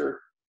teacher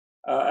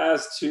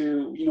as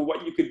to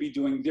what you could be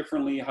doing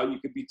differently, how you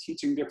could be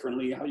teaching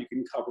differently, how you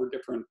can cover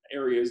different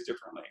areas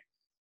differently.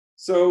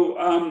 So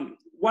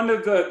one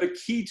of the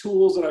key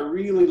tools that I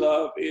really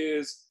love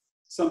is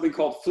something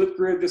called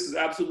Flipgrid. This is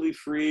absolutely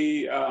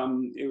free.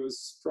 It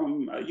was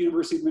from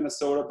University of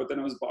Minnesota, but then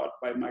it was bought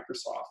by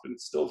Microsoft, and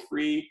it's still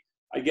free.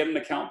 I get an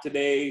account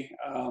today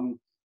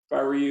if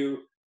I were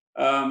you.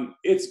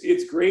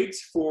 It's great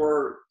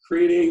for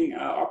creating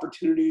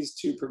opportunities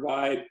to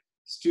provide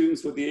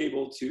students with be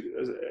able to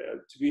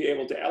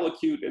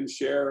elocute and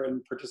share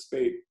and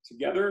participate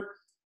together.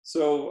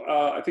 So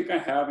I think I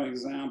have an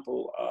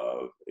example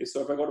of,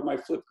 so if I go to my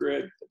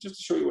Flipgrid, just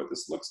to show you what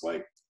this looks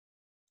like.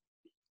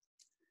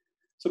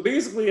 So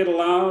basically it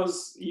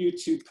allows you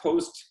to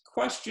post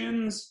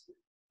questions,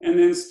 and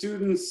then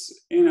students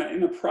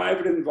in a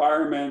private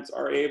environment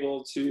are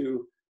able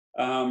to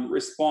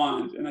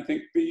respond. And I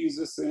think they use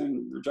this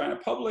in Regina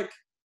Public,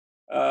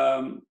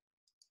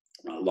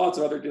 lots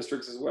of other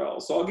districts as well.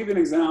 So I'll give you an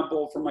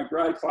example from my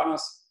grad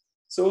class.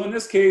 So in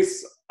this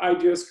case, I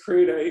just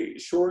create a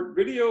short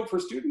video for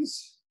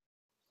students.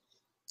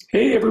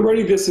 Hey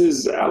everybody, this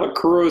is Alec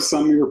Kuros.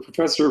 I'm your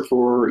professor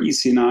for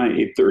ECNI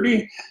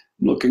 830.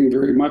 I'm looking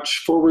very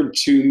much forward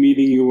to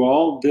meeting you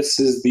all. This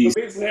is the...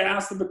 So basically I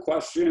ask them a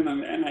question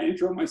and I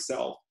intro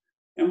myself.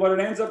 And what it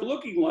ends up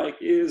looking like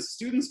is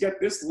students get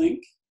this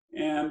link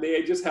and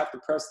they just have to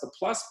press the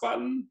plus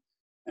button.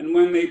 And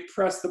when they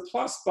press the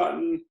plus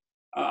button,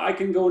 I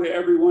can go to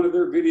every one of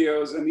their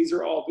videos, and these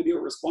are all video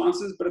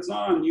responses, but it's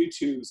not on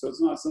YouTube, so it's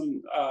not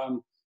some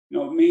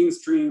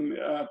mainstream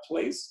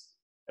place.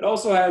 It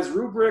also has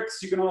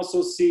rubrics. You can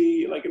also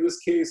see, like in this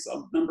case,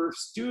 a number of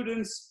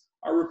students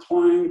are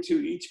replying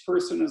to each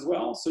person as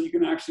well, so you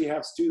can actually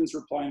have students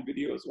reply in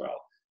video as well.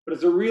 But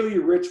it's a really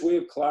rich way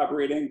of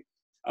collaborating.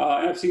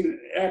 And I've seen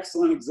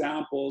excellent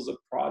examples of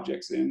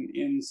projects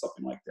in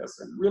something like this,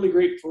 and really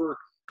great for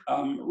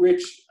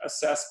rich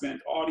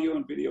assessment, audio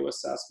and video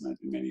assessment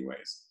in many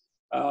ways.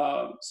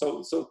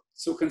 So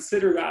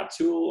consider that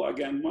tool,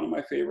 again, one of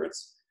my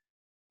favorites.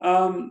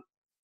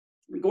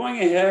 Going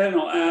ahead,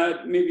 and I'll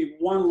add maybe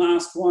one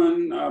last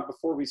one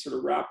before we sort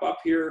of wrap up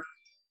here,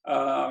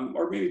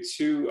 or maybe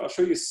two. I'll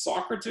show you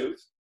Socrative.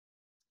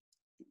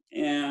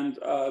 And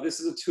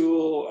this is a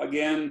tool,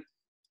 again,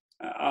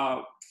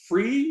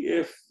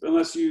 free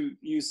unless you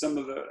use some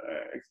of the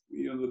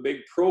the big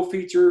pro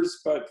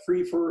features, but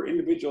free for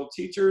individual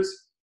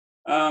teachers.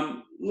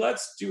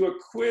 Let's do a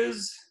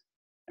quiz,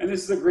 and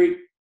this is a great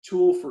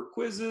tool for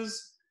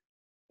quizzes.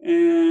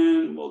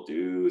 And we'll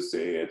do,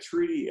 say, a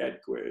treaty ed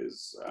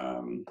quiz.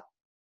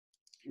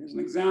 Here's an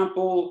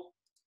example.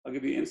 I'll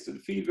give you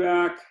instant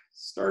feedback.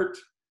 Start.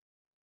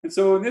 And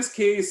so in this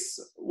case,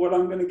 what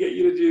I'm going to get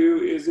you to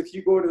do is, if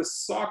you go to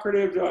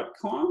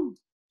Socrative.com,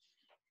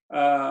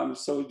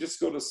 so just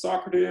go to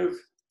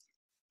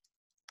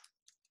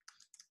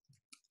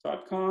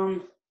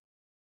Socrative.com,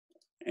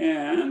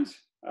 and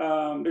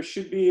there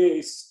should be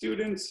a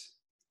student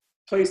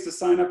place to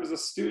sign up as a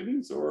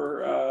student,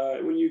 or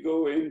when you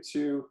go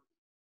into,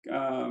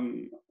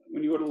 when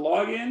you go to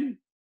login,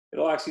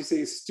 it'll actually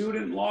say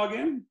student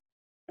login,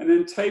 and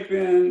then type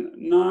in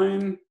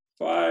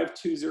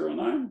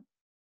 95209.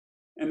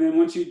 And then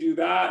once you do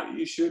that,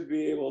 you should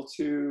be able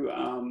to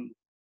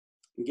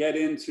get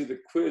into the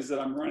quiz that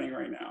I'm running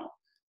right now.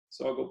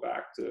 So I'll go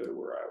back to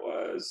where I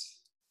was.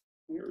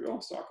 Here we go,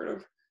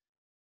 Socrative.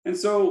 And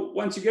so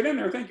once you get in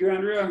there, thank you,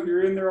 Andrea,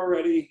 you're in there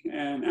already,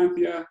 and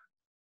Anthea,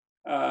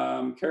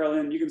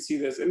 Carolyn, you can see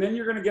this. And then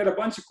you're going to get a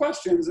bunch of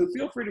questions, and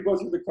feel free to go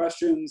through the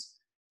questions.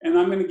 And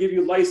I'm going to give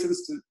you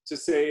license to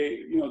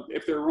say,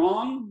 if they're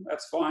wrong,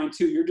 that's fine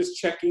too. You're just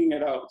checking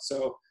it out.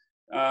 So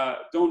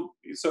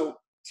so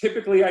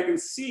typically I can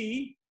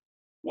see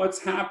what's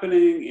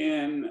happening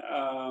in,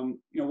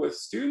 with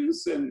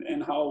students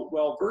and how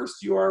well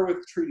versed you are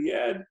with Treaty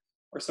Ed,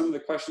 are some of the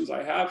questions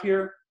I have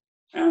here.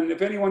 And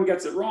if anyone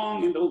gets it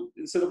wrong,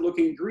 instead of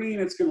looking green,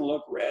 it's going to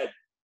look red.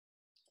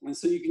 And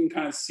so you can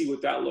kind of see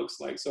what that looks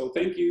like. So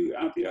thank you,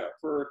 Anthea,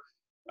 for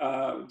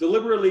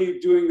deliberately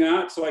doing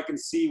that so I can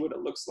see what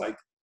it looks like.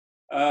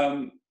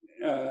 And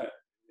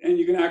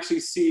you can actually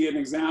see an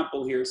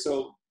example here.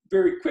 So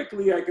very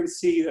quickly, I can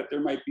see that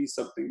there might be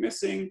something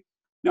missing.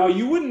 Now,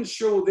 you wouldn't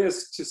show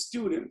this to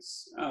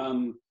students.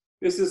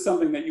 This is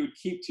something that you would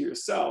keep to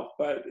yourself.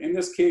 But in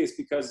this case,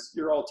 because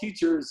you're all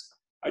teachers,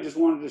 I just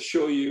wanted to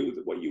show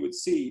you what you would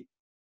see.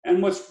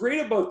 And what's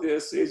great about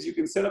this is you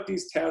can set up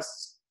these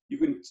tests. You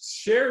can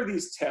share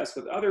these tests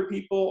with other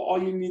people. All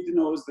you need to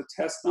know is the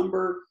test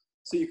number.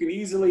 So you can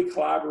easily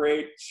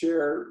collaborate,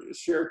 share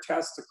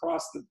tests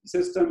across the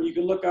system. You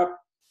can look up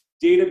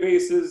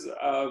databases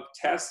of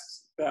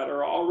tests that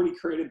are already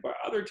created by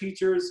other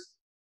teachers.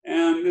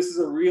 And this is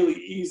a really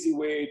easy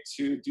way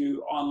to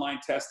do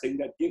online testing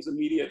that gives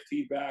immediate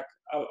feedback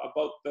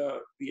about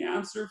the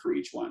answer for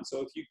each one.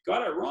 So if you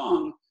got it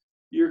wrong,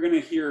 you're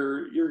gonna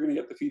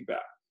get the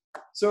feedback.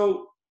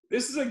 So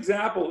this is an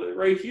example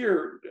right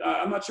here.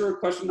 I'm not sure what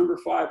question number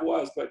 5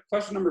 was, but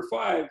question number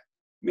 5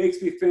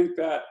 makes me think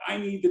that I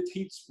need to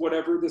teach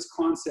whatever this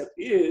concept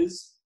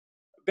is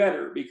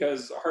better,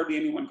 because hardly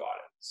anyone got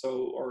it.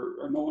 So,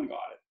 or no one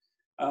got it.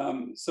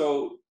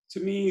 So to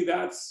me,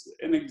 that's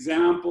an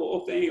example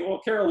of well,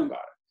 Carolyn got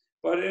it,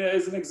 but it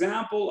is an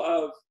example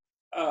of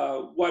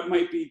what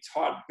might be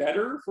taught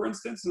better, for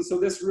instance. And so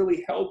this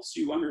really helps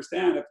you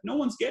understand if no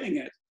one's getting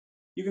it,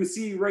 you can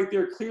see right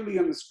there clearly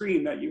on the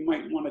screen that you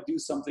might want to do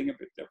something a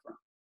bit different.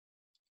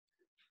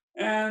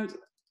 And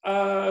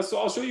so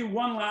I'll show you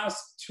one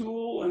last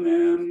tool and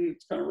then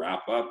kind of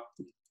wrap up.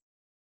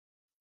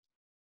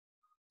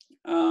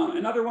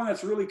 Another one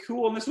that's really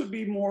cool, and this would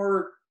be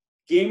more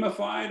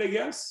gamified, I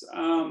guess.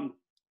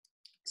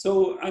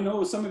 So I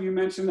know some of you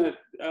mentioned that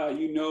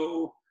you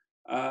know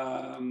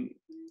Kahoot,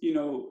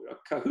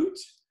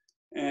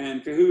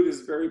 and Kahoot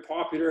is very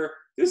popular.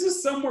 This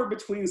is somewhere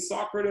between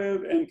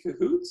Socrative and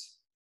Kahoot.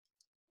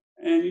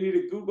 And you need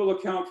a Google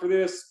account for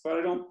this, but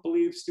I don't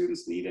believe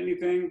students need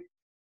anything.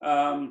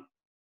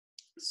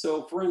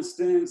 So for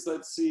instance,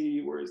 let's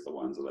see, where's the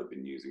ones that I've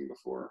been using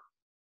before?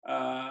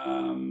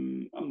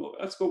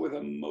 Let's go with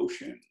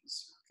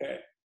emotions,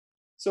 okay?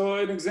 So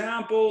an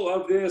example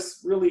of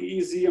this, really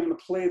easy, I'm gonna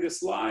play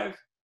this live.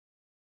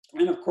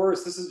 And of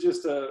course, this is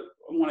just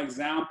one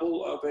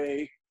example of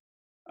a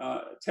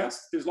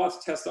test. There's lots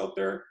of tests out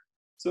there.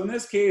 So in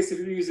this case, if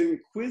you're using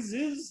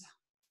quizzes,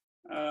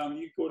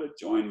 you go to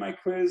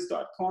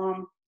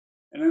joinmyquiz.com.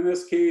 And in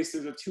this case,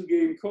 there's a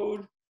 2-game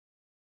code.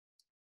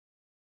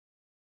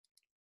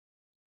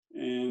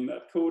 And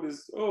that code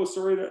is, oh,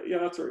 sorry, yeah,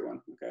 that's the right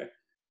one, okay.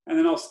 And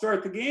then I'll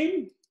start the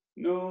game.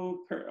 No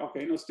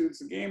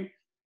students in the game.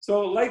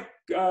 So like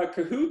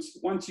Kahoot,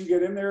 once you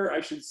get in there,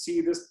 I should see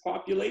this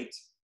populate.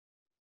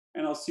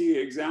 And I'll see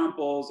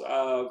examples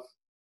of,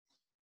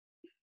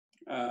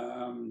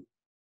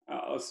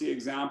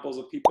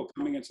 people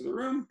coming into the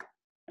room.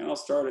 And I'll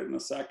start it in a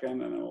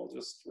second, and then we'll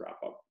just wrap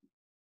up.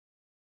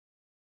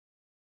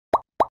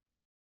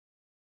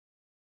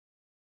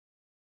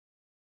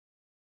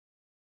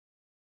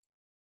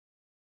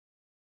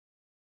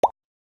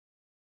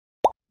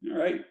 All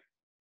right.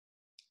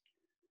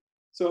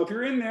 So if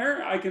you're in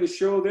there, I can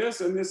show this,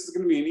 and this is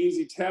going to be an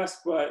easy test,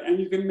 and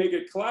you can make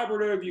it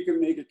collaborative, you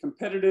can make it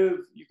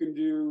competitive, you can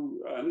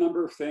do a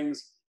number of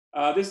things.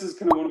 This is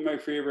kind of one of my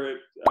favorite,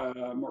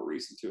 more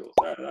recent tools.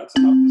 That's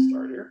enough to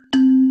start here.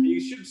 You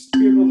should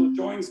be able to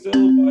join still,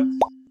 but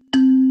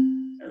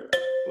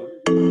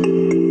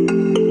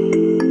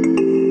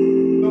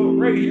so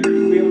right here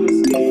you'll be able to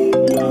see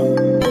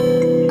emoji.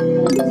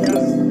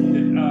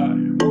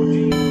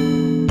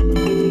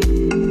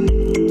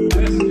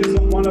 And this is just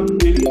one of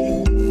many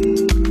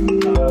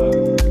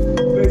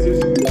quizzes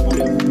you can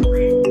join for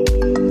free.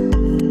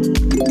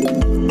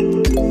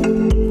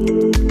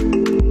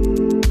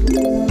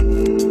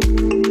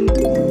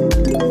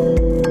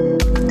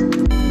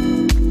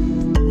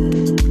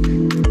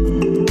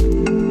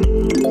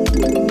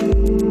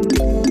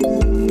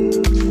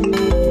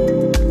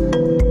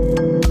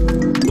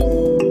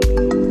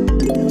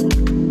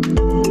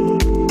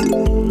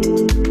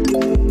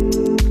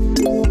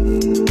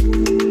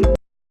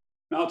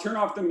 Turn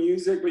off the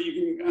music, but you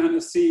can kind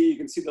of see, you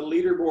can see the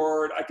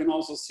leaderboard. I can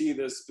also see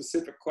the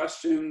specific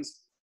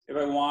questions if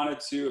I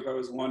wanted to, if I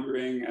was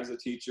wondering as a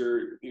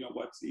teacher,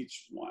 what's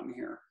each one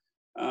here.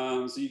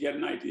 So you get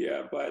an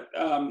idea, but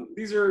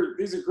these are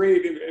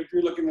great if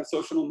you're looking at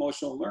social and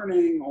emotional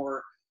learning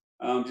or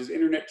just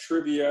internet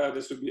trivia.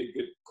 This would be a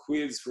good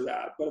quiz for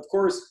that. But of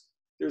course,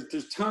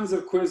 there's tons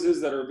of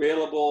quizzes that are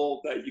available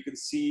that you can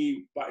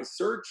see by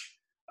search.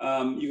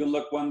 You can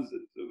look ones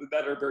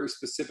that are very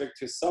specific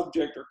to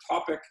subject or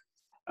topic,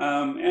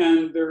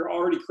 and they're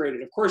already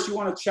created. Of course, you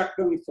want to check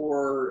them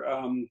for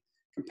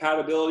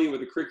compatibility with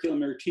the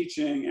curriculum you're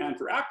teaching and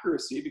for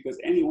accuracy, because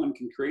anyone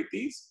can create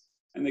these.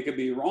 and they could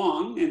be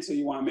wrong. And so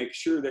you want to make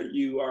sure that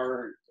you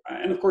are,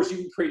 and of course you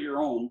can create your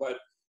own, but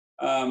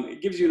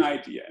it gives you an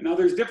idea. Now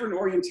there's different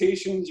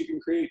orientations. You can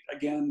create,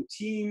 again,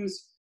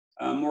 teams,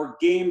 more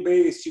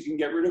game-based. You can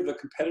get rid of the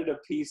competitive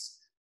piece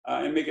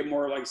and make it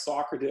more like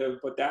Socrative,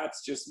 but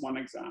that's just one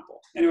example.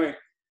 Anyway,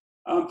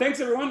 thanks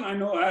everyone. I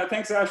know,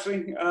 thanks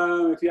Ashley,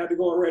 if you had to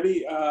go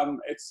already.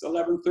 It's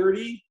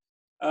 11:30.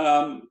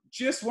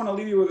 Just want to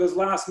leave you with this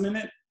last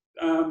minute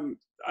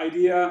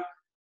idea.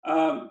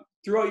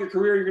 Throughout your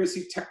career, you're going to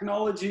see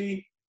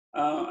technology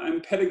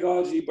and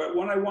pedagogy, but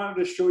what I wanted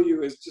to show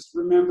you is just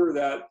remember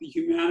that the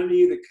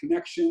humanity, the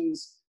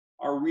connections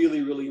are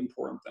really, really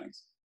important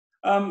things.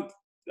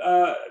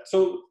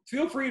 So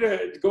feel free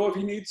to go if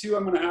you need to.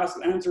 I'm going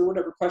to answer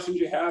whatever questions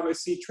you have. I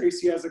see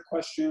Tracy has a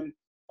question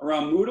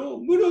around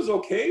Moodle. Moodle is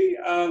okay.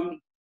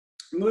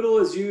 Moodle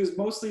is used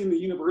mostly in the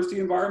university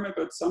environment,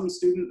 but some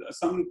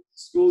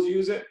schools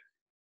use it.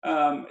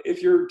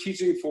 If you're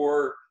teaching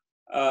for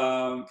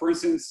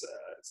instance,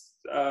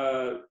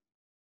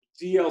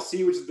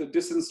 DLC, which is the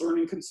Distance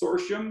Learning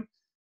Consortium.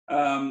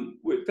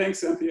 Thanks,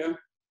 Cynthia.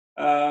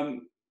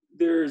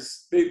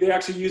 They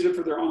actually use it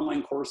for their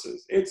online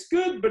courses. It's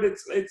good, but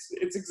it's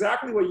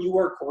exactly what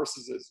UR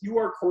Courses is.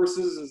 UR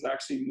Courses is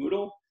actually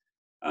Moodle.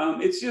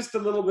 It's just a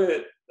little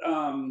bit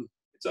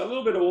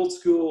old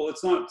school.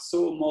 It's not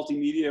so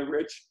multimedia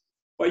rich,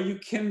 but you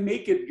can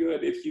make it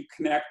good if you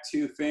connect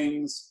to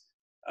things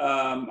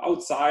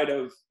outside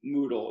of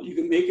Moodle. You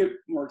can make it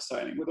more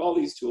exciting with all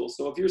these tools.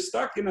 So if you're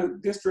stuck in a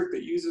district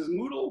that uses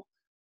Moodle,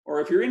 or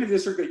if you're in a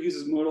district that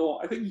uses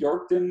Moodle, I think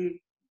Yorkton,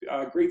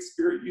 Great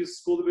Spirit Youth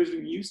School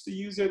Division used to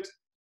use it.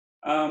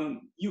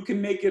 You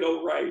can make it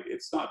all right.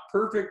 It's not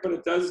perfect, but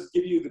it does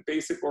give you the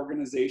basic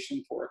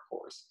organization for a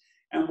course.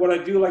 And what I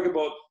do like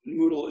about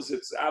Moodle is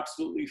it's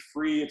absolutely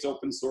free. It's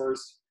open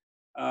source.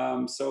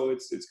 So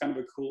it's kind of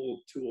a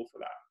cool tool for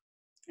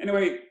that.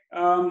 Anyway,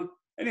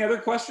 any other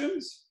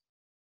questions?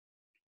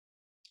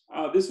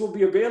 This will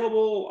be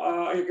available.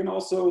 I can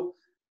also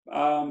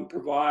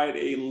provide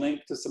a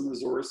link to some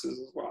resources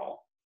as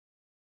well.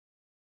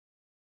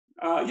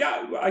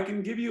 Yeah, I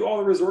can give you all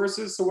the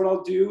resources. So what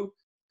I'll do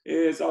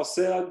is I'll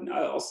send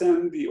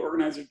the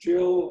organizer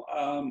Jill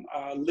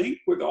a link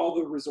with all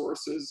the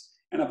resources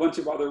and a bunch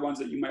of other ones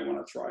that you might want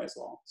to try as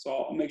well. So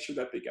I'll make sure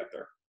that they get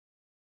there.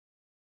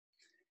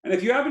 And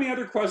if you have any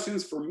other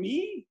questions for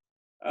me,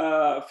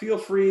 feel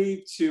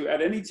free to,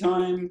 at any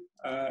time,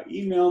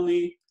 email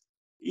me.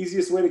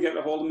 Easiest way to get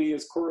a hold of me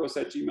is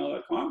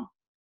koros@gmail.com.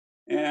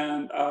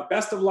 And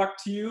best of luck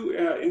to you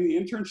in the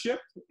internship.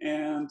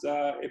 And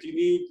if you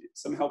need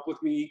some help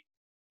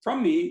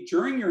from me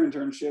during your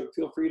internship,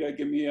 feel free to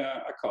give me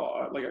a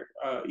call, like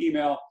an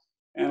email,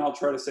 and I'll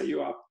try to set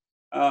you up.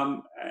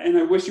 And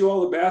I wish you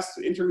all the best.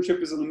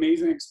 Internship is an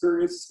amazing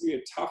experience. It's gonna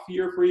be a tough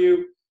year for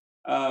you,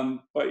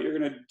 but you're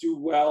gonna do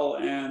well,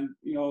 and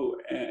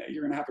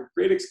you're gonna have a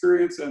great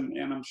experience, and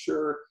I'm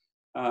sure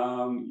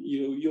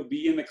you'll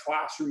be in the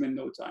classroom in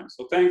no time.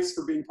 So thanks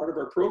for being part of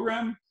our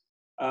program,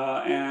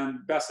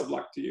 and best of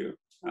luck to you.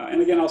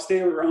 And again, I'll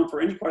stay around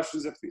for any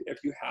questions if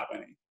you have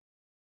any.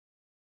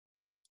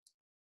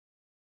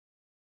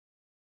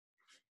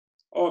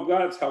 Oh, I'm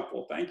glad it's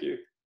helpful. Thank you.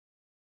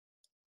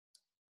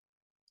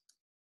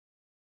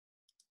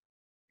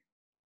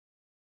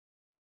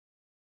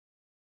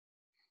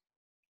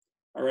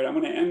 All right, I'm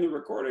going to end the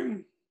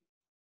recording.